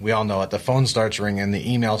busy. We all know it. The phone starts ringing. The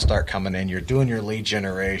emails start coming in. You're doing your lead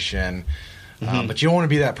generation. But you don't want to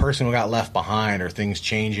be that person who got left behind, or things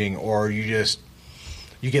changing, or you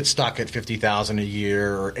get stuck at $50,000 a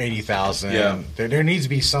year or $80,000. Yeah. There needs to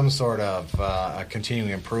be some sort of a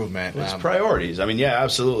continuing improvement. Well, it's priorities. I mean, yeah,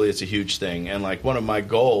 absolutely, it's a huge thing. And like one of my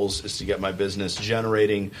goals is to get my business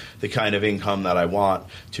generating the kind of income that I want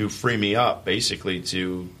to free me up, basically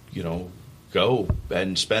to go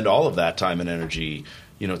and spend all of that time and energy.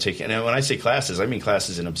 And when I say classes, I mean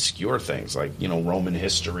classes in obscure things like, Roman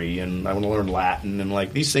history, and I want to learn Latin, and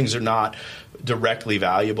like these things are not directly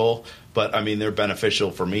valuable, but I mean they're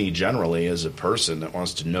beneficial for me generally as a person that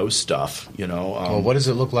wants to know stuff. Well, what does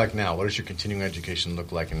it look like now? What does your continuing education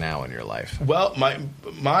look like now in your life? Well,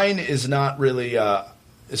 mine is not really.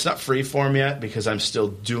 It's not free form yet because I'm still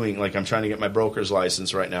doing, like, I'm trying to get my broker's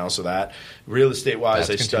license right now, so that real estate wise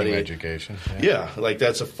I study education. Yeah, like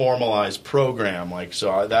that's a formalized program, like,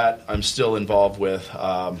 so that I'm still involved with.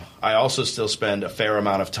 I also still spend a fair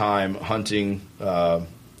amount of time hunting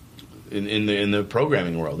in the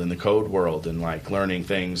programming world, in the code world, and like learning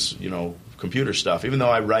things, computer stuff. Even though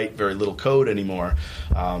I write very little code anymore,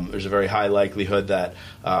 there's a very high likelihood that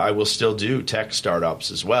I will still do tech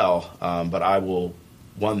startups as well, but I will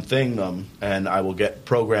one thing them, and I will get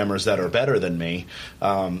programmers that are better than me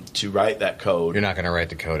to write that code. You're not going to write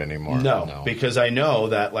the code anymore. No, because I know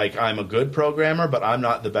that like I'm a good programmer, but I'm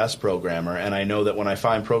not the best programmer, and I know that when I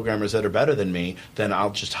find programmers that are better than me, then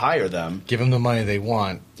I'll just hire them. Give them the money they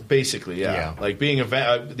want. Basically, yeah. Like being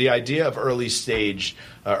the idea of early seed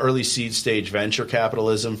stage venture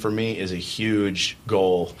capitalism for me is a huge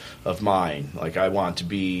goal of mine. Like I want to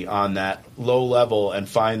be on that low level and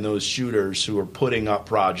find those shooters who are putting up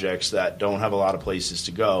projects that don't have a lot of places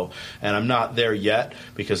to go. And I'm not there yet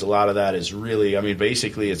because a lot of that is really, I mean,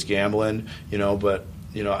 basically it's gambling, but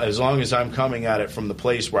as long as I'm coming at it from the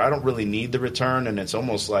place where I don't really need the return, and it's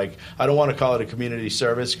almost like, I don't want to call it a community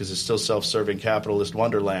service because it's still self-serving capitalist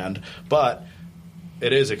wonderland, but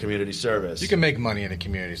it is a community service. You can make money in a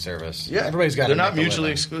community service. Yeah, everybody's got. They're not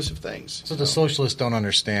mutually exclusive things. So the socialists don't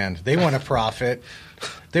understand. They want to profit.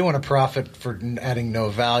 They want to profit for adding no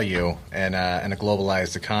value in a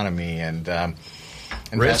globalized economy and.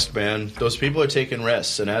 Risk, man. Those people are taking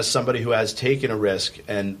risks, and as somebody who has taken a risk,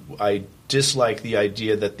 and I dislike the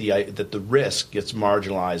idea that the risk gets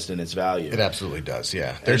marginalized in its value. It absolutely does.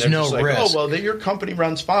 Yeah, there's no risk. Like, oh well, your company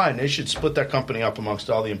runs fine. They should split that company up amongst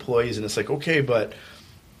all the employees, and it's like, okay, but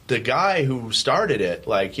the guy who started it,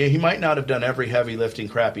 like, yeah, he might not have done every heavy lifting,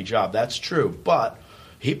 crappy job. That's true, but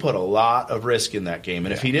he put a lot of risk in that game.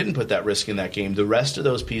 And if he didn't put that risk in that game, the rest of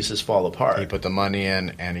those pieces fall apart. He put the money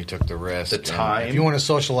in, and he took the risk. The time. If you want to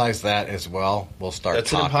socialize that as well, we'll start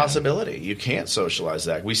That's talking. an impossibility. You can't socialize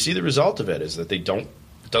that. We see the result of it is that it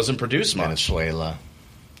doesn't produce much. Venezuela.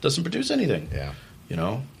 Doesn't produce anything. Yeah. You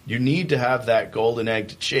know? You need to have that golden egg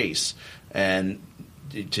to chase. And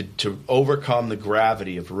to overcome the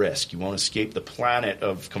gravity of risk. You won't escape the planet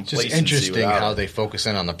of complacency. Just interesting how they focus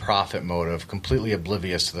in on the profit motive, completely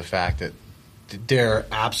oblivious to the fact that they're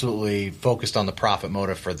absolutely focused on the profit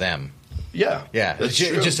motive for them. Yeah. Yeah.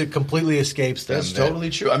 It completely escapes them. That's totally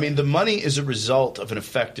true. I mean, the money is a result of an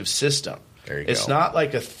effective system. There you go. It's not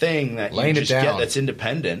like a thing that you just get that's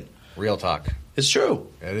independent. Real talk. It's true.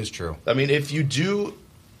 It is true. I mean, if you do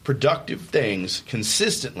productive things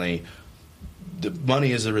consistently, the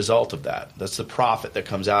money is a result of that. That's the profit that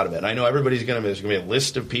comes out of it. And I know there's going to be a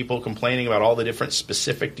list of people complaining about all the different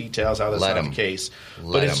specific details, how that's not the case.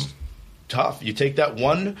 But it's tough. You take that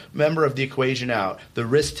one member of the equation out, the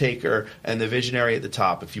risk taker and the visionary at the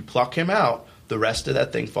top. If you pluck him out, the rest of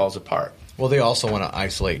that thing falls apart. Well, they also want to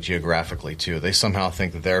isolate geographically, too. They somehow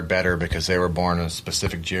think that they're better because they were born in a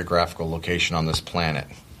specific geographical location on this planet.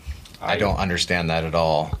 I don't understand that at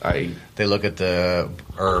all. They look at the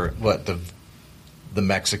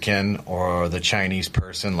Mexican or the Chinese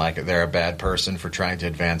person like they're a bad person for trying to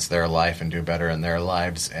advance their life and do better in their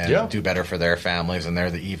lives and do better for their families, and they're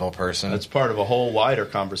the evil person. That's part of a whole wider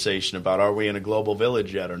conversation about are we in a global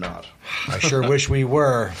village yet or not. I sure wish we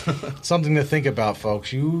were. Something to think about,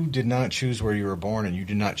 folks. You did not choose where you were born, and you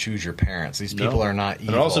did not choose your parents. These people are not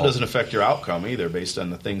evil. And it also doesn't affect your outcome either based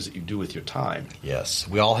on the things that you do with your time. Yes.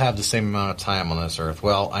 We all have the same amount of time on this earth.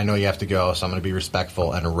 Well, I know you have to go, so I'm going to be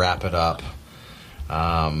respectful and wrap it up.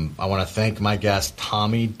 I want to thank my guest,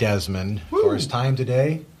 Tommy Desmond, for his time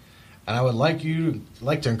today. And I would like to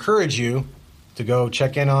encourage you to go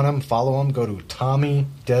check in on him, follow him, go to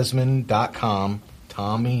TommyDesmond.com,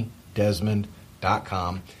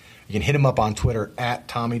 TommyDesmond.com. You can hit him up on Twitter at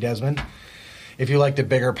TommyDesmond. If you like the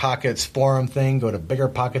Bigger Pockets forum thing, go to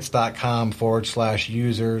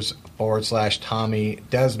biggerpockets.com/users/Tommy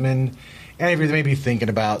Desmond. And if you're maybe thinking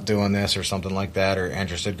about doing this or something like that or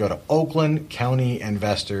interested, go to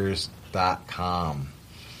OaklandCountyInvestors.com.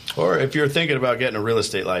 Or if you're thinking about getting a real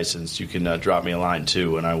estate license, you can drop me a line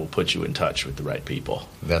too, and I will put you in touch with the right people.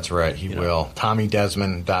 That's right, he will.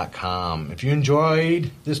 TommyDesmond.com. If you enjoyed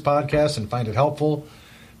this podcast and find it helpful,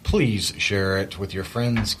 please share it with your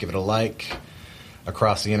friends. Give it a like.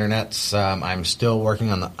 Across the internets. I'm still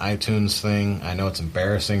working on the iTunes thing. I know it's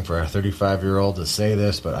embarrassing for a 35-year-old to say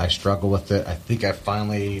this, but I struggle with it. I think I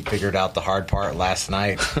finally figured out the hard part last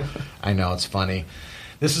night. I know, it's funny.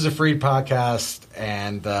 This is a free podcast,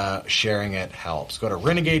 and sharing it helps. Go to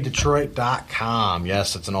RenegadeDetroit.com.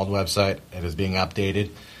 Yes, it's an old website. It is being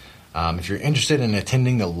updated. If you're interested in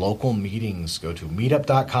attending the local meetings, go to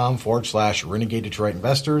meetup.com/Renegade Detroit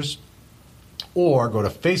Investors. Or go to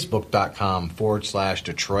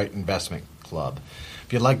facebook.com/Detroit Investment Club.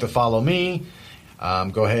 If you'd like to follow me,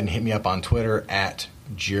 go ahead and hit me up on Twitter at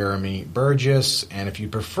Jeremy Burgess. And if you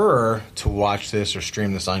prefer to watch this or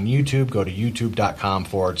stream this on YouTube, go to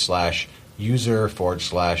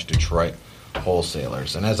youtube.com/user/Detroit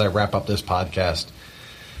Wholesalers. And as I wrap up this podcast,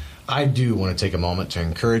 I do want to take a moment to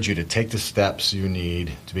encourage you to take the steps you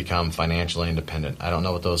need to become financially independent. I don't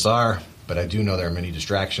know what those are, but I do know there are many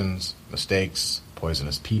distractions, mistakes,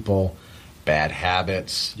 poisonous people, bad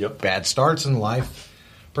habits, bad starts in life,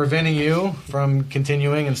 preventing you from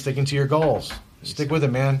continuing and sticking to your goals. Stick with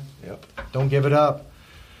it, man. Don't give it up.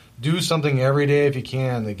 Do something every day if you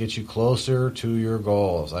can that gets you closer to your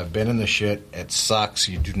goals. I've been in the shit. It sucks.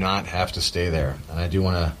 You do not have to stay there. And I do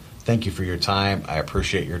want to thank you for your time. I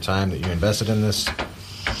appreciate your time that you invested in this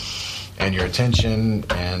and your attention.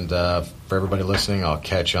 And for everybody listening, I'll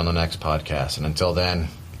catch you on the next podcast. And until then,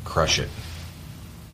 crush it.